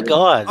to the Oh my brim.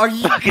 god. Are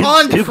you Fucking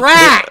on stupid.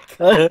 track?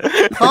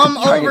 Come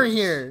Giant- over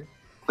here.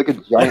 Like a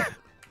giant.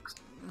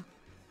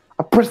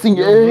 pressing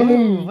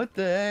A. What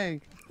the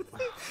heck?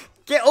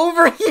 Get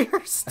over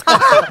here!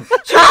 Stop!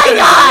 Shy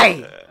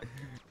Guy!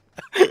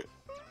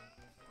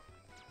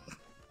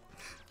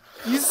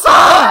 You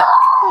suck!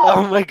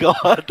 Oh my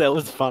god, that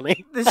was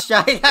funny. This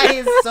Shy Guy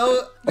is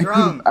so I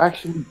drunk. could've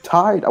actually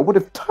tied. I would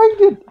have tied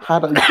it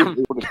had I been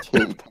able to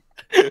take.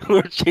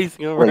 We're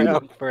chasing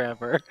around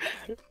forever.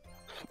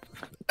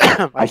 I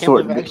can't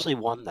swear, believe I actually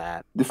won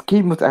that. This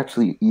game was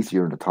actually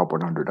easier in the top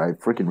 100. I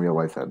freaking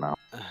realize that now.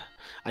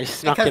 I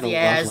snuck Because in a the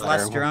AI is love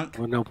less letter. drunk.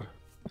 No.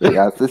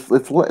 Yeah, it's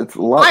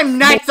a lot. I'm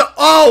next to-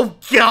 Oh,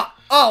 God!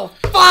 Oh,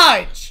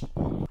 fudge!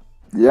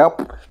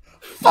 Yep.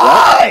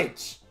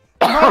 Fudge!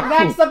 I'm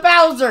next to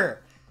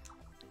Bowser!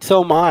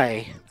 So am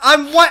I.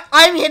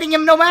 I'm hitting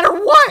him no matter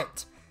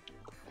what!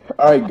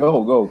 Alright,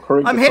 go.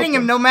 Hurry, I'm get hitting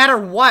him something. no matter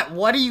what.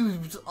 What are you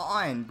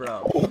on,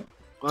 bro? Well,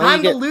 Time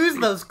you to get lose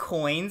those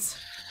coins.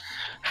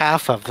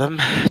 half of them.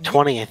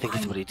 20, I think,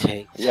 is what he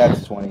takes. Yeah,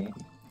 it's 20.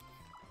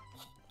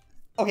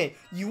 Okay,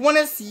 you want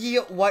to see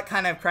what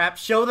kind of crap?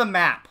 Show the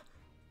map.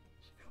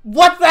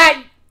 What's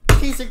that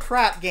piece of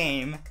crap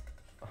game?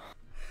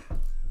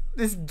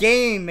 This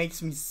game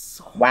makes me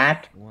so...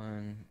 What?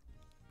 1,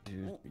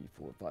 2, 3,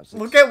 4, 5, 6.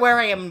 Look at where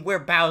I am, where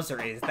Bowser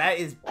is. That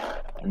is...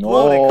 No,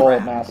 Holy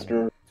crap.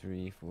 master.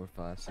 3, 4,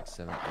 5, 6,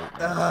 7,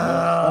 8.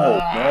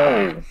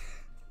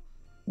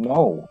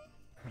 No.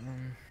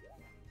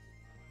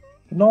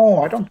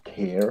 No, I don't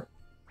care.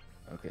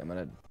 Okay, I'm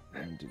gonna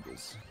do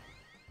this.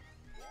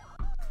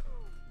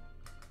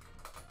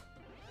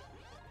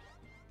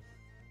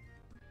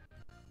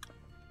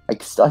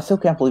 I still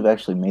can't believe I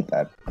actually made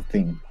that a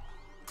thing.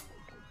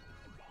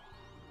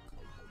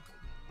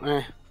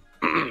 Eh.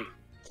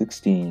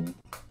 16.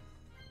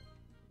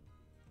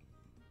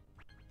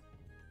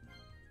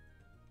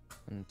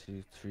 1,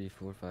 2, 3,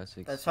 4, 5,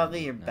 6. That's 7,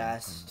 probably your 8, 9,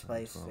 best 10,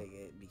 place 12. to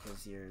get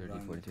because you're 30,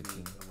 going 40, to be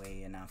 50.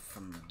 away enough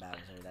from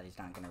Bowser that he's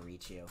not going to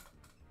reach you.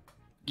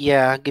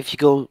 Yeah, if you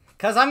go...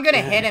 Because I'm going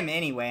to hit him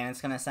anyway, and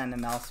it's going to send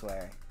him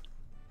elsewhere.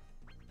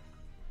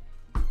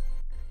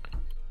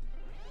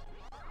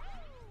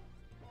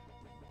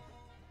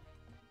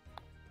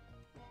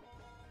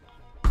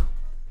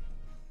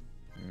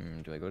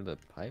 Do I go to the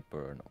pipe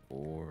or an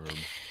orb?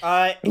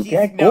 You He's,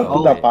 can't no,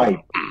 go to the pipe.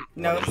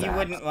 no, What is you that?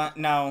 wouldn't want,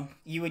 no,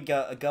 you would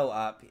go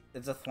up.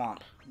 It's a thwomp.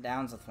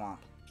 Down's a thwomp.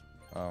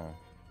 Oh.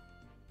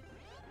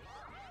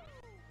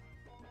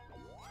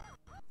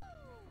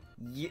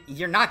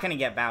 You're not going to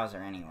get Bowser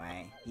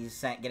anyway. He's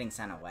getting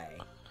sent away.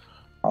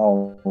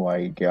 Oh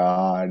my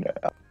god.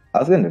 I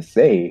was gonna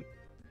say.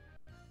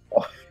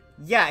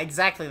 Yeah,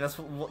 exactly. That's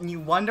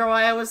you wonder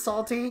why I was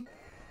salty?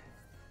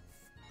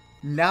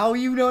 Now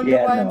you don't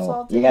know why I'm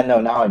salty? Yeah, no,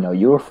 now I know.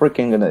 You were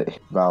freaking gonna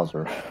hit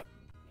Bowser.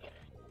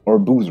 Or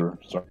Boozer.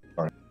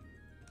 Sorry.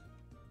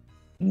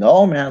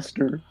 No,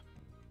 master.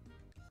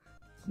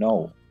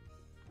 No.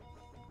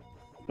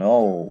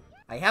 No.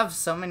 I have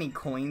so many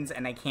coins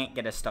and I can't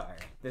get a star.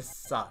 This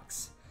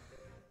sucks.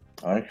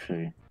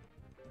 Actually.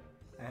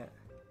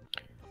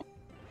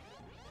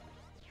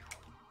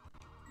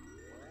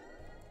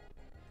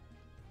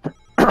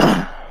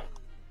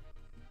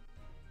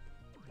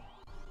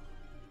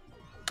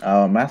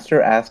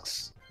 Master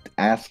asks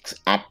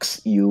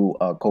you,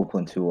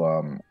 Copeland, to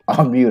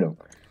unmute him.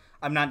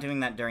 I'm not doing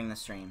that during the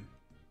stream.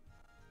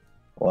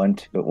 1,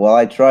 2. Well,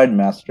 I tried,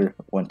 Master.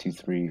 1, 2,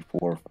 3,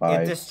 4,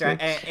 5. It's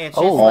just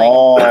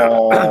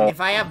Oh. like if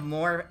I have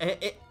more,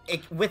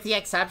 with the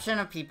exception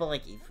of people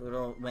like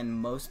eFoodle, when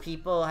most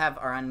people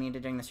are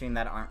unmuted during the stream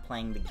that aren't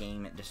playing the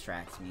game, it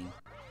distracts me.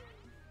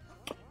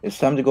 It's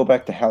time to go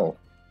back to hell.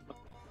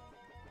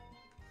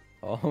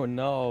 Oh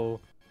no.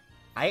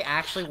 I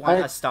actually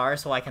want a star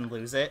so I can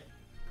lose it.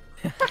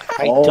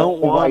 I Oh don't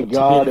my want to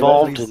God, be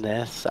involved please- in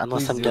this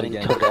unless please I'm do getting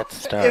again. Toadette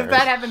stars. If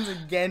that happens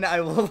again,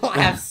 I will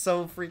laugh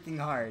so freaking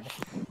hard.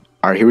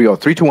 Alright, here we go.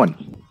 3, 2,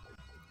 1.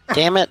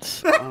 Damn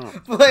it!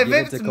 Oh. But if Give it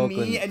it's to me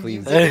Copeland, and you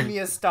please. give me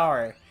a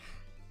star,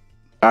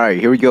 Alright,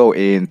 here we go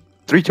in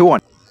 3, 2, 1.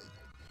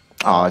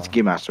 Oh, it's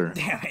Game Master.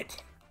 damn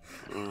it.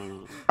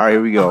 Mm. Alright,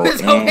 here we go. So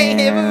if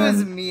it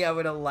was And me, I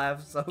would have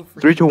laughed so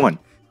freaking 3, 2, 1.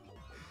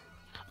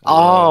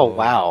 Oh,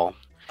 wow.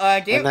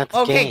 Game. that's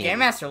Okay, game. Game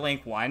Master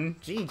Link won.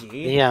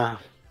 GG. Yeah.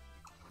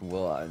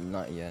 Well,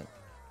 not yet.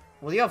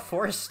 Well, you have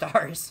 4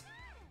 stars.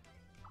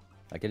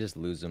 I could just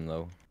lose them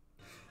though.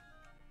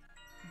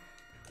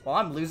 Well,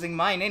 I'm losing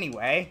mine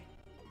anyway.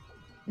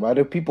 Why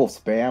do people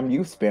spam? You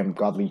spam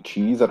godly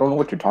cheese. I don't know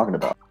what you're talking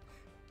about.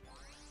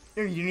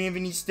 You don't have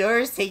any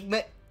stars?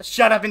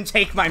 Shut up and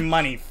take my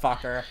money,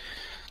 fucker.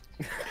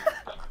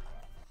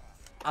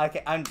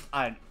 Okay, I'm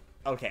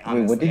okay.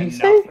 Wait, what did he enough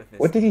say? with this.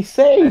 What did he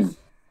say?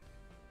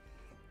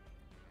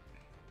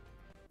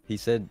 He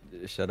said,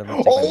 "Shut up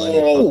and take my money,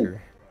 fucker."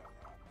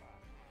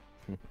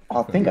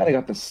 Oh, thank God I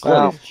got the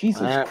Well, sluggish.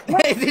 Jesus.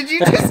 Did you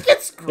just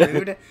get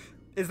screwed?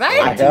 Is that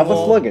a I duel? have a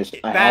sluggish.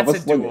 I have That's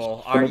a a sluggish.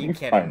 duel. I'm gonna Are you be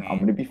kidding fine. me? I'm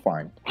gonna be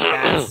fine.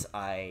 That's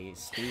a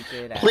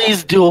stupid.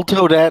 Please duel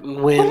Toadette and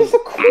What win. is the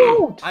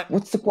quote? I-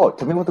 What's the quote?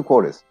 Tell me what the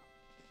quote is.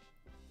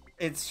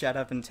 It's shut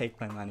up and take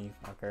my money,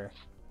 fucker.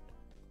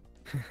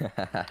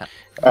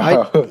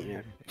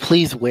 Yeah.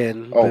 Please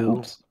win, Oh, boo.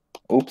 oops.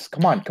 Oops.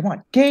 Come on. Come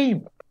on.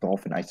 Game.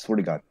 Dolphin. I swear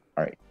to God.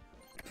 All right.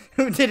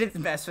 Who did it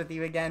mess with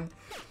you again?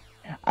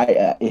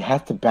 It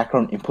has the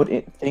background input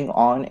thing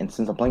on, and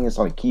since I'm playing this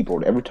on a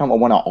keyboard, every time I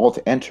want to alt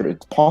enter,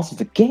 it pauses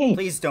the game.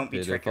 Please don't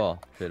be triggered.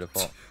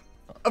 Pitiful.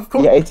 Of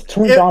course. Yeah, it's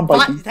turned on by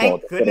default.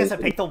 Thank goodness I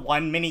picked the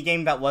one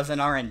minigame that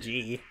wasn't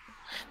RNG.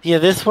 Yeah,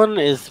 this one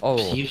is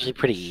Oh, usually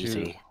pretty shoot.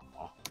 easy.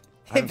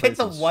 I picked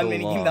the one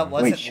minigame that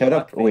wasn't. Wait, shut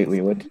up. luck-based.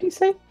 Wait, what did he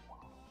say?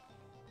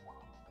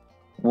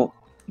 Well,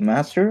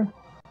 Master?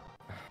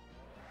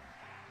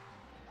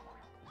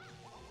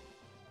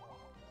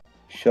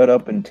 Shut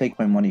up and take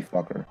my money,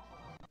 fucker.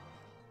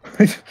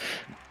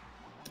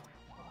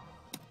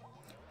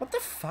 What the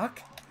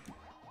fuck?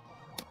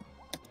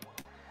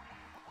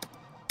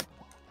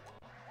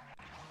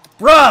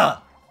 Bruh!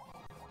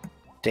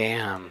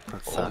 Damn,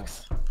 that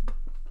sucks.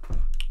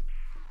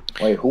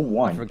 Wait, who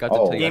won? I forgot to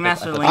tell you. Game I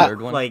Master got the Link,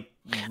 third one. like,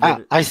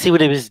 I see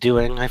what he was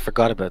doing. I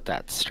forgot about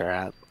that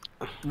strat.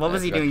 what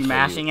was I he forgot to doing? tell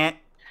Mashing it?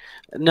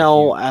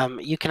 No,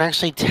 you can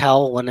actually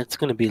tell when it's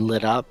going to be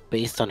lit up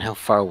based on how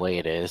far away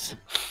it is.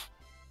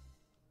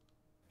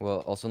 Well,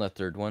 also on the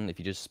third one, if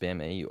you just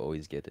spam A, you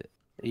always get it.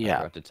 I Yeah.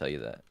 forgot to tell you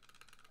that.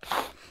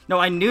 No,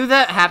 I knew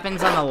that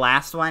happens on the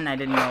last one. I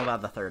didn't know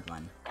about the third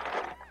one.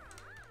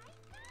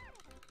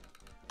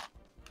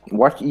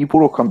 Watch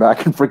Ebro come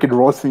back and freaking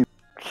roast me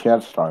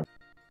chance time.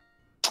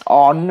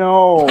 Oh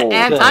no!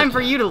 And good. time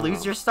for you to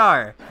lose your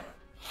star.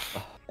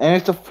 And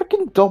it's a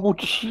freaking double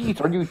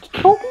cheat. Are you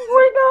joking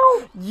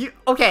right now?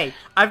 Okay,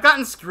 I've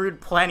gotten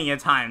screwed plenty of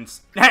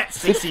times. At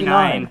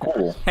 69.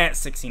 Cool. At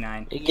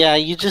 69. Yeah,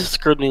 you just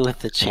screwed me with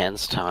the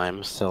chance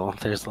time, so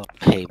there's a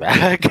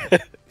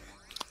payback.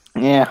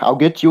 Yeah, I'll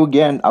get you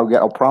again.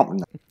 I'll prompt.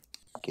 No,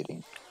 I'm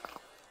kidding.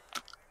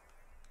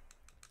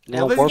 Now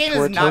Well, this warp game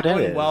where is not Toadette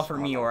going is. well for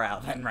me or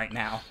Alvin right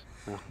now.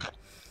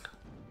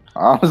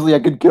 Honestly, I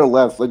could care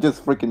less. I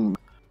just freaking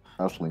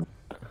wrestling.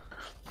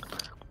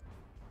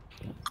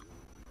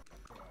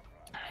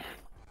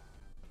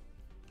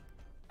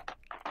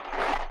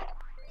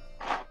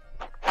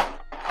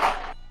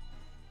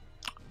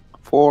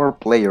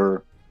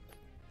 Four-player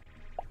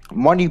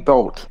money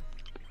belt.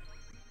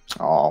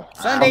 Oh,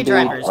 Sunday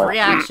drivers, I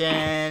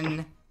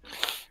reaction.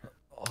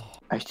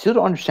 still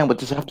don't understand what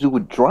this has to do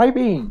with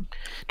driving.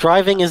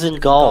 Driving is in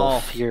golf.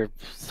 Golf. You're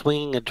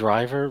swinging a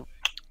driver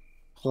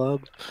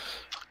club.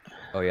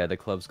 Oh yeah, the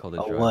club's called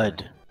a A driver.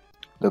 wood.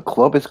 The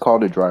club is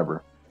called a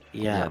driver.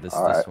 Yeah, Yeah. this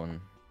Alright.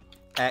 one.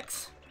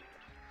 X.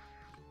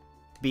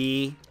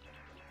 B.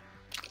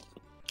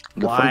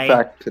 The Y, fun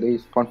fact,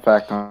 today's fun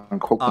fact on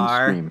Copeland's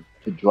R, stream.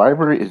 The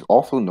driver is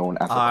also known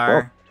as a club.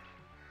 R.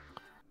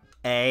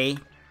 A.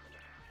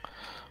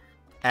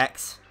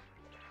 X.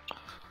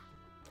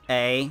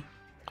 A.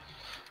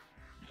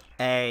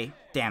 A.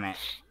 Damn it.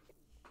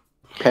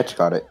 Petch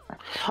got it.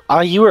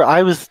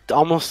 I was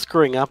almost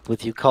screwing up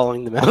with you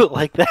calling them out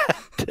like that.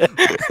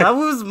 That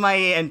was my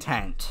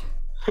intent.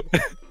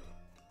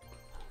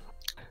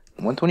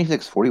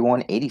 126,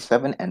 41,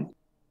 87, and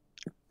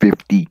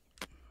 50.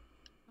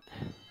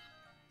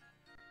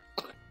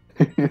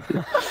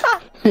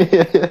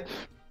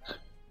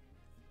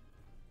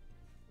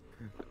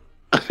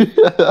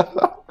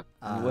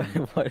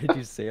 What did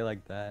you say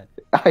like that?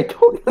 I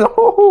don't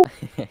know.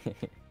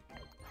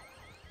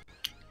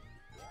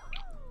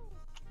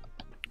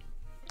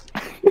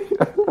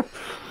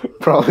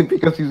 Probably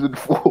because he's in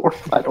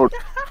fourth. I don't.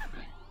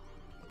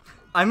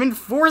 I'm in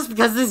fourth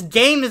because this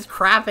game is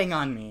crapping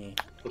on me.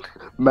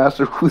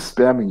 Master, who's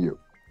spamming you?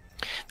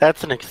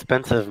 That's an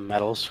expensive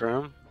metal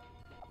shroom.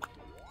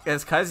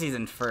 It's because he's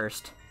in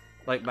first.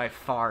 Like, by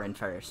far in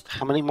first.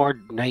 How many more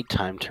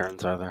nighttime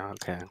turns are there?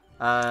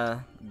 Okay.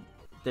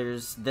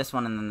 There's this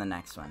one and then the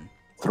next one.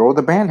 Throw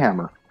the band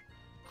hammer.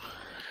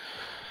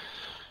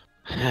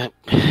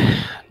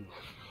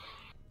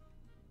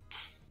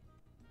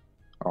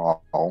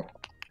 Oh.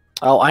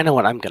 Oh, I know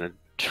what I'm gonna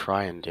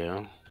try and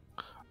do.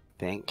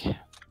 Think.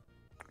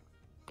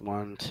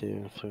 1,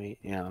 2, 3,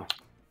 yeah.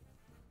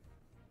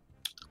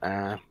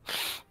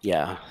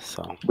 Yeah,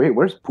 so Wait,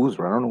 where's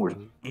Poozer? I don't know where.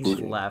 He's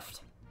Poozer.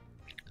 left.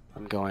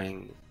 I'm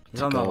going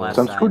He's on the go- left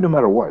So I'm side. screwed no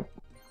matter what.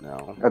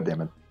 no, God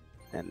damn it.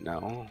 and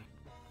no.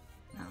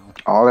 No.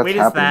 Oh, that's Wait,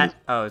 is happening. that?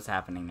 Oh, it's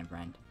happening, never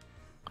mind.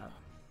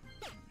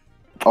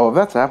 Oh, if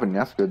that's happening,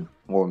 that's good.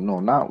 Well, no,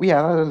 not.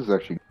 Yeah, that is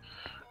actually.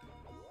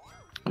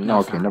 No,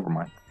 it's okay, not. never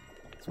mind.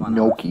 It's one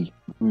off. Gnocchi.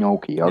 No,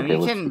 Okay, you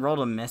let's can see. roll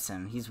to miss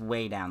him. He's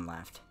way down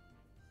left.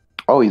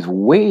 Oh, he's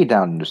way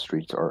down in the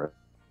streets. All right.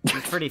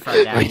 He's pretty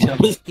far down. Way down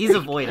the He's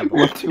avoidable.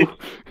 1, 2,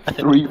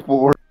 3,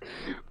 4,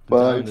 Down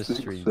 5, the 6,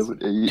 streets. 7,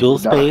 8, Dual 9.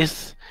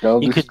 space,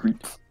 Down You the could-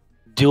 streets.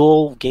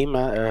 dual game,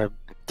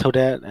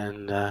 Toadette,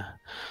 and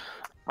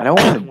I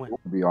don't want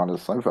to be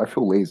honest. I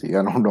feel lazy.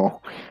 I don't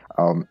know.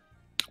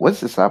 What's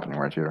this happening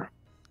right here?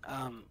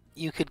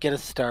 you could get a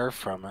star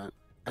from it.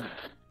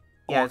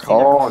 Yeah, it's Oh,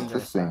 either coins it's or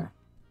this star.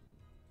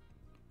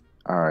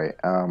 All right.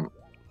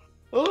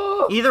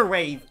 Either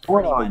way, you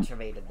pretty Hold on. much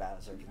evaded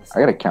Bowser. I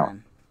gotta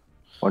count.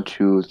 1,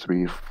 2,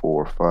 3,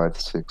 4,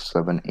 5, 6,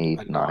 7,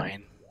 8,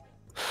 9.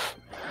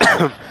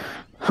 9.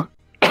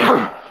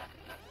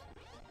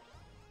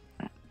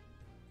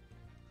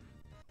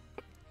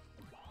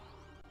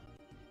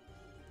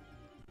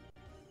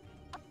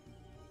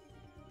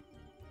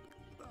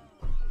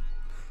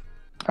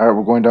 Alright,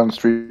 we're going down the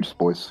streets,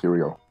 boys. Here we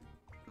go.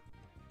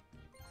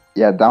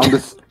 Yeah, down the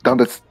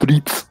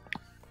streets.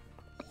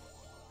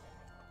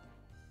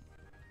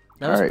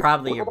 That was Alright,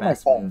 probably look your at my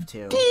best phone. move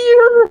too.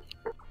 Dear.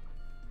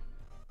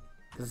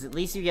 Because at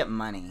least you get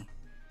money.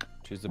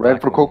 Choose the Red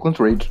black for one. Copeland's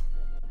Rage.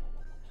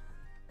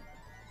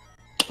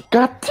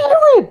 God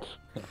damn it!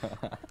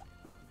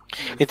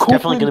 It's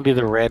definitely gonna be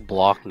the red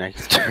block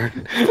next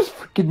turn. This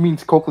freaking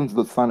means Copeland's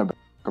the son of a...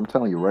 I'm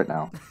telling you right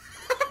now.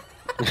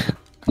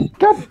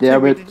 God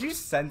damn Wait, it. did you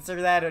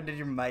censor that or did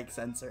your mic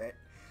censor it?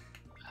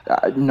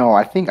 No,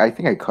 I think I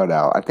cut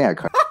out. I think I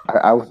cut.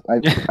 I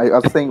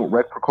was saying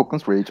red for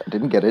Copeland's Rage. I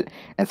didn't get it,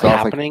 and so I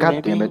was like, Happening, God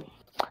maybe? damn it,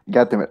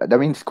 God damn it. That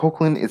means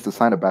Copeland is the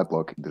sign of bad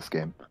luck in this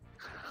game.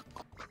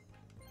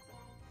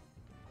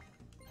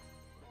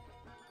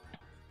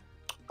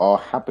 Oh,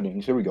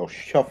 happenings. Here we go.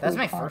 Shuffle. That's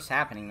my time. first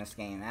happening this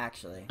game,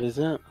 actually. Is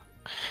it?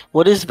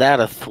 What is that?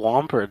 A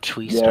thwomp or a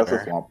tweezer? Yeah, that's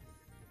a swamp.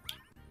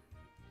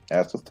 Yeah,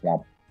 that's a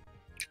swamp.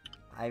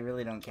 I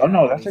really don't care. Oh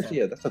no, how that's these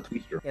actually are- that's a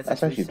tweezer. It's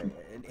That's a actually tweezer.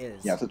 It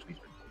is. yeah, it's a tweezer.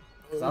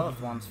 'Cause all the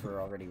swamps were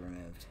already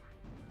removed.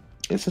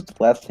 Is this the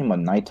last time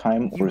on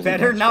nighttime or You is it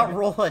better next not time?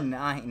 roll a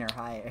 9 or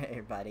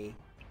higher, buddy.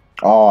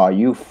 Oh,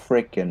 you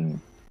freaking.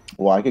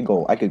 Well, I could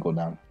go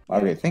down. Yeah,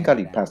 Okay, you thank can God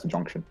he go down. passed the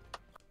junction.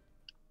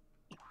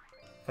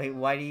 Wait,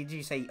 why did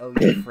you say, oh,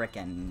 you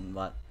frickin'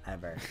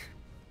 whatever?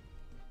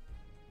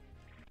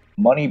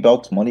 Money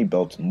belts,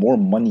 more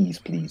monies,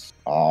 please.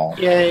 Oh,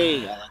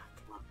 Yay!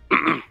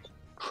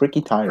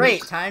 tricky tires.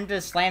 Great, time to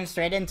slam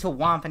straight into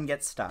Womp and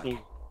get stuck.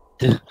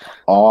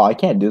 Oh, I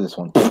can't do this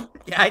one.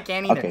 Yeah, I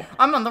can't either. Okay.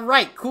 I'm on the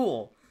right,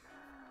 cool.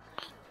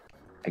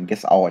 I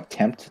guess I'll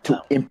attempt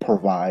to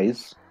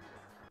improvise.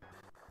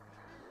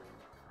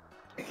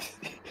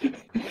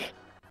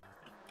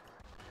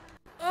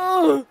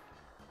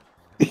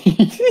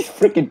 These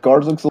freaking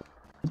cars look so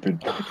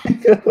stupid.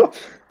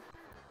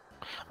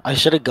 I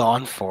should have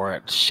gone for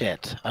it.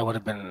 Shit, I would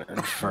have been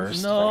in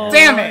first. No.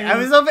 Damn it! I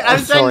was I'm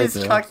trying to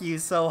sorry, cuck you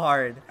so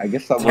hard. I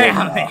guess I'll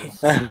Damn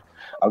it!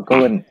 I'll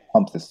go and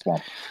pump this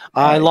swamp.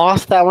 I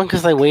lost that one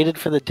because I waited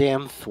for the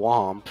damn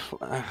thwomp.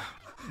 I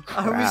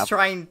was Crap.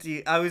 trying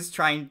to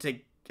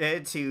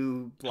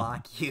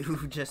block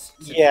you. Just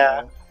to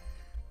Yeah.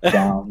 go.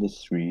 Down the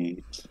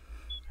street.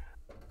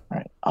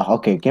 Alright.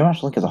 Okay,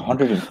 gamemasterlink has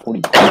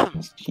 140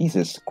 points.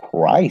 Jesus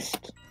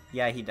Christ.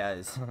 Yeah, he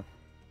does.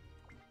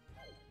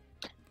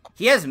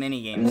 He has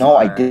mini games. No,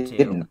 I too.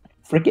 didn't.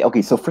 Frickin'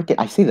 okay, so frickin'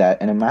 I say that,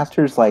 and then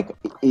Master's like,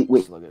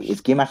 wait, is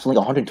Game Master Link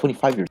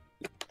 125 years?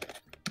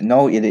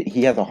 No,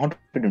 he has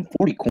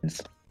 140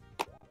 coins.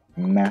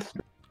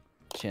 Master.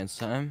 Chance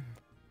time.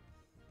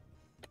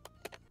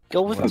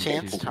 Go with Well,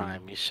 chance shoot.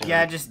 time. You should.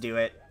 Yeah, just do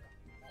it.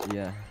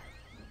 Yeah.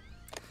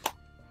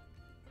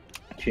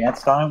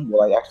 Chance time?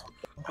 Will I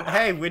actually?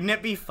 Hey, wouldn't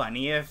it be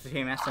funny if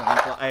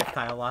if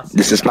Kyle lost?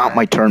 This is not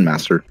my turn,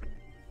 Master.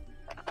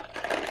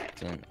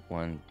 10,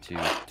 1, 2,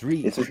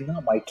 3. This is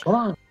not my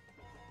turn.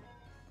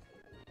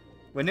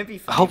 Wouldn't it be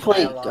funny? if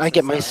Hopefully, Kyle lost I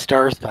get this my time?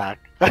 stars back.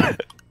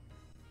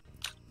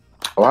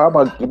 Well, how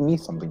about give me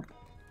something?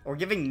 Or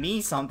giving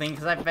me something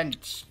because I've been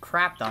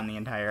crapped on the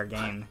entire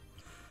game.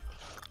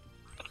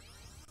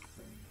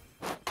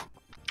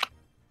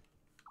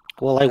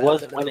 Well, I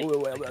was winning.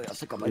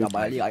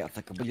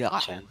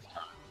 Chance.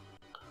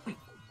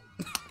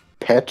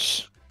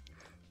 Pets.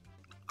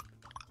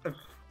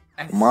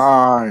 I- Come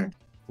on.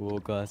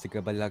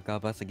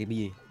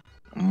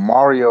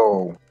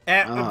 Mario.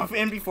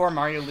 And before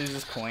Mario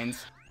loses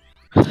coins.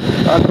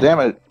 God damn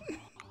it.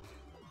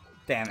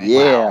 Damn it.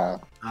 Yeah.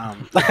 I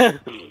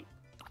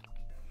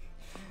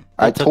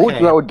That's told okay.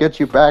 you I would get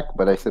you back,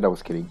 but I said I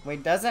was kidding.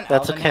 Wait, doesn't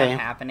That's Alvin okay. have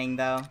happening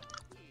though?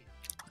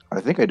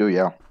 I think I do,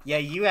 yeah. Yeah,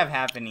 you have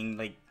happening.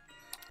 Like,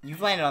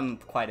 you've landed on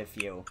quite a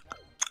few.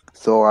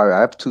 So I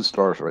have 2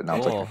 stars right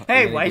now. Oh,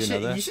 Hey, you why do should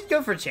another? you should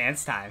go for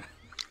chance time?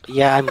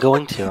 Yeah, I'm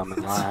going to. I'm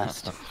in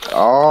last.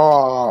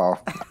 Oh.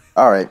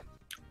 Alright.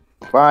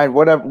 Fine,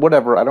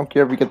 whatever. I don't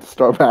care if we get the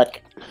star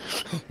back.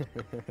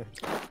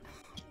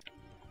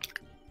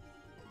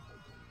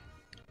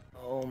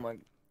 Oh my.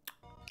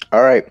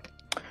 Alright.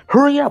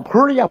 Hurry up.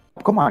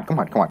 Come on.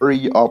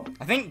 Hurry up.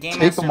 I think Game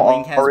Take Master them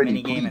Link has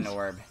already, minigame and please.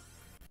 orb.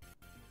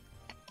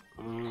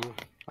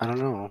 I don't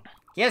know.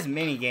 He has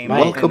minigame.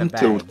 Welcome in the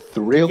to bag.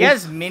 Thrill. He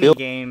has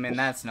minigame, and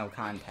that's no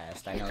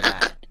contest. I know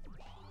that.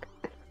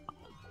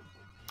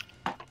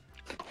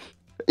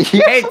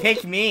 Hey,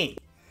 pick me!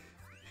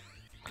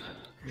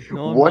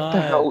 No, What I'm the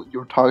not. hell?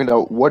 You're talking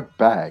about what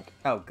bag?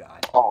 Oh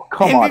god. Oh,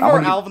 come and on. before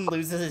I'm gonna Alvin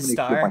loses his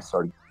get my star.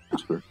 starting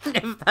master.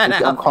 If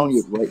that I'm calling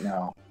it happens. right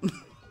now.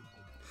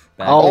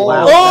 Bag Oh, of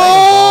wow.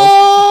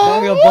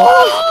 balls. Bag of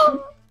balls.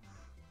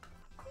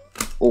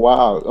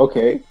 Wow.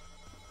 Okay.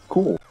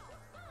 Cool.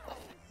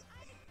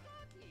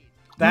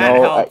 That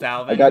No, helped,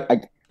 Alvin.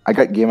 I I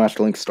got Game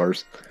Master Link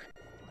stars.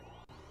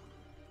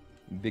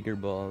 Bigger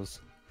balls.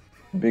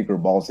 Bigger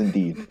balls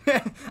indeed.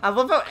 I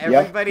love how Yeah,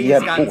 everybody you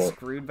has had gotten 4,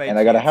 screwed by and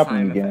I got a chance happen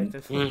time again.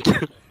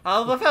 effectively. I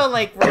love how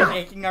like we're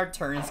taking our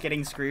turns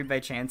getting screwed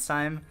by chance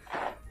time.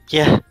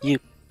 Yeah,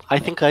 I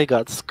think I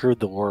got screwed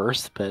the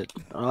worst, but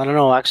I don't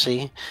know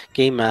actually.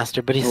 Game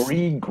Master, but he's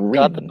 3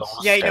 got the greens. bonus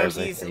Yeah, you know, stars,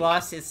 I he's think.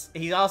 lost his.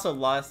 He's also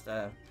lost.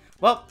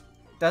 Well,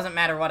 doesn't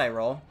matter what I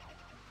roll.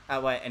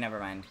 What? Never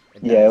mind.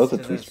 Yeah, it was a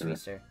does, 'cause it's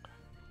twister.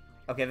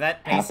 Okay,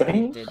 that basically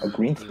Happening? did A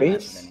green do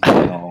less space? than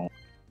anything.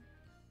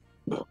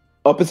 No.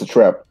 Up is a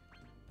trap.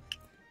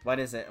 What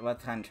is it? What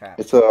kind of trap?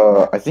 It's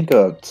a, I think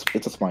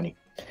it's a spiny.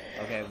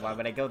 Okay, why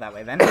would I go that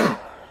way then?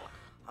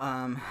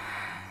 I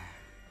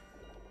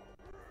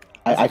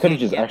could have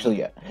just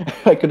actually,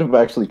 I could have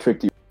actually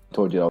tricked you.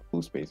 Told you that was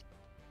blue space.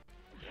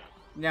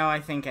 No, I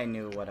think I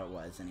knew what it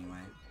was anyway.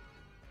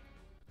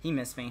 He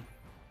missed me.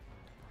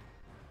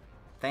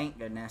 Thank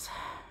goodness.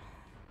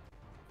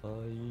 I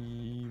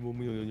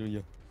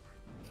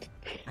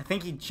I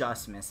think he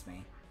just missed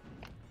me.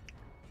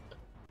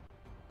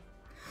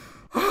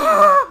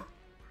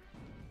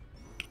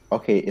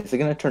 Okay, is it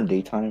gonna turn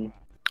daytime?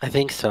 I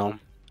think so.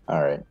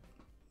 All right.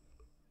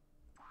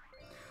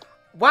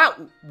 Wow!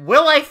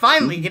 Will I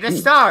finally get a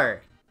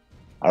star?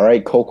 All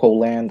right, Coco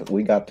Land,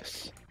 we got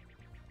this.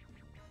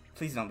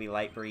 Please don't be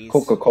Light Breeze.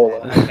 Coca-Cola.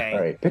 Okay. All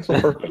right, Pixel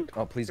Perfect.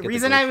 Oh, please The get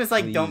reason glitch, I was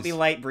like, don't be please.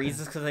 Light Breeze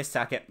is because I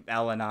suck at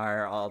L and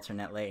R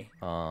alternately.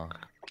 I Oh,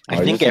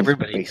 think this is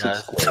everybody basic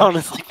does. score.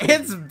 Honestly.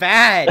 It's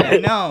bad, I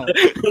know.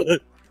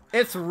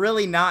 It's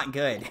really not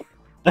good.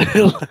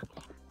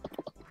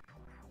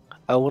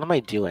 Oh, what am I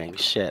doing?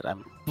 Shit,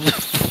 I'm.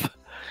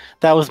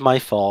 That was my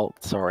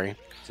fault. Sorry.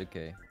 It's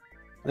okay.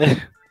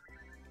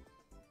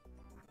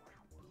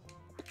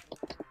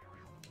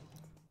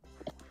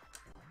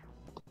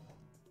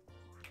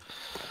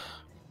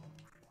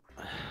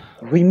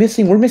 We're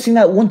missing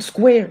that one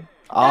square.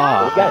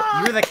 Ah,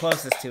 You were the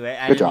closest to it.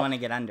 I Good didn't job. want to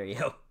get under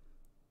you.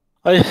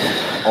 I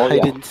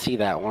yeah. didn't see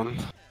that one.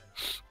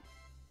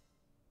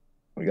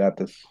 We got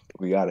this.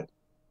 We got it.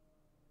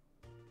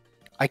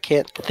 I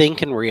can't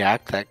think and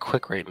react that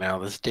quick right now.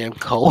 This damn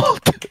cold.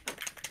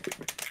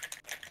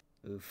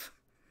 Oof.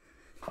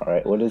 All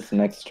right, what is the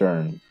next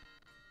turn?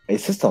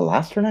 Is this the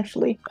last turn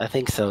actually? I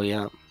think so.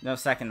 Yeah. No,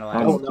 second to I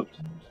last. don't know.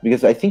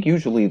 Because I think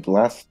usually the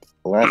last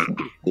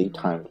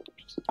daytime.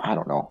 I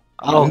don't know.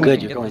 Oh, I'm good.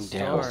 gonna You're get the going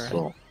down.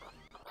 star.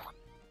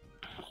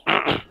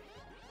 So.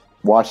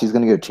 Watch, he's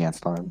gonna get a chance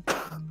time.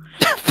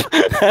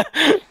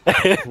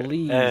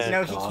 Please.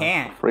 No, he God.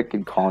 can't.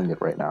 Freaking calling it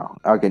right now.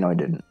 Okay, no, I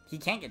didn't. He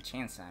can't get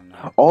chance time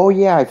now. Oh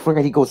yeah, I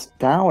forgot he goes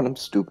down. I'm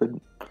stupid.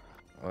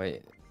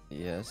 Wait.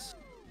 Yes.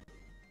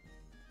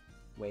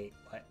 Wait,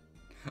 what?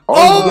 Oh,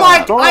 Oh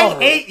yeah. my! I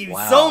hate you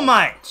Wow. so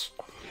much.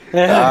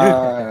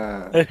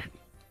 Ah.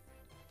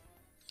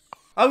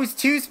 I was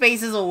 2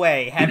 spaces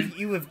away.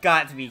 You have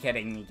got to be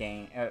kidding me,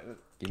 game.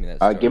 Give me that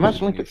star. Game Master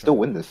Give Link me could still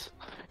win this.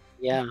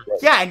 Yeah.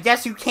 Yeah, and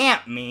guess who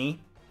can't? Me,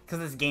 because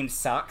this game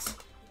sucks.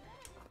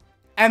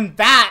 And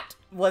that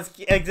was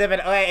Exhibit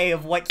A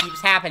of what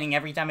keeps happening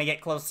every time I get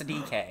close to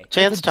DK.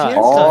 Chance time.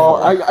 Oh,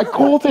 I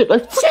called it.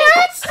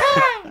 Chance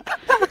time!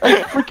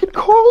 I freaking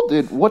called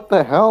it. What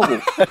the hell?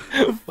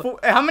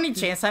 How many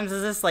chance times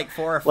is this? Like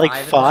 4 or 5? Like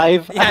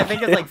 5? Yeah, I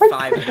think it's like 5.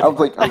 I was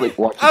like,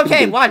 watch.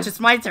 Okay, watch. It's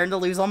my turn to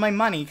lose all my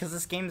money because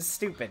this game is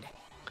stupid.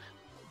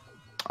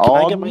 Oh,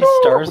 I get my no,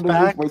 stars I'm gonna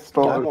lose back? My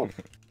star.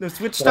 No,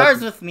 switch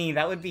stars with me.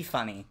 That would be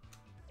funny.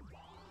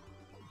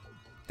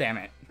 Damn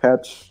it.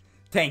 Patch.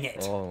 Dang it.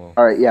 Oh.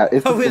 All right, yeah.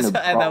 It's That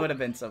just would have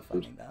been so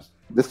funny, though.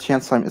 This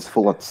chance time is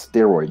full of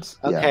steroids.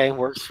 Yeah. Okay,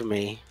 works for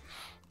me.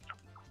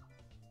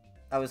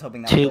 I was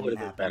hoping that 2 wouldn't would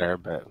have been happen.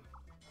 better, but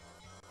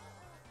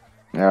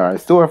Yeah, I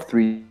still have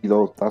 3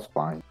 though. That's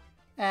fine.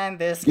 And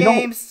this You know-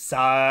 game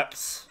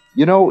sucks.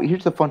 You know,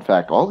 here's the fun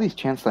fact. All these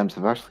chance times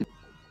have actually.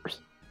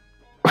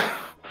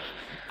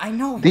 I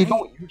know, They right?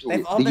 don't usually.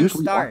 They've all they been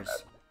usually aren't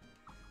stars.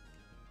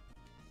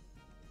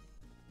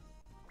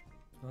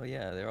 Oh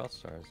yeah, they're all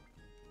stars.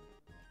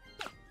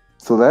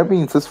 So that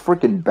means this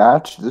freaking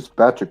batch, this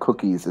batch of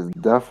cookies is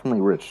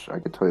definitely rich. I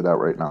can tell you that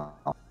right now.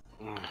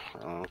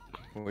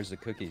 Where's the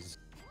cookies?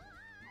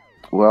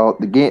 Well,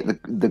 the game,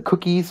 the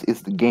cookies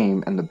is the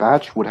game, and the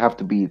batch would have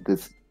to be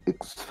this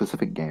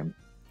specific game.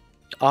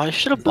 oh, I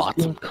should have This bought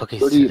game's some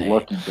cookies Pretty today.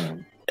 lucky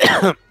game.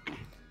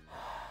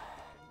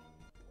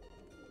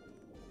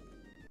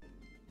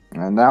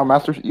 And now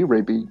Master E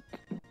Rapey.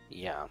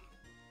 Yeah.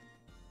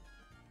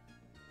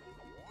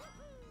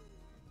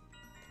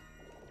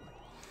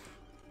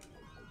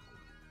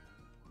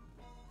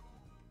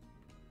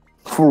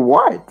 For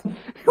what?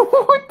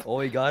 What? Oh,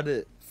 he got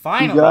it.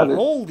 Finally, got it.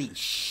 holy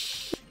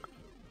sh!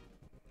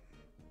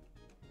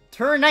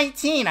 Turn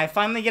 19, I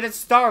finally get a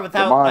star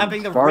without Come on,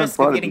 having the star in risk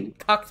front of of getting me.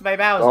 cucked by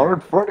Star Bowser. in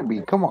front of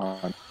me. Come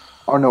on.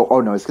 Oh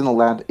no! It's gonna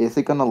land. Is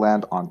it gonna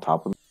land on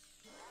top of me?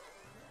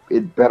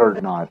 It better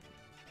not.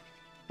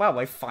 Wow,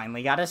 I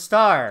finally got a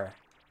star.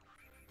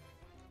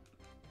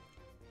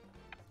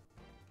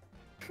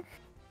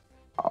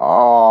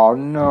 Oh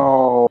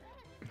no!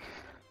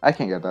 I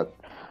can't get that.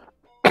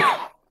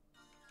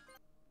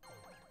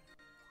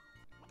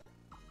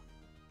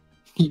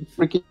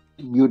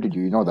 muted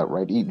you. You know that,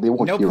 right? They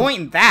won't No hear point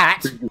in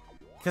that!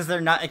 Because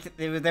they're not.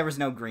 There was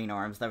no green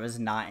orbs. There was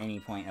not any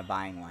point of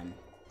buying one.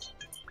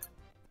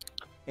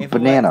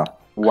 Banana.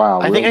 Wow.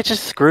 I think really? I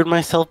just screwed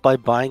myself by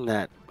buying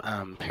that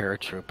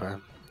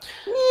paratrooper.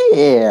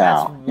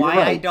 Yeah. That's why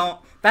right. I don't.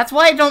 That's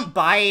why I don't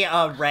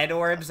buy red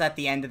orbs at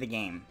the end of the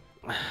game,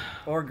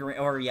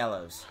 or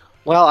yellows.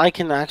 Well, I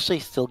can actually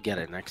still get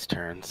it next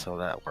turn, so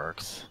that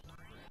works.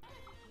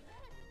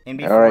 And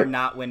before Alright.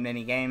 not win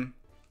minigame.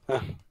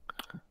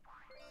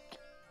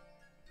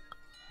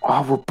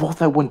 Oh, we're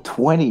both at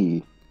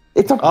 120.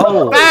 It's a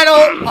Oh.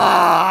 Battle!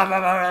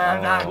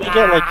 We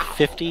get like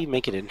 50,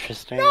 make it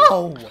interesting.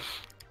 No!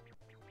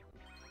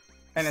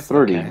 And it's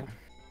 30. Okay.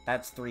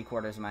 That's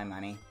 3/4 of my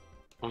money.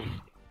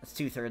 That's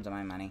 2/3 of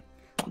my money.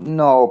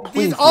 No,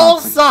 please. These all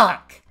not.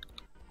 suck!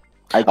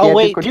 I can't Oh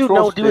wait, do dude,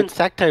 control no, do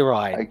stick. Insecti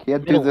Ride. I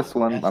can't do Middle this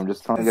one. yes. I'm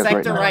just telling you guys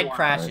right Sector now. ride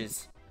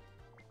crashes.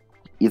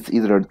 It's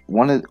either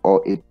one of. Oh,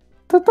 it.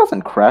 That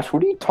doesn't crash.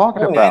 What are you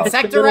talking Oh, about? man.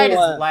 Sector ride is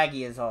middle,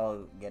 laggy as all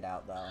get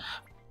out, though.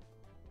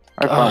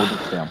 I found with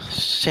this damn.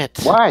 Shit.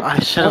 What? I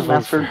should have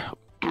Master.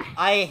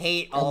 I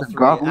hate all the three.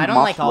 gauntlet I don't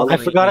like all monster. I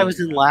three. forgot I was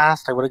games. in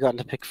last. I would have gotten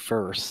to pick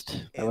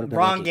first. That would've been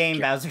Wrong like a game,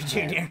 good Bowser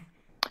plan.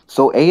 Jr.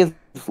 So A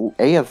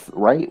is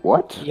right.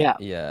 What? Yeah.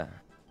 Yeah.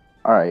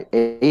 All right.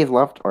 A is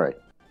left. All right.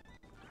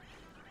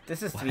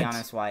 This is, to be What?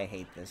 honest, why I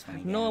hate this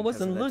one. No, I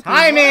wasn't looking.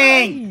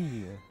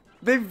 Timing! Why?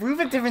 They move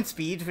at different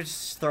speeds, which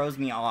throws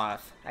me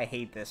off. I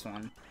hate this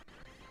one.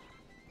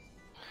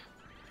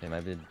 Damn, I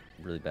did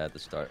really bad at the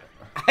start.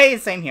 Hey,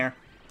 same here.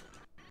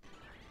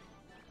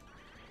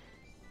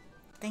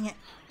 Dang it.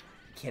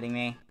 Kidding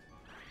me?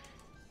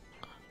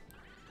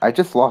 I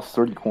just lost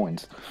 30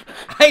 coins.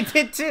 I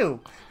did too!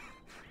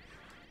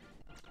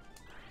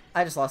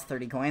 I just lost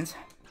 30 coins.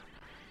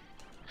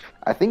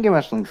 I think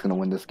Gamemasterlink's gonna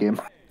win this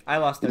game. I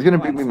lost 30 He's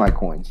gonna coins. beat me my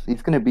coins.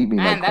 He's gonna beat me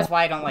my coins. And that's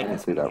why I don't like I can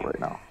this say that game. right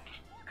now.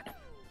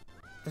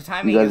 The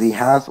timing Because is...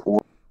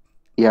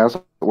 he has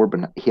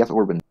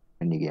Orban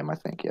in the game. I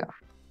think. Yeah.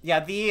 Yeah,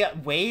 the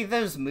way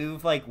those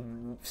move, like,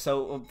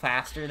 so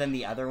faster than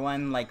the other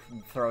one, like,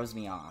 throws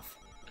me off.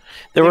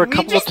 There were a Did we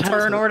couple just of times.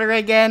 turn order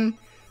again?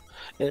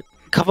 A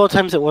couple of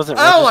times it wasn't.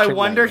 Oh, I registering my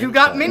wonder who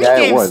got info. Mini Yeah,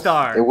 Game it was.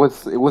 Star. It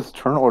was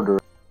turn order.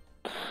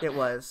 It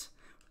was.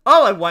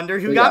 Oh, I wonder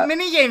who Yeah. got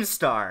Minigame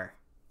Star.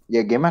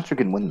 Yeah, Game Master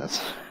can win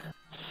this.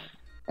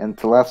 And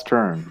it's the last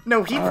turn.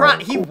 No, he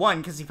Alright, he cool.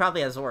 won because he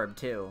probably has Orb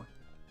too.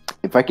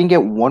 If I can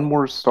get one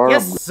more star, He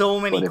I'm has so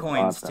many but if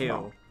coins not, then no.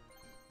 too.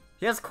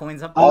 He has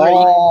coins up Oh, there. are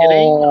you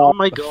kidding? Oh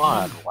my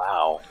god!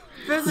 Wow.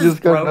 This He is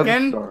just got another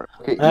broken. star.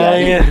 Okay,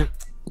 Yeah.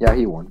 yeah,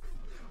 he won.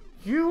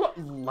 You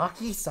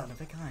lucky son of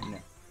a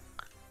gun.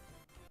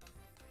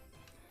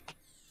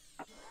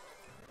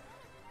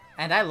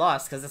 And I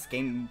lost because this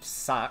game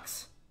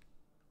sucks.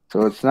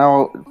 So it's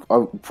now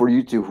for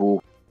you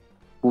two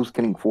who's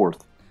getting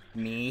fourth.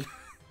 Me.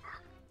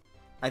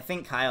 I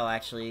think Kyle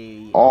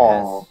actually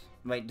Oh. has...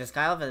 Wait, does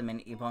Kyle have a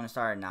mini bonus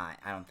star or not?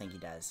 I don't think he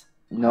does.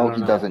 No, don't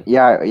he know. doesn't.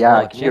 Yeah, Oh,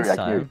 I can hear chance you. I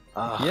can hear you. time.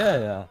 Ugh.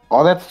 Yeah.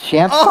 Oh, that's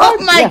chance. Oh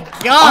time? my Yeah,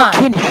 god! I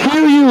can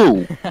hear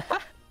you.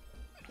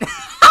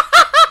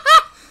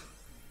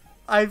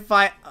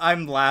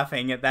 I'm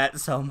laughing at that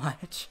so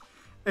much.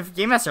 If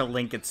Game Master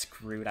Link gets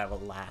screwed, I will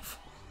laugh.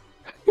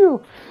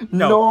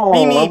 No,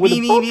 me, I me, would've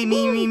me, thought- me,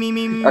 me, me, me,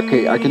 me, me.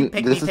 Okay, I can.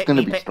 Pick This me, is pick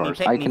gonna me, be pick me, stars.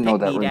 pick I me, can know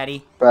pick that. me, Right?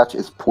 Daddy. Scratch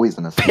is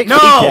poisonous. No!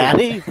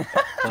 Daddy.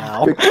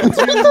 Wow.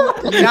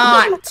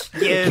 Not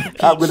give I'm Peach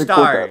gonna quote that.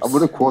 stars. I'm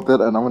gonna quote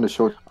that, and I'm gonna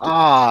show it.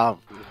 Ah.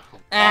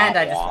 And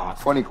I just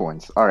lost. 20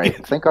 coins. All right.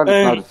 Thank God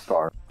it's not a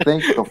star.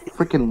 Thank the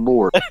freaking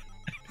Lord.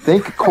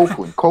 Thank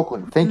Copeland.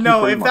 Copeland. Thank you No,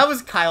 very if much. that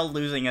was Kyle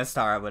losing a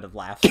star, I would have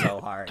laughed so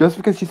hard. Just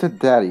because he said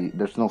daddy,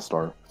 there's no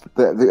star.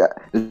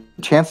 The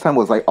chance time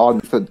was like, oh,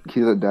 he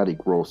said daddy,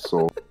 gross,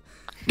 so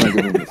I'm not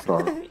giving him the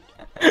star.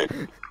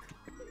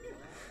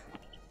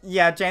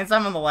 Yeah, chance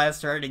I'm on the last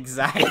turn,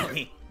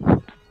 exactly.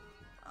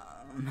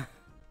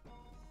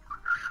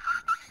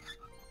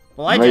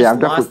 Well, I No, just yeah, I'm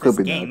definitely lost this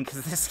clipping game that.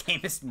 because this game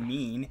is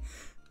mean.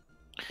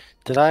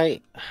 Did I?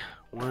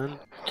 One.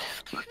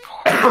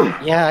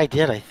 Yeah, I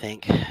did. I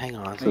think. Hang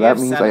on. So You that have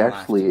means I 7 left.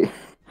 actually,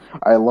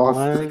 I lost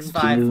One, 6,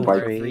 5, two, 4,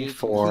 three, 3,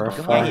 4,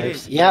 two. 5. Yeah, you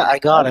did. Yeah, I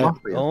got it.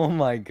 Oh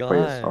my By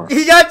a star. god.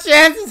 He got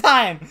chance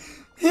time!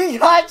 He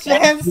got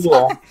chance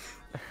time!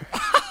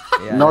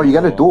 Yeah, No, you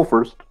got to cool. duel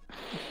first.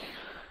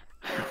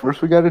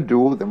 First we got to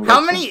duel, then we How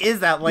gotta many is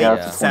that? Like,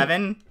 Yeah, it's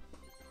 7?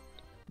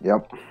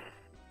 Yep.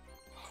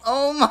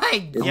 Oh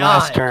my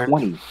Last god! turn.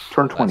 20.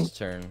 Turn 20. Last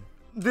turn.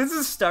 This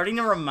is starting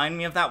to remind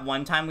me of that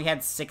one time we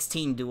had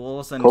 16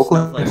 duels and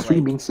Copeland Snowflake. is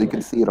streaming so you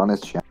can see it on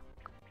his channel.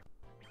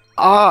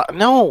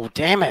 No,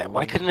 damn it.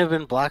 Why couldn't it have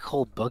been Black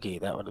Hole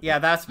Boogie? That would have Yeah,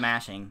 that's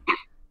smashing.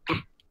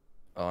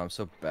 Oh, I'm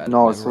so bad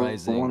No, at it's the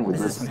memorizing. one with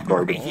This this is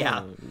garbage. memory.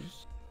 Yeah.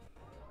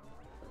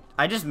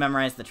 I just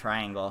memorized the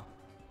triangle.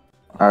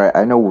 Alright,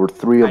 I know where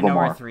 3 I of know them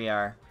where are. 3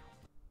 are.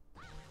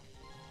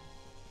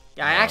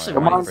 Yeah, I No, actually I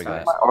Come wanted on, to forgot.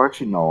 forget. oh,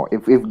 actually no.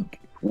 If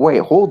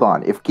wait, hold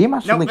on. If Game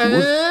Master Nope. Link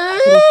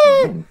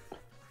loses,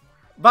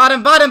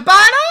 Bottom, bottom,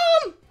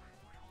 bottom!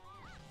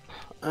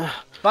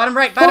 Bottom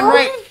right, Why bottom are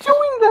right! you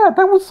doing that?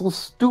 That was so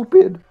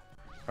stupid.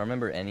 I don't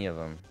remember any of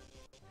them.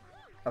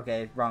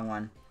 Okay, wrong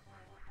one.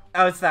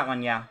 Oh, it's that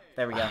one, yeah.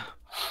 There we go.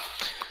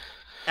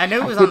 I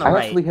knew it was on the I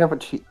right. actually have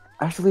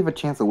a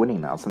chance of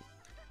winning now since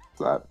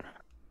that.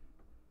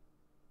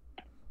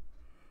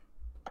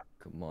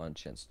 Come on,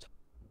 chance.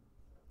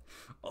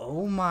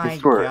 Oh my I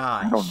swear,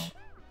 I don't know. gosh.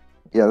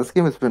 Yeah, this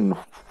game has been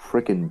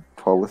freaking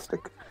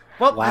holistic.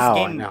 Well, Wow,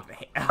 this I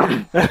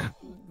game... know.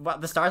 Well,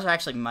 the stars are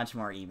actually much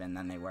more even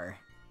than they were.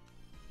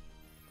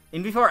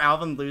 And before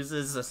Alvin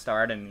loses a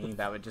star to me,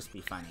 that would just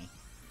be funny.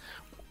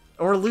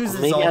 Or loses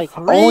maybe all I-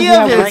 three Oh, of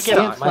yeah, his when I stars. get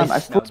I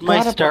forgot my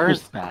about stars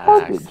this back.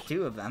 garbage.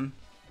 2 of them.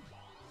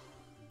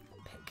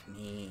 Pick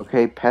me.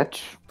 Okay,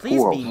 Petch. Please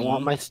who be else? I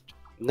want my...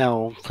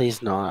 No,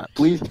 please not.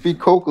 Please be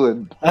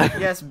Copeland.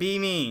 Yes, be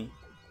me.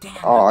 Damn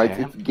Oh, it.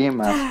 it's Game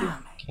Master. Damn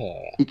it.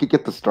 Okay. He could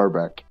get the star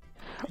back.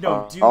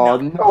 No, do oh,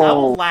 not. no. I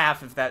will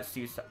laugh if that's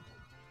 2 stars.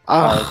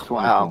 Oh, it's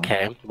wow, 22.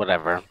 okay,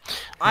 whatever.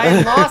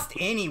 I lost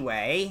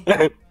anyway.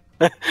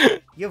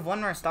 You have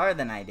 1 more star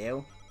than I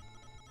do.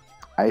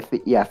 I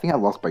think I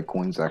lost by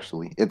coins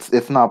actually.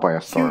 It's not by a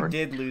You star.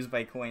 did lose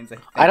by coins, I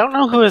think. I don't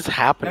know who is No,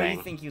 happening.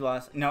 you think you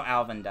lost. No,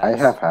 Alvin does. I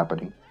have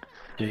happening.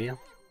 Do you?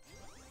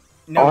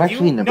 No, Oh,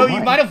 actually, never no, you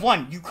mind. might have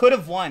won. You could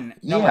have won.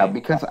 No, Yeah, way.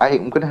 because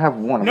I'm gonna have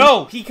one.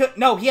 No, he could.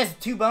 No, he has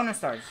 2 bonus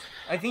stars.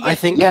 I think. I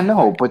think... Yeah,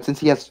 no, but since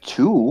he has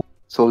 2,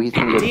 so he's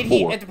gonna Did get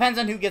he? 4. It depends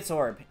on who gets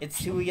orb.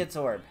 It's who gets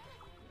orb.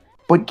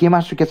 But Game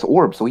Master gets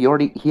orb, so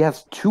he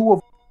has 2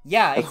 of,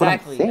 Yeah, That's what I'm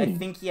exactly. I saying.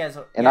 think he has.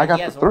 and yeah, I got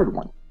he the has 3rd orb.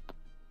 one.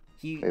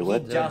 He Wait,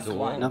 what? just The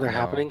won. Another No.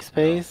 happening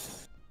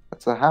space?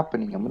 That's a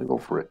happening. I'm gonna go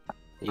for it.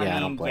 Yeah, I, I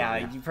don't mean, blame yeah,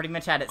 you. you pretty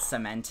much had it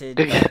cemented.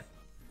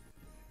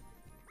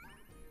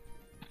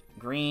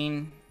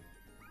 Green,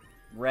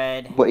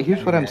 red. But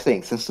here's what I'm Yeah.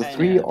 saying: since the Yeah,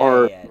 3 yeah,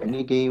 are yeah.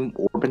 minigame,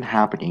 orb, and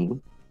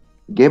happening,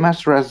 Game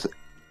Master has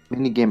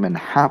minigame and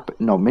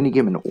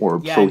minigame and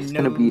orb, Yeah, so he's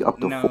no, gonna be up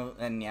to 4. no,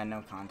 and yeah,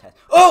 no contest.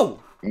 Oh,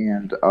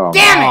 And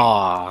damn it!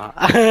 Aw.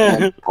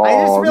 and, I just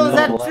oh, realized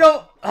no. that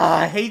throw.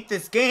 I hate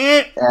this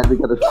game. And we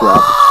got a trap.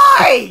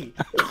 Why?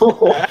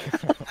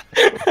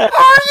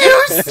 Are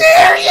you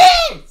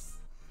serious?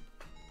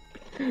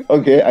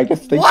 Okay, I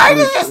guess. Why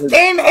does this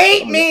game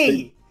hate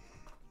me?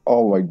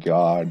 Oh my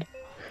god!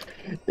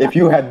 If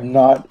you had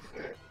not,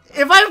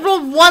 If I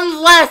rolled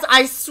 1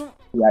 less,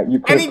 yeah, you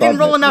could. and he didn't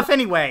roll enough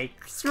anyway.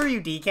 Screw you,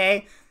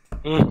 DK.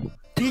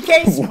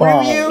 DK, screw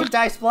Wow. you.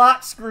 Dice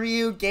block, screw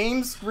you.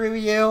 Game, screw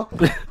you.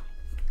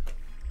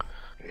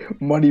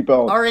 Money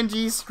belt.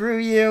 RNG, screw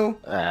you.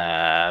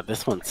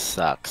 This one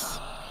sucks.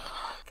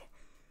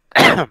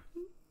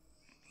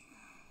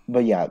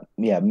 But yeah,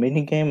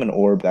 minigame and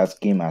orb. That's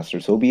Game Master,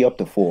 so it'll be up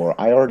to 4.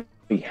 I already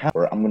have.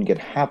 I'm gonna get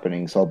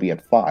happening, so I'll be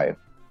at 5.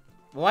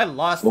 Well, I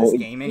lost Well, this in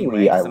game theory,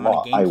 anyway, I because I'm on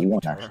a I GameCube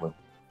won tour. actually.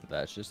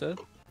 That's just a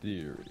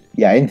theory.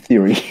 Yeah, in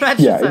theory.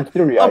 That's yeah, just in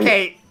theory.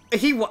 okay,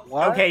 he won.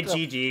 What Okay, the-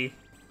 GG.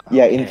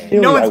 Yeah, in Okay.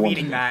 theory. No I one's won.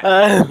 beating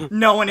that.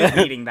 No one is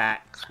beating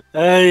that.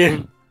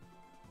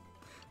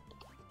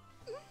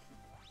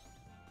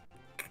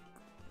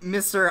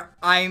 Mr.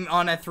 I'm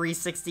on a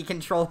 360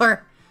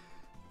 controller.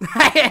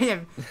 I'll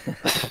give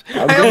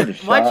it a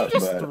shot, Why'd you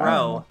just but I don't throw?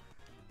 know.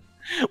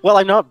 Well,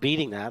 I'm not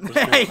beating that. There's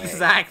no way.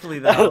 Exactly,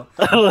 though.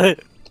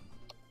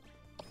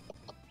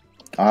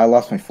 I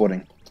lost my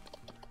footing.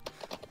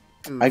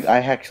 Oof. I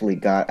actually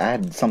I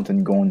had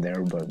something going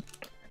there, but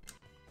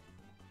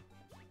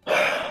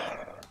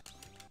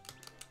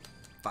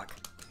Fuck.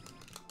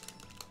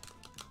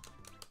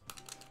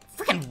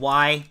 Freaking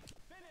Y.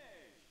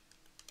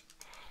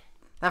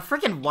 That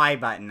freaking Y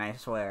button, I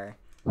swear.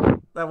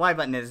 That Y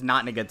button is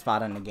not in a good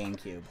spot on the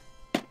GameCube.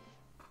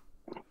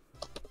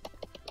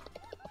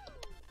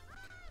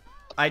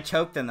 I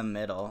choked in the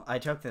middle. I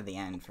choked at the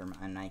end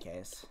in my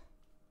case.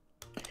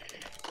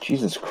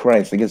 Jesus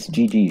Christ, I guess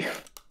GG.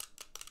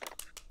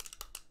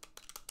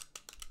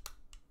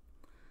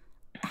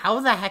 How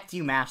the heck do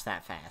you mash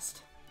that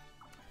fast?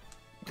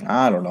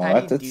 I don't know. How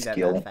do That's you a do that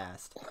skill. that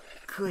fast?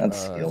 Good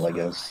That's skill, I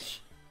guess.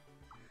 gosh.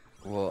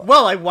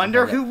 Well, I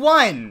wonder Okay. who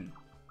won.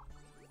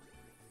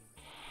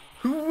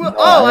 No,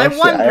 Oh, I I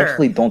actually- I wonder.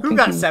 actually don't who think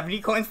got you- 70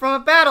 coins from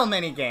a battle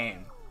minigame?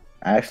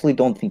 I actually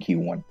don't think he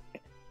won.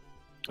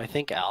 I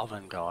think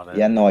Alvin got it.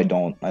 Yeah, no, I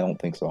don't. I don't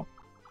think so.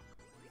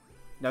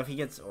 No, if he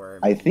gets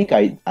orb. I think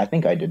I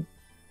did.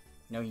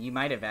 No, you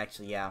might have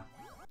actually, yeah.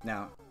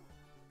 No.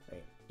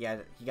 Wait. Yeah,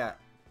 he got...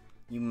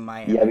 You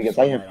might have... Yeah, because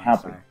I actually have got one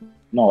happening. star.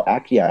 No,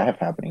 actually, yeah, I have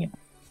happening.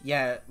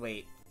 Yeah,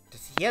 wait.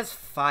 He has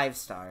 5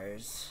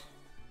 stars.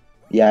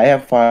 Yeah, I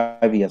have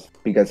 5. Yes,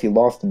 because he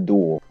lost a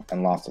duel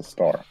and lost a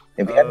star.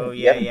 If he Oh, hadn't-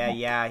 he yeah, hadn't-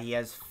 yeah. He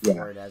has Yeah.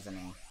 4, doesn't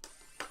he?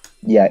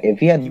 Yeah, if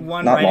he had He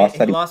won not right lost at,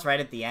 that, he lost right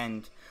at the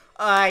end.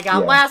 I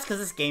got Yeah. last because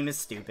this game is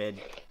stupid.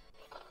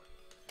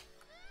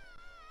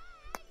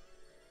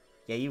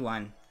 Yeah, you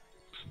won.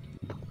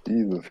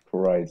 Jesus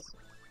Christ.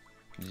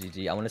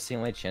 GG. I want to see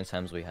how many chance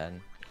times we had.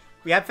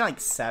 We had like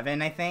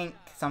 7, I think.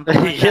 Something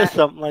like Yeah, that.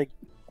 something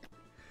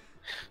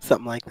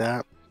like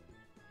that.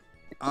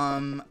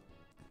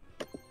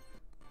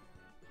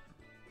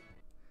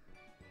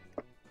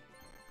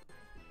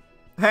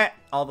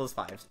 All those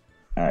 5s.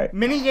 Alright.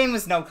 Minigame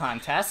was no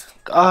contest.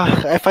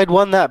 If I'd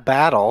won that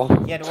battle.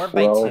 You had orb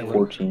by 12, 2.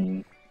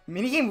 14.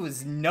 Minigame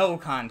was no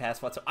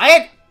contest whatsoever.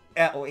 I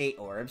had 8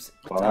 orbs.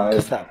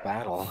 Just that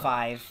battle.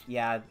 5.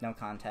 Yeah, no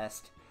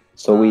contest.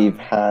 So we've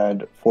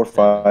had 4,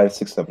 5,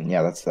 6, 7.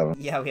 Yeah, that's 7.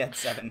 Yeah, we had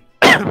 7.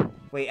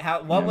 Wait, what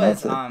Yeah,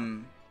 was that's it.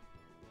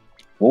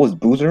 What was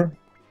Boozer?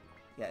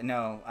 Yeah,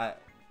 no, that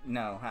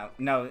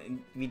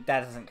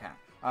doesn't count.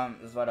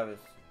 Is what I was,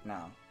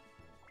 no.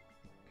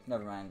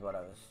 Never mind what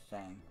I was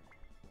saying.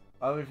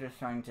 I was just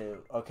trying to,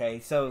 okay,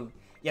 so,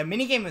 yeah,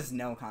 minigame was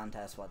no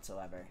contest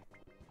whatsoever.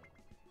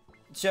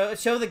 Show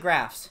the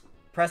graphs.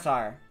 Press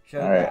R.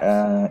 Show the graphs.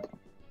 Alright,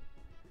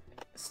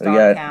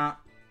 Star count,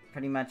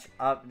 pretty much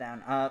up,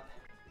 down, up.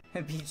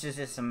 Beach is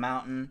just a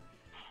mountain.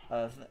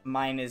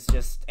 Mine is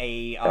just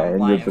a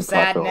line of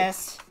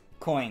sadness.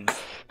 Coins.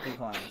 3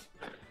 coins.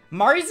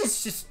 Mari's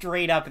is just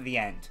straight up at the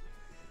end.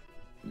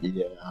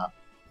 yeah.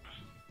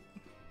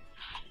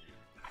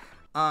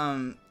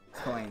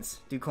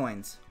 Coins. Do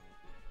coins.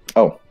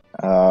 Oh,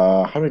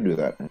 how do I do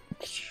that?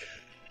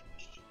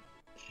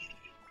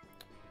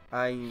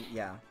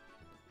 Yeah.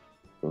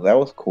 So that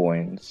was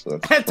coins. So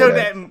that's So for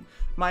that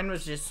mine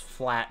was just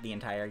flat the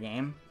entire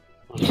game.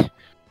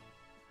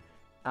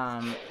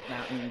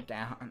 Mountain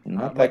down.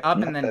 Up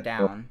and then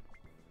down.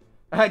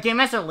 Game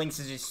Master Links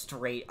is just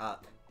straight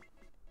up.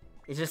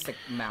 It's just a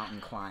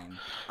mountain climb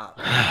up.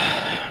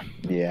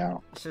 Yeah.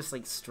 It's just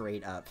like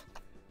straight up.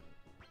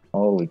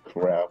 Holy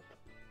crap.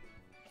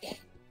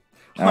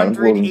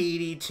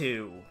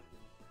 182.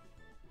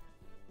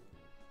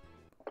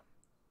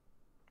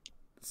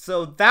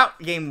 So that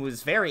game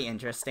was very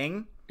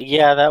interesting.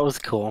 Yeah, that was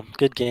cool.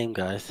 Good game,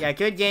 guys. Yeah,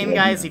 good game,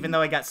 guys, even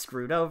though I got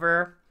screwed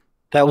over.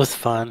 That was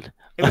fun.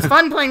 It was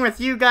fun playing with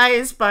you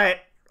guys, but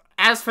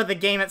as for the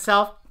game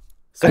itself,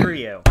 screw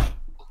you.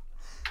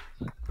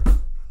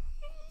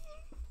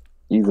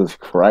 Jesus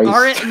Christ.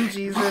 Aren't and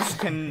Jesus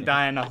can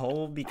die in a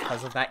hole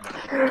because of that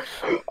game.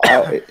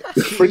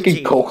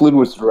 Freaking Copeland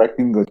was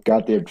directing the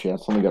goddamn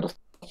chance, only got a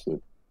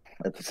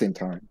at the same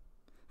time.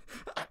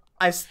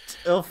 I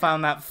still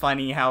found that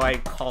funny how I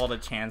called a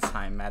chance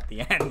time at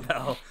the end,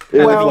 though.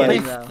 Well,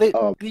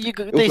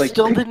 The they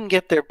still didn't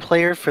get their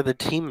player for the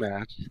team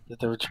match that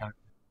they were trying.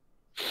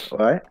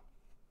 What?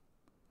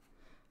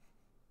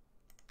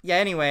 Yeah,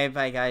 anyway,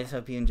 bye guys.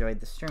 Hope you enjoyed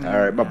the stream.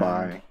 Alright,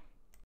 bye-bye.